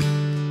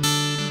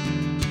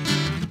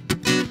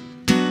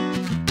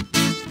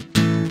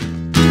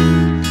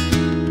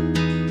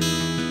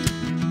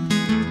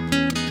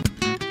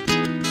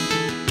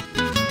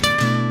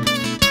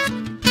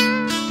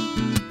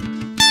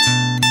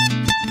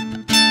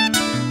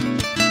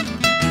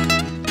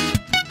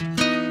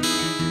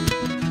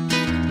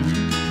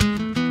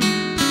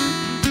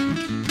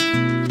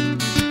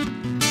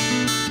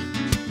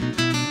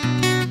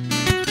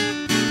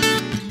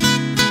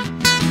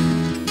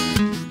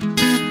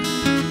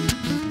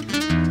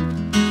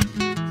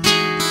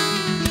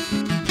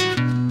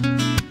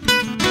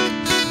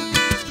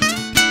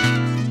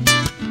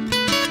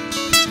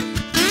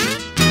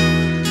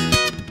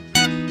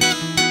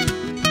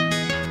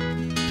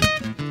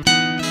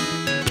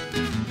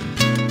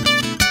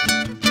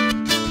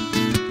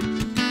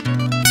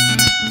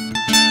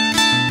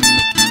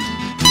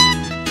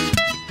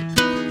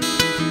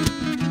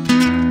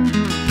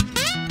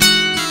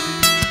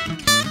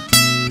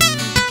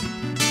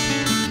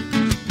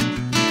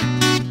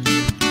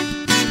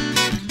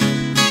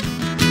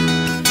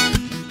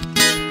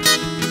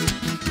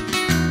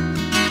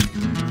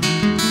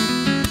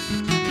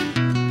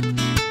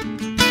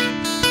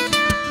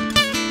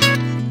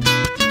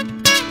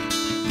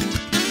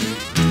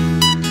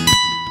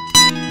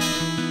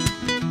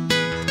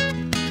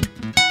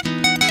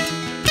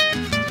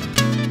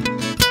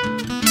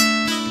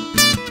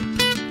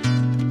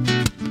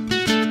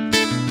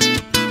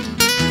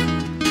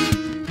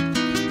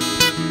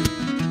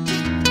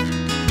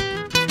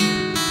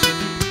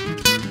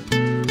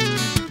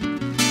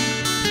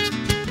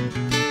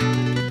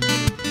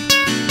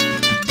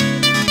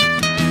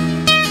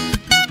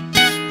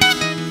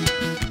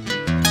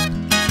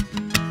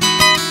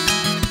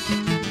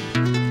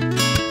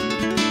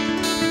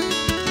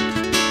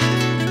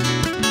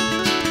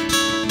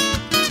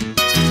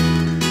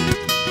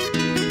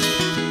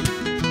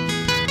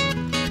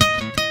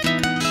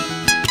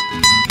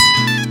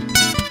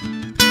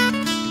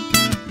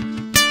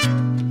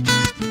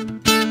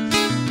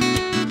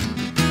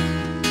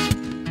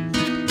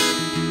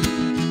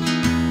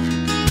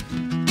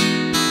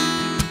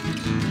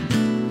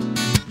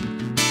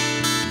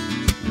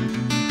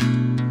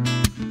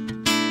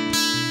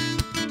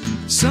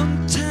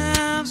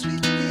 Sometimes we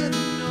live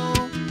in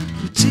no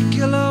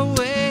particular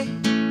way,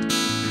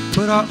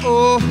 but our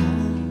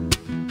own.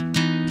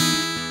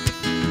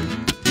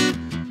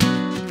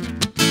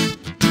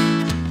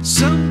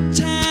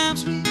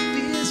 Sometimes we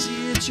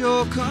visit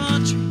your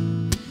country,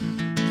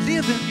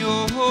 live in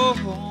your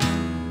home.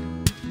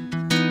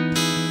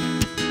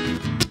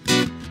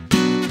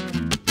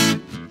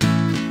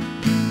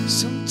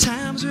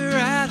 Sometimes we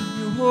ride on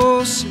your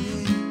horses.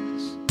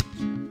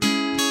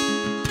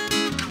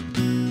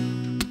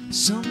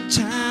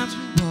 Sometimes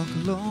we walk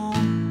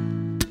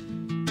alone.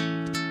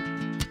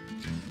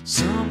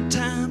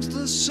 Sometimes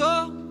the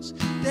songs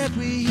that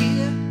we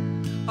hear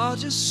are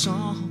just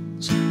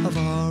songs of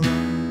our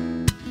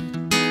own.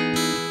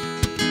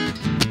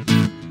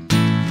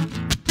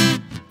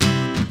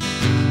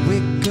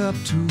 Wake up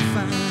to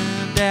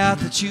find out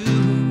that you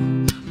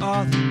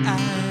are the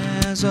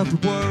eyes of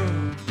the world.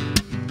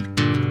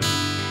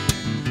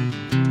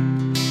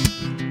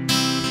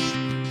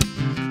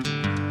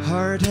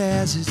 Heart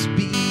has its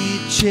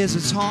beaches,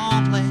 its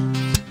homeland,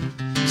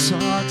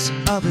 sorts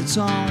of its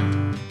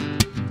own.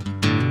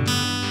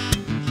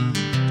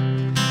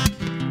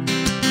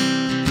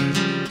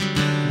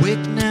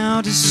 Wake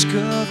now,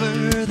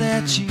 discover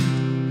that you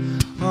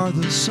are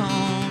the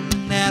song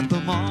that the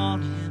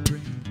morning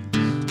brings.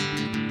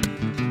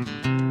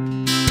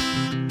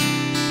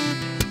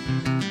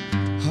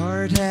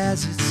 Heart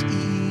has its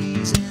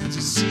ease and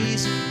its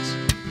seasons,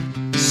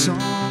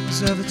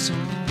 songs of its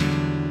own.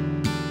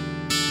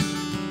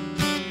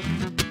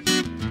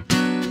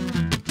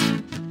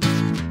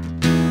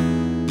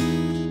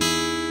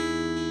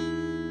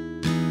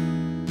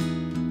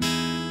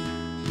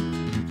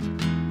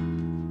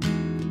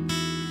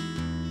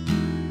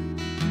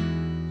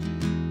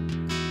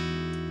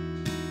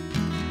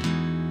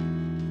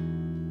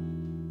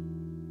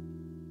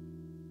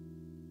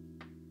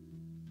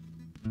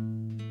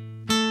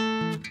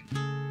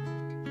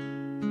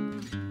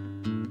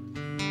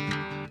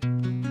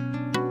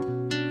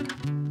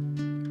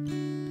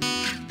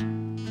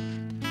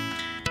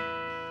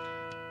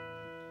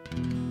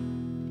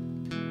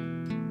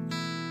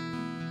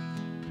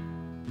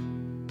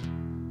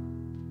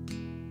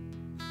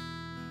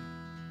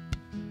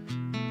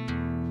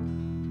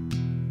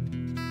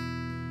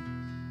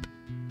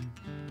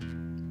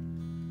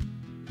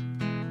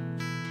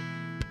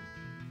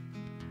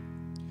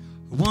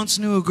 Once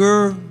knew a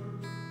girl,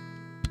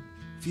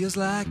 feels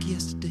like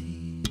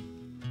yesterday,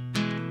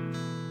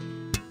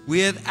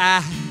 with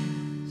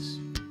eyes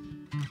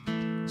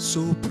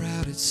so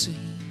proud it seemed.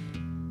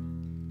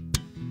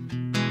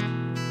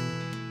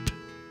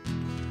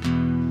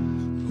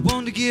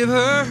 give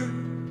her,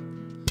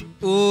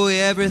 oh,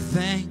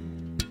 everything.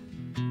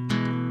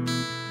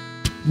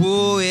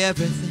 Oh,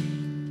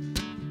 everything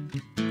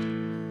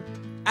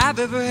I've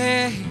ever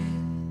had.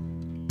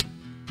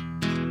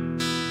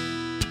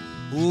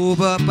 Oh,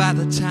 but by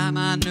the time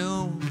I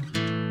knew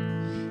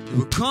it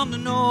would come to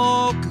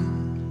no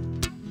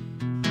good,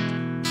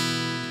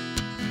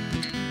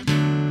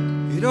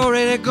 it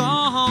already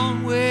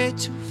gone way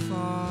too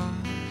far.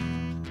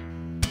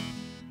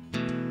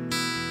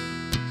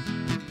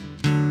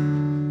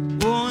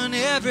 Oh, and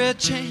every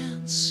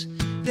chance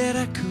that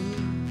I could,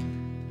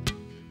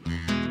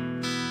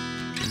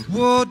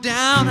 oh,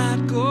 down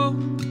I'd go,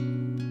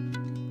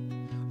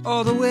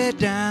 all the way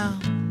down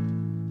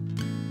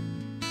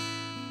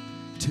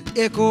to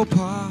Echo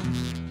Park.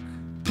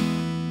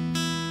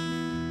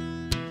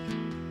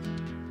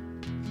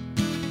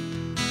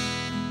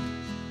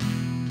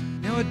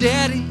 Now her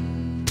daddy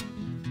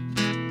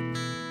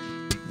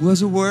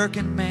was a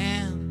working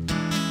man,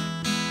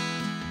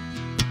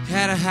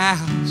 had a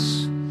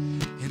house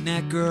and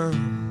that girl,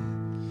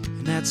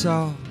 and that's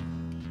all.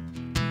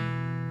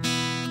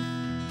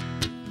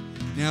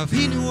 Now if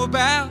he knew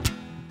about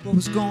what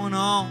was going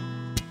on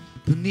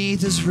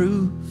beneath his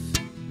roof,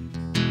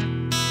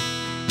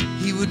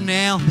 he would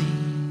nail me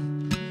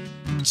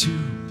to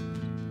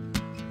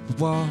the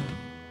wall.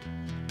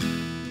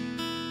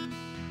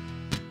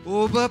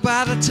 Oh, but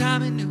by the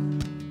time he knew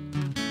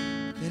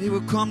that he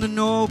would come to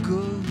no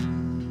good,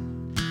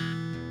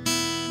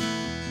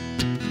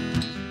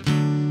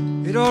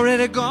 it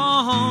already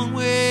gone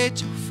way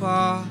too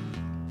far.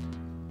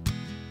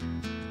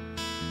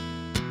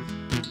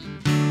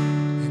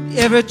 And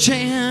every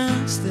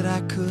chance that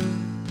I could,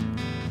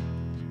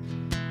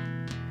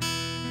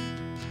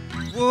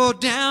 oh,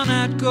 down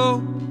I'd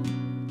go,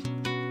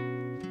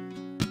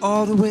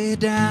 all the way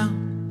down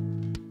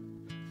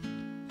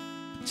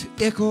to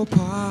Echo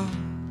Park.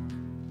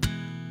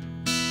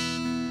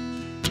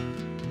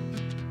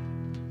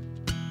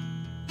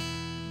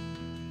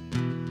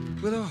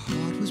 Where the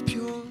heart was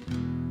pure,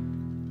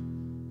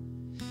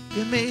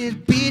 they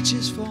made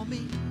beaches for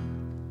me,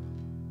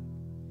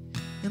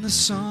 and the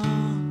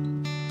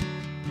sun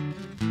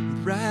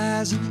would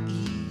rise in the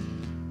east.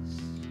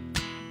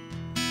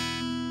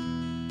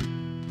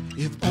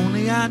 If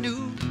only I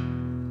knew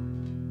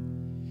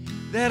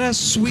that a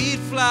sweet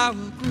flower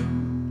grew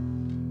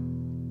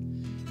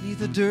beneath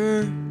the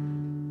dirt,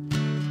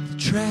 the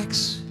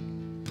tracks,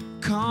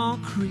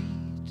 concrete.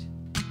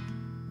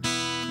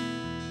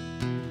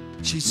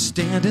 She'd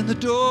stand in the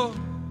door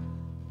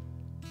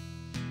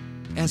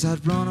as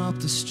I'd run up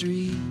the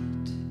street.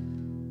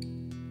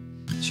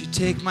 She'd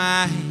take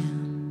my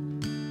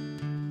hand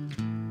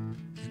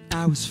and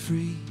I was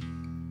free.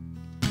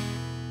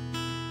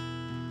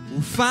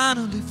 Oh,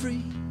 finally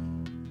free.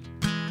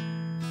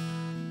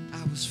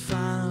 I was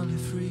finally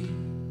free.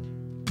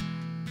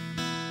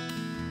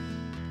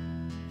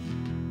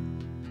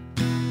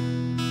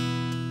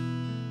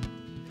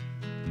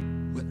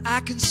 Well,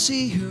 I can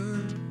see her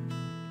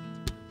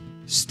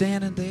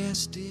standing there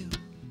still.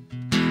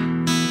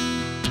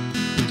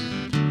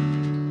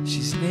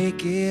 She's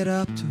naked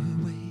up to her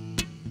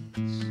waist.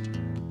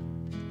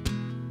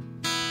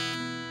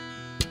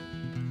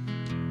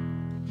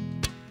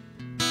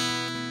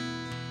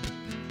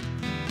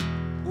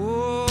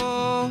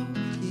 Oh,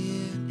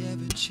 yeah,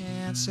 every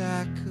chance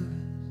I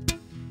could,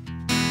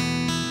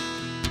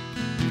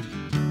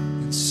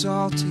 and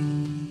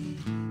salty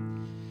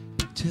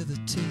to the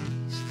taste.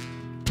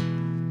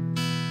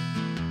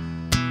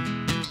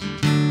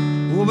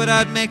 Oh, but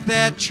I'd make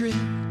that trip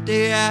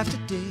day after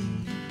day.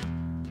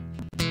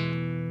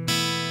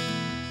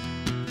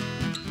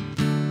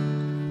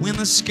 When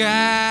the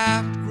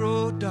sky would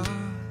grow dark,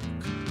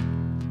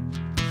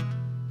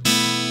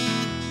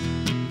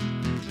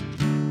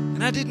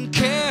 and I didn't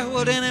care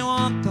what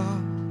anyone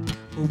thought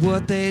or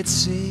what they'd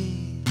say.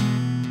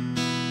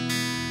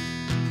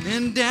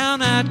 And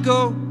down I'd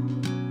go,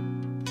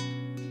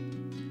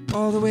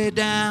 all the way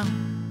down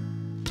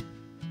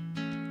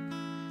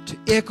to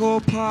Echo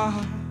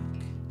Park.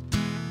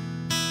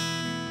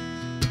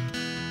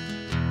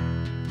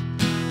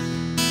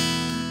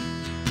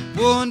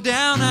 Oh, and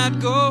down I'd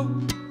go,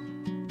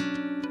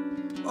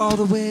 all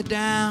the way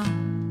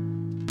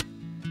down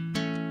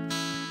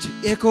to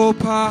Echo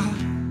Park.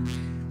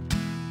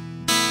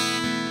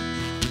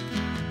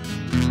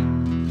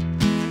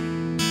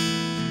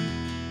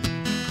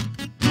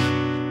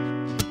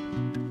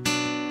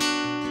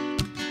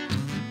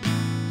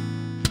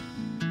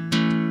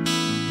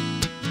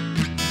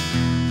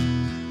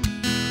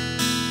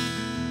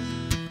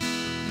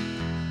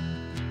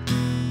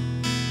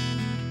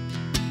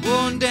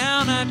 Oh, and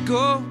down I'd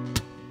go,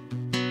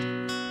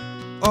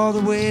 all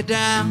the way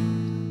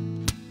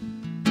down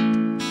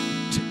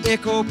to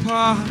Echo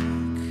Park.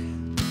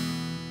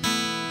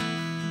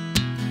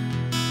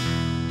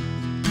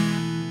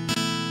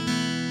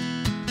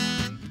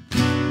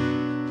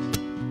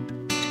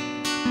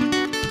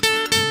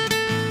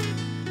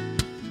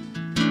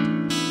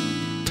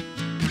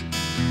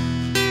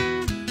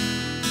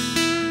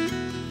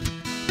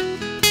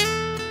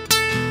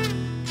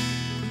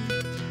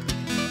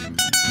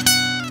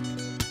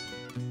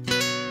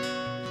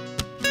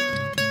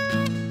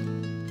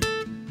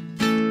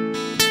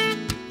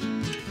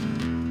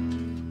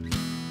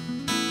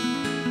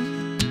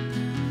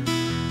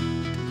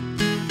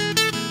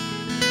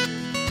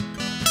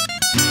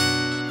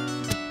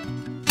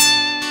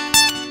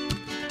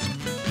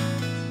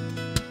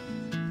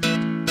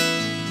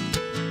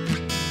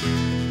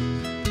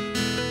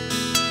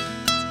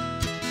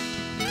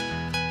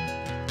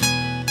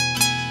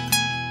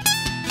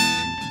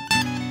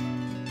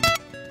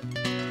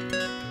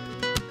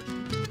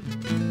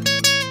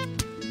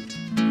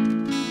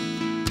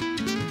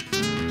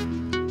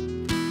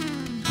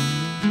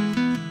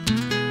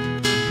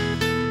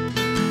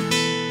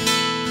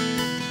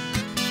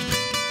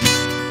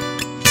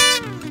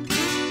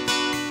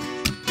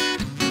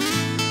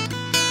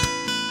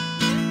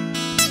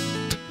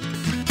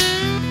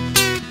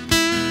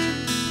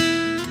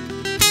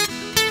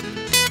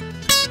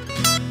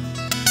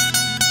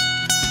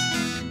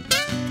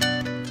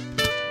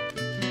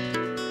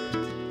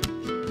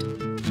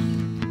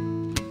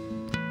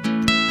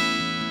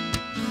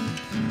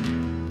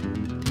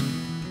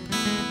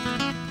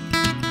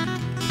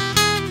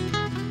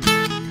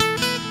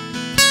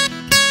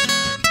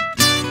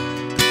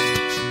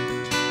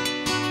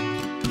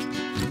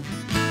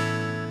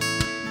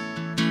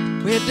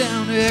 way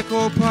down to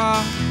Echo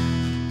Park.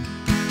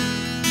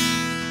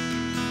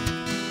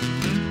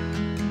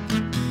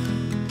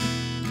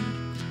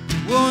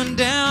 Going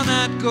down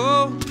I'd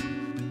go,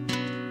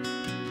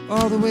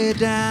 all the way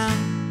down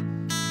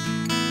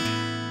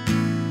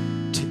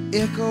to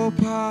Echo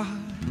Park.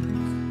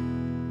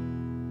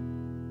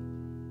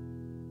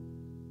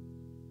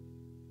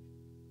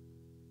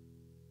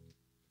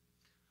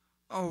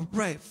 All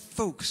right,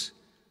 folks,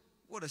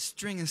 what a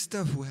string of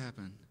stuff will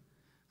happen.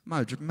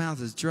 My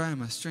mouth is dry,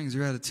 my strings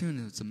are out of tune,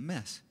 and it's a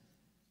mess.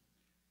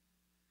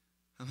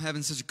 I'm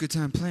having such a good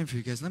time playing for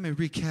you guys. Let me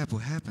recap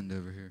what happened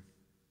over here.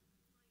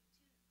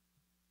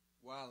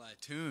 While I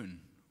tune.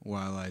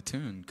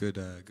 Good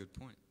point.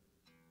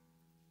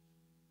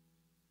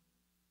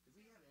 Did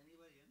we have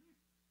anybody in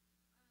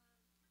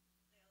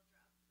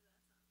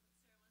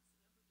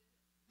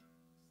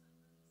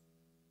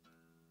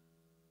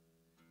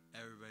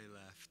there? Everybody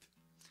left.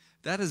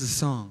 That is a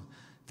song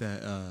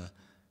that a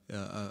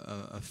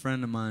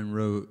friend of mine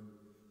wrote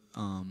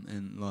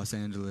in Los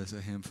Angeles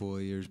a handful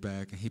of years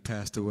back, and he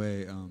passed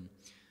away a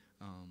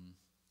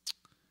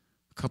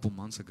couple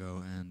months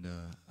ago, and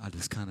I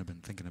just kind of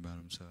been thinking about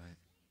him.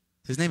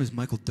 His name is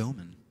Michael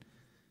Doman.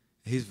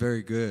 He's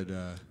very good.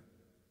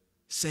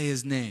 Say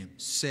his name.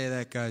 Say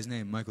that guy's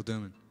name, Michael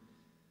Doman.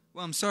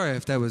 Well, I'm sorry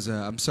if that was.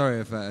 I'm sorry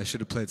if I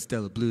should have played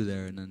Stella Blue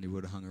there, and then he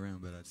would have hung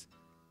around. But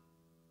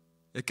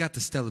it got the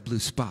Stella Blue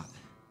spot.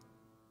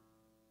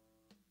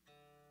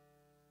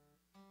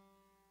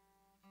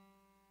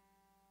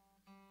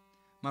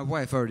 My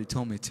wife already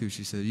told me too.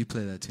 She said, "You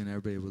play that tune,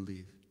 everybody will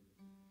leave."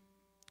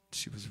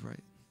 She was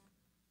right.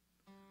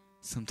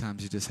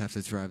 Sometimes you just have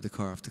to drive the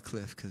car off the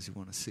cliff because you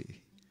want to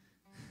see.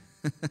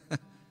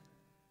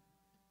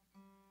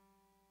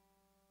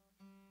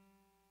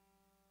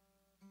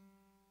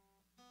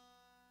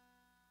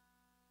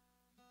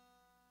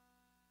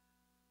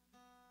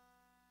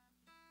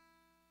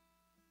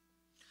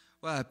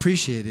 Well, I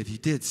appreciate it if you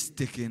did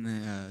stick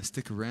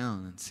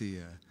around and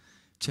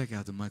check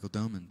out the Michael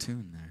Doman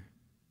tune there.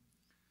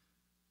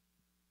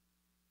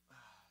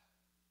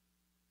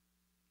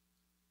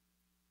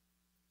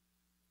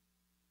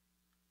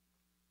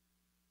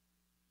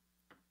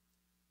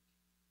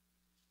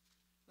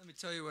 Let me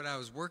tell you what I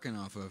was working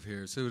off of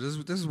here. So this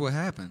is what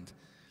happened.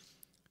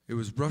 It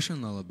was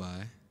Russian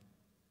Lullaby,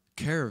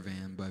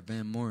 Caravan by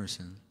Van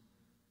Morrison,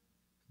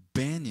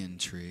 Banyan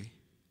Tree,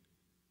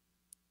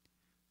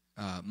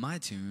 my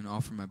tune,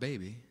 All For My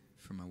Baby,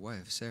 from my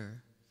wife,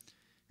 Sarah,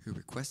 who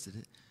requested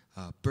it,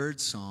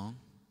 Bird Song,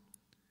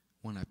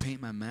 When I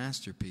Paint My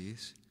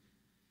Masterpiece,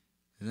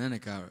 and then it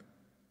got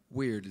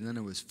weird, and then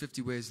it was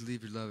 50 Ways to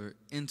Leave Your Lover,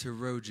 Into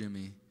Row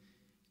Jimmy,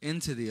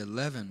 Into the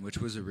 11, which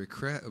was a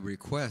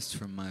request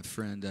from my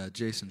friend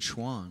Jason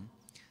Schwan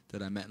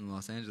that I met in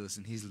Los Angeles,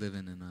 and he's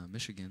living in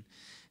Michigan,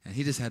 and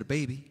he just had a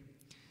baby,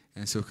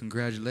 and so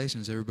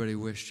congratulations, everybody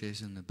wish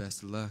Jason the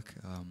best of luck,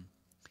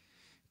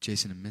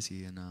 Jason and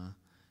Missy, and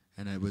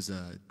it was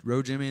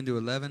Row Jimmy into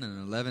 11,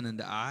 and 11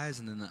 into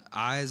Eyes, and then the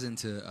Eyes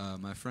into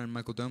my friend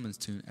Michael Doman's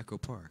tune, Echo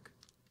Park,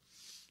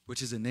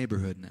 which is a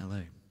neighborhood in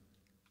L.A.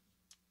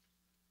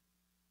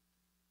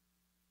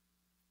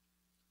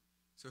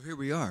 So here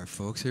we are,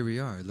 folks. Here we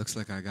are. It looks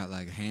like I got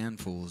like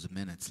handfuls of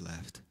minutes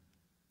left.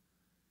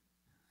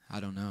 I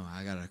don't know.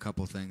 I got a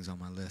couple things on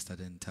my list I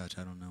didn't touch.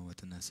 I don't know what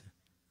the necessary.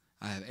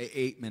 I have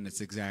 8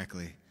 minutes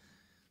exactly.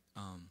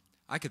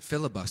 I could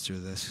filibuster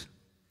this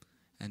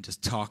and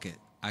just talk it.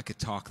 I could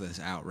talk this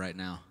out right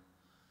now.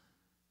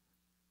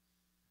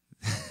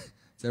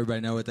 Does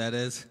everybody know what that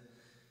is?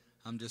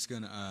 I'm just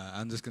gonna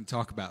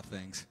talk about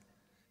things.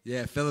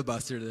 Yeah,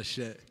 filibuster this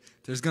shit.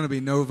 There's gonna be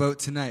no vote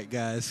tonight,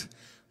 guys.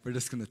 We're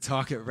just going to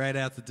talk it right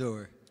out the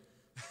door.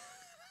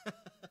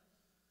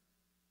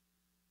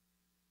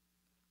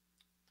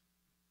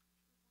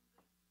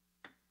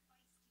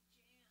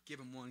 Give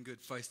him one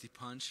good feisty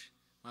punch.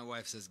 My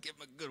wife says, give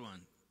him a good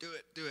one. Do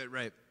it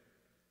right.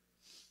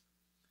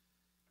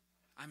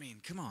 I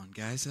mean, come on,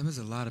 guys. That was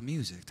a lot of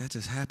music. That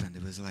just happened.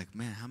 It was like,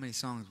 man, how many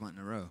songs went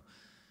in a row?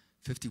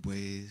 50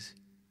 Ways.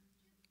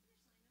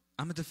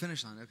 I'm at the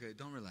finish line. Okay,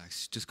 don't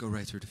relax. Just go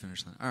right through the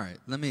finish line. All right,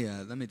 let me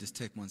just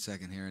take 1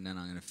 second here, and then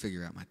I'm going to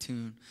figure out my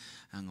tune.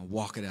 I'm going to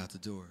walk it out the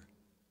door.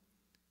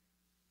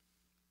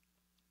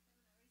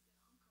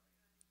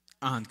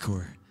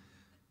 Encore.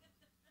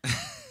 Do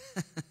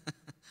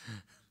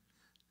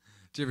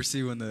you ever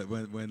see when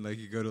like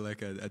you go to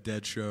like a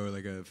dead show or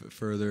like a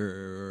Further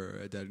or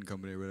a Dead and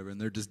Company or whatever,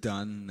 and they're just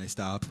done and they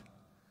stop,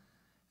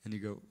 and you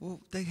go, well,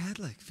 they had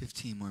like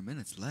 15 more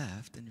minutes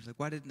left, and you're like,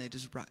 why didn't they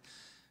just rock?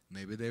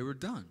 Maybe they were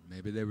done.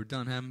 Maybe they were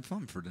done having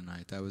fun for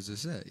tonight. That was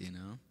just it, you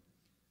know?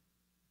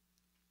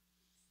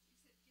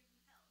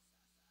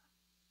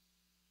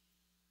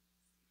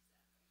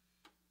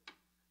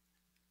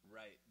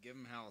 Right. Give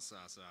them hell,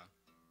 Sasa.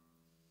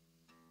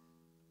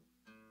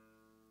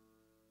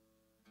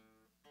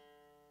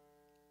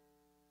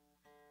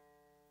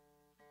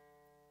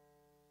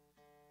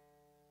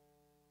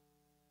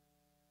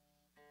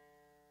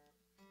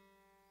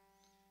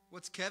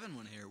 What's Kevin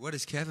want here? What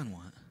does Kevin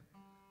want?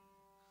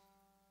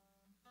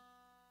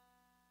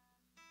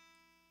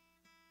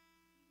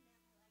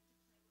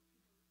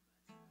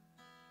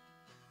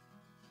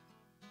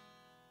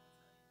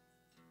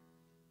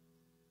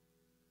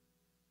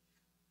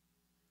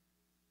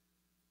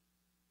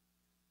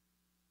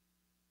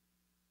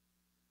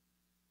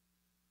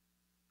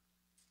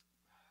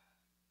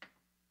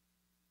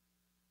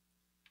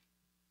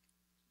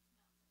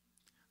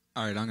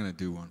 All right, I'm going to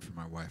do one for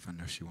my wife. I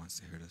know she wants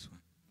to hear this one.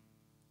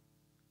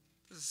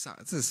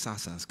 This is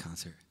Sasa's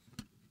concert.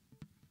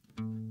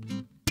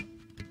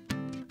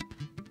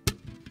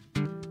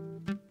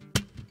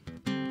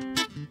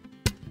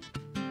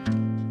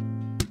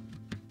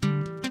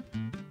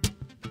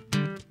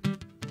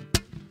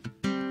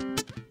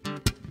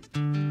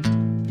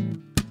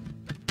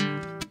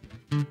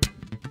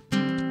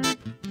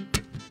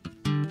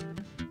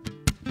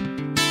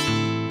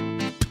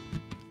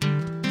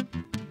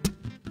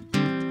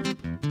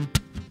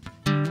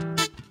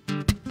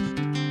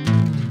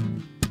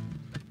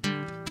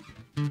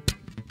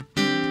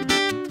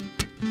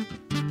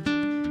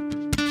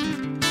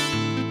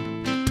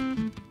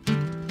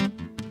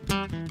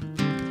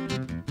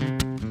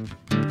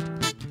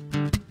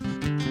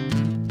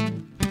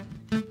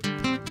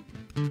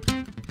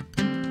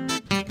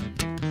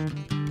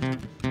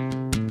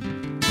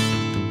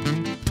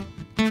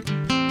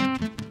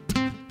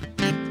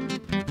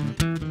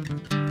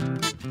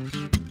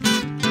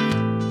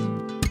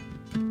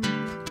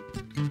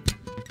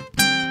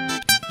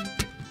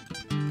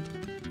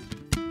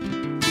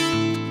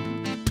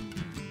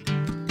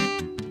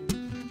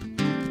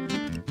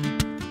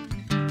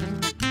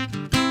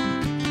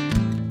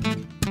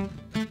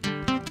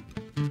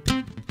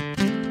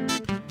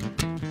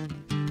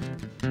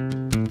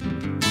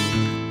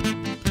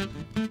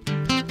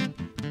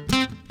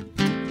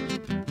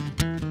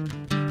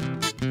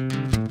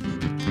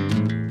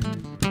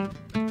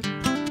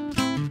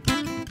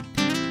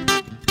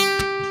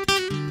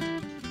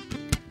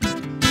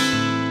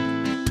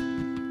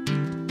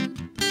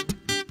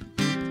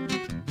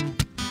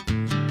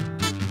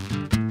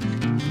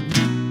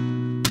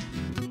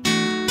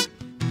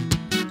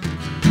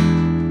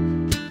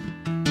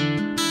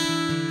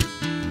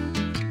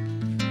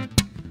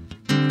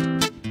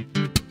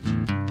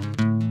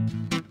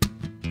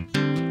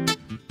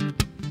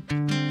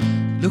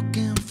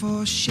 Looking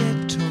for a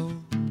chateau,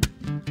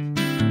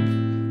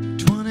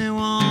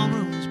 21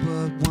 rooms,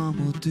 but one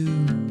will do.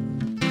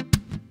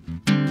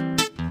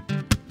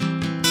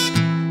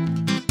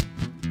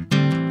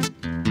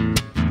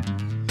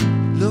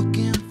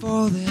 Looking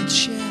for that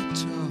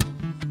chateau,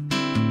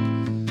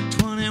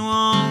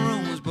 21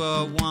 rooms,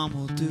 but one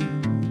will do.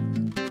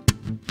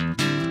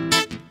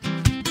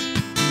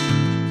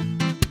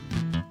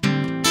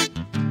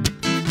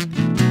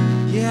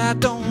 Yeah, I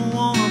don't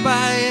wanna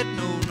buy it,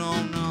 no.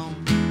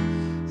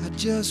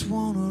 Just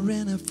wanna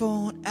rent it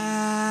for an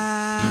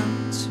hour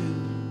or two.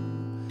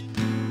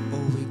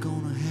 Oh, we're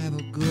gonna have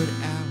a good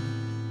hour.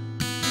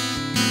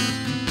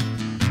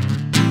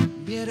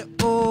 Made an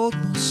old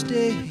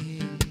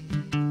mistake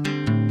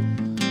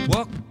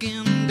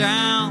walking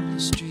down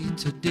the street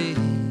today.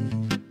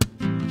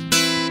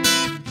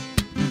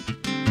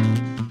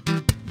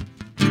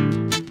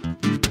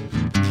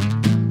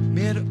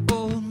 Made an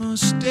old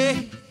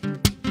mistake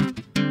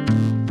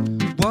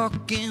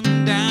walking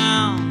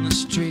down the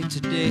street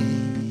today.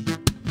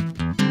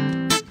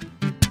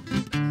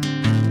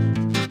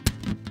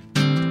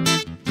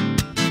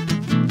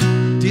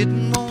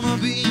 Didn't wanna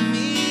be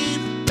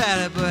mean about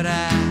it, but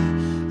I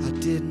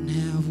didn't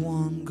have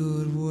one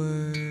good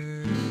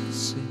word to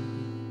say.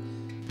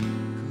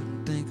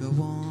 Couldn't think of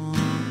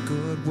one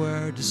good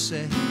word to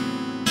say.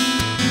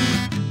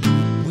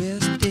 Well,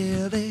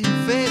 still they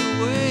fade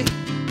away.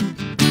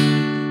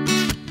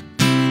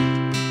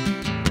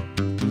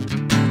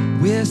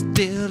 Well,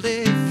 still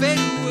they fade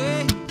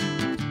away.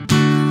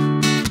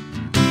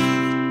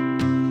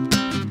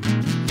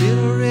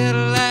 Little red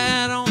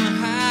light on the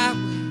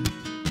highway,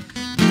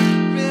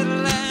 red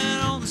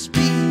light on the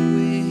speedway.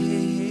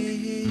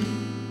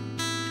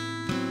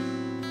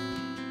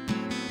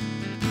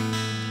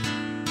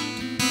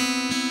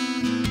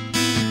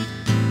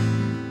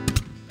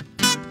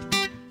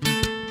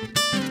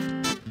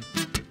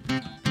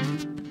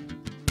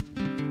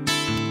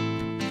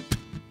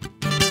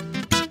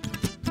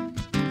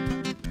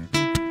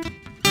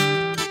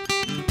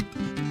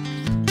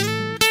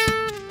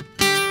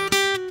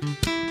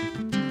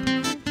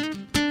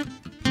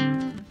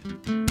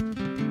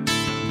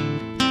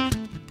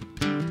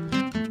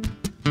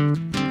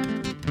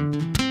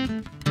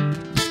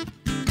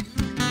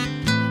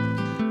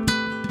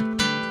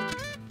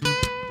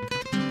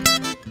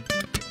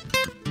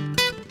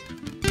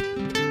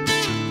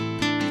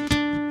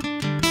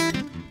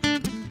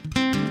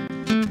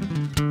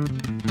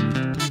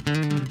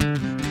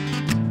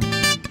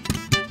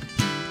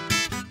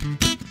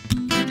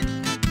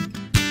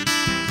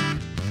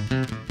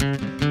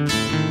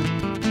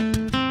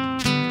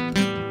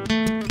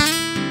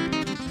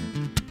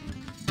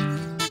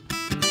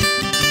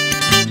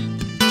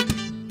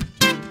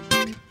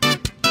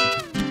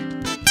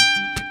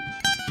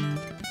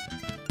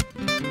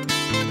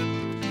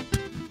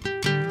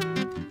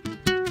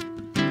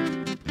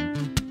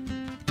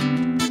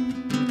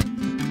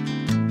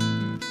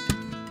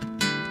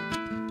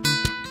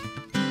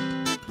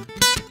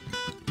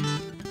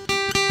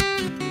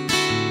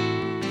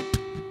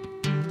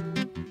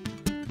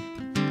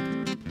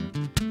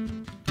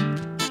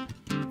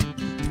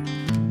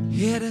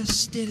 Had a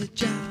steady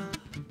job,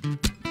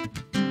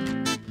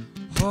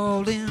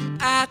 hauling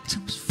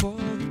items for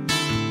the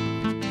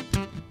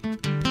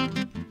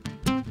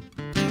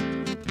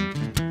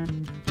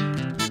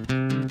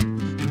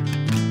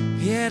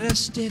he had a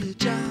steady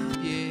job,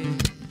 yeah,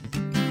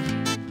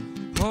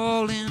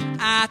 hauling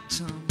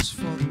items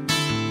for the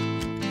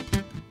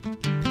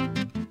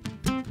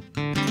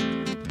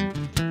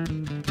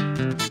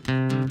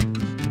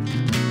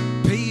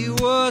pay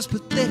was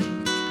pathetic.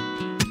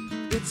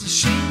 It's a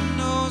shame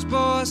those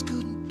boys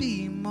couldn't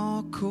be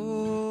more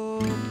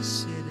cold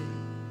city.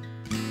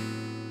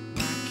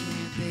 Why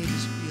can't they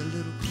just be a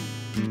little cool?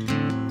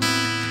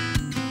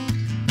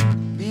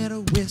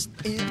 Middle West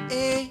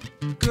LA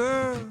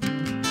girl,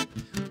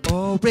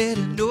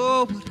 already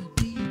know what I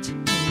need to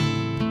know.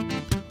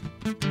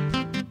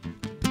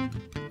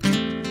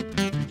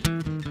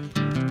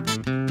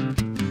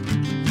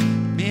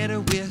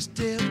 Middle West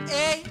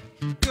LA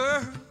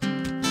girl,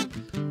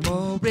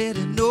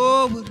 already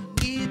know what I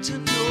need to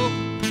know.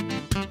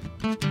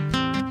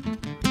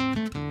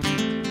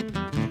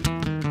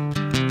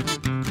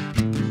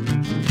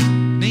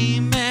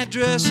 Name,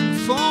 address, and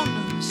phone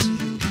numbers.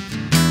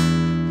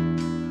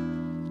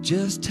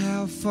 Just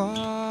how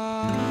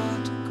far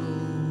to go.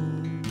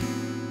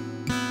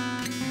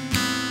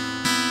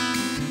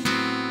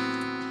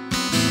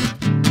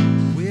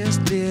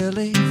 West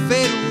LA,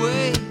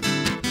 Fadeaway.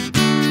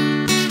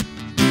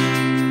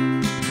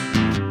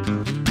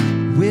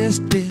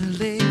 West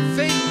LA,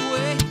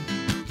 Fadeaway.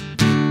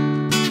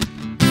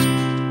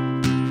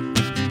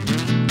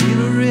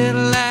 Little red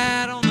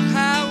light on the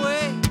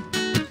highway,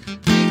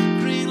 big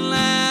green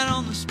light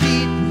on the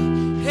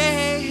speedway.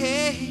 Hey, hey,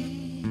 hey.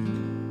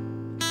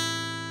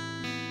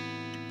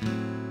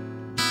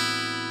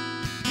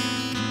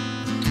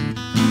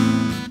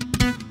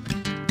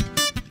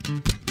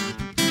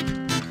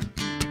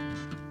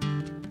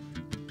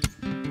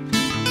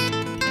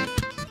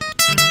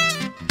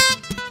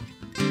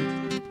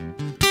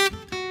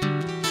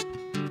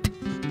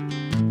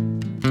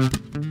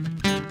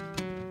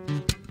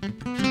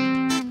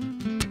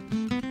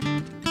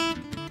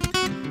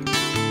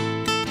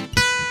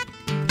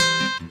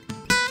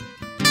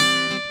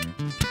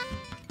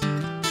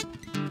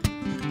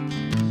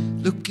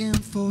 Looking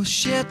for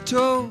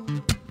chateau,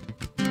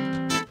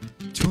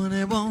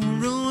 21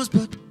 rooms,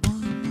 but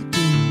one will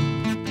do.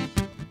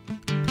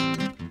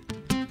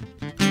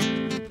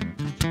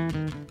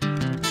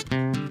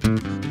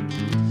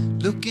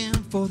 Looking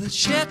for the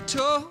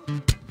chateau,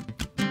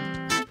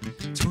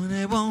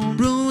 21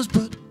 rooms,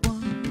 but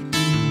one will do.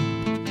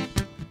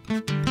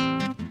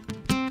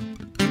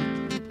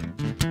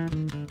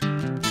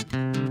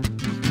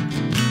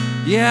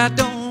 Yeah, I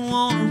don't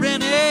want to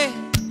rent it,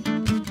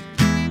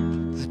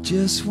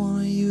 just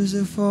wanna use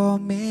it for a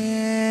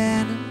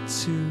minute or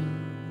two.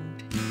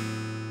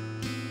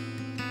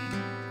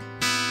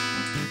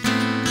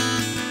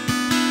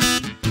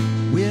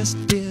 West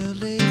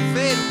LA,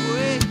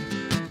 Fadeaway.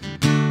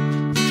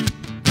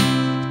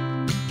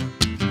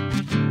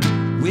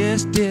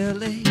 West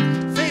LA,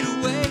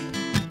 Fadeaway.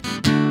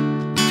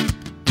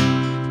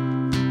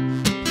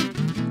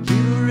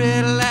 Little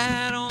red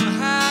light on the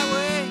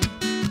highway,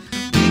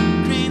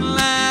 big green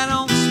light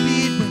on the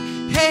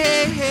speedway. Hey,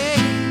 hey, hey.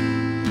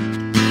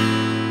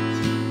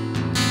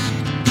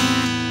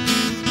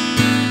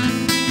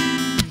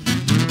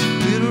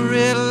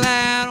 Red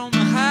light on the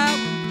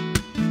highway,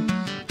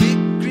 big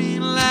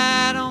green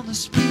light on the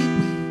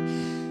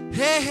speedway.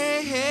 Hey,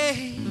 hey,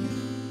 hey.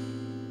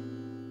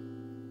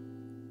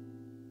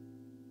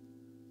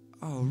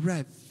 All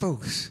right,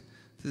 folks.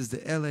 This is the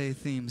LA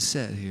themed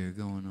set here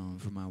going on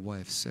for my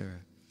wife,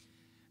 Sarah.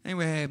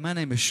 Anyway, hey, my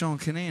name is Shawn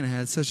Cunnane. I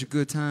had such a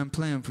good time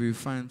playing for you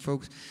fine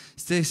folks.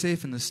 Stay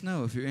safe in the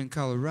snow. If you're in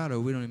Colorado,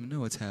 we don't even know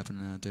what's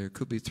happening out there. It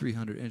could be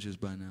 300 inches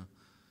by now.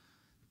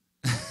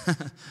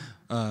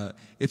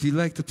 If you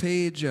like the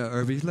page,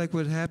 or if you like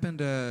what happened,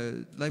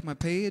 like my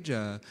page,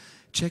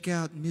 check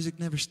out Music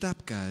Never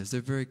Stop, guys.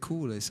 They're very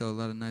cool. They sell a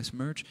lot of nice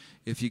merch.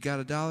 If you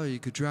got $1, you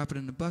could drop it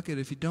in the bucket.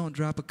 If you don't,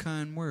 drop a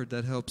kind word.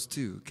 That helps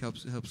too.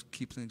 Helps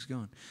keep things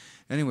going.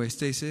 Anyway,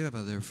 stay safe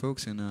out there,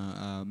 folks, and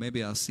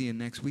maybe I'll see you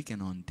next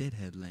weekend on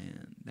Deadhead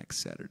Land next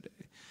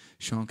Saturday.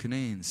 Shawn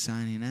Cunnane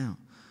signing out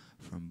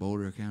from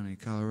Boulder County,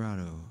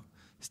 Colorado.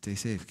 Stay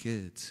safe,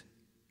 kids.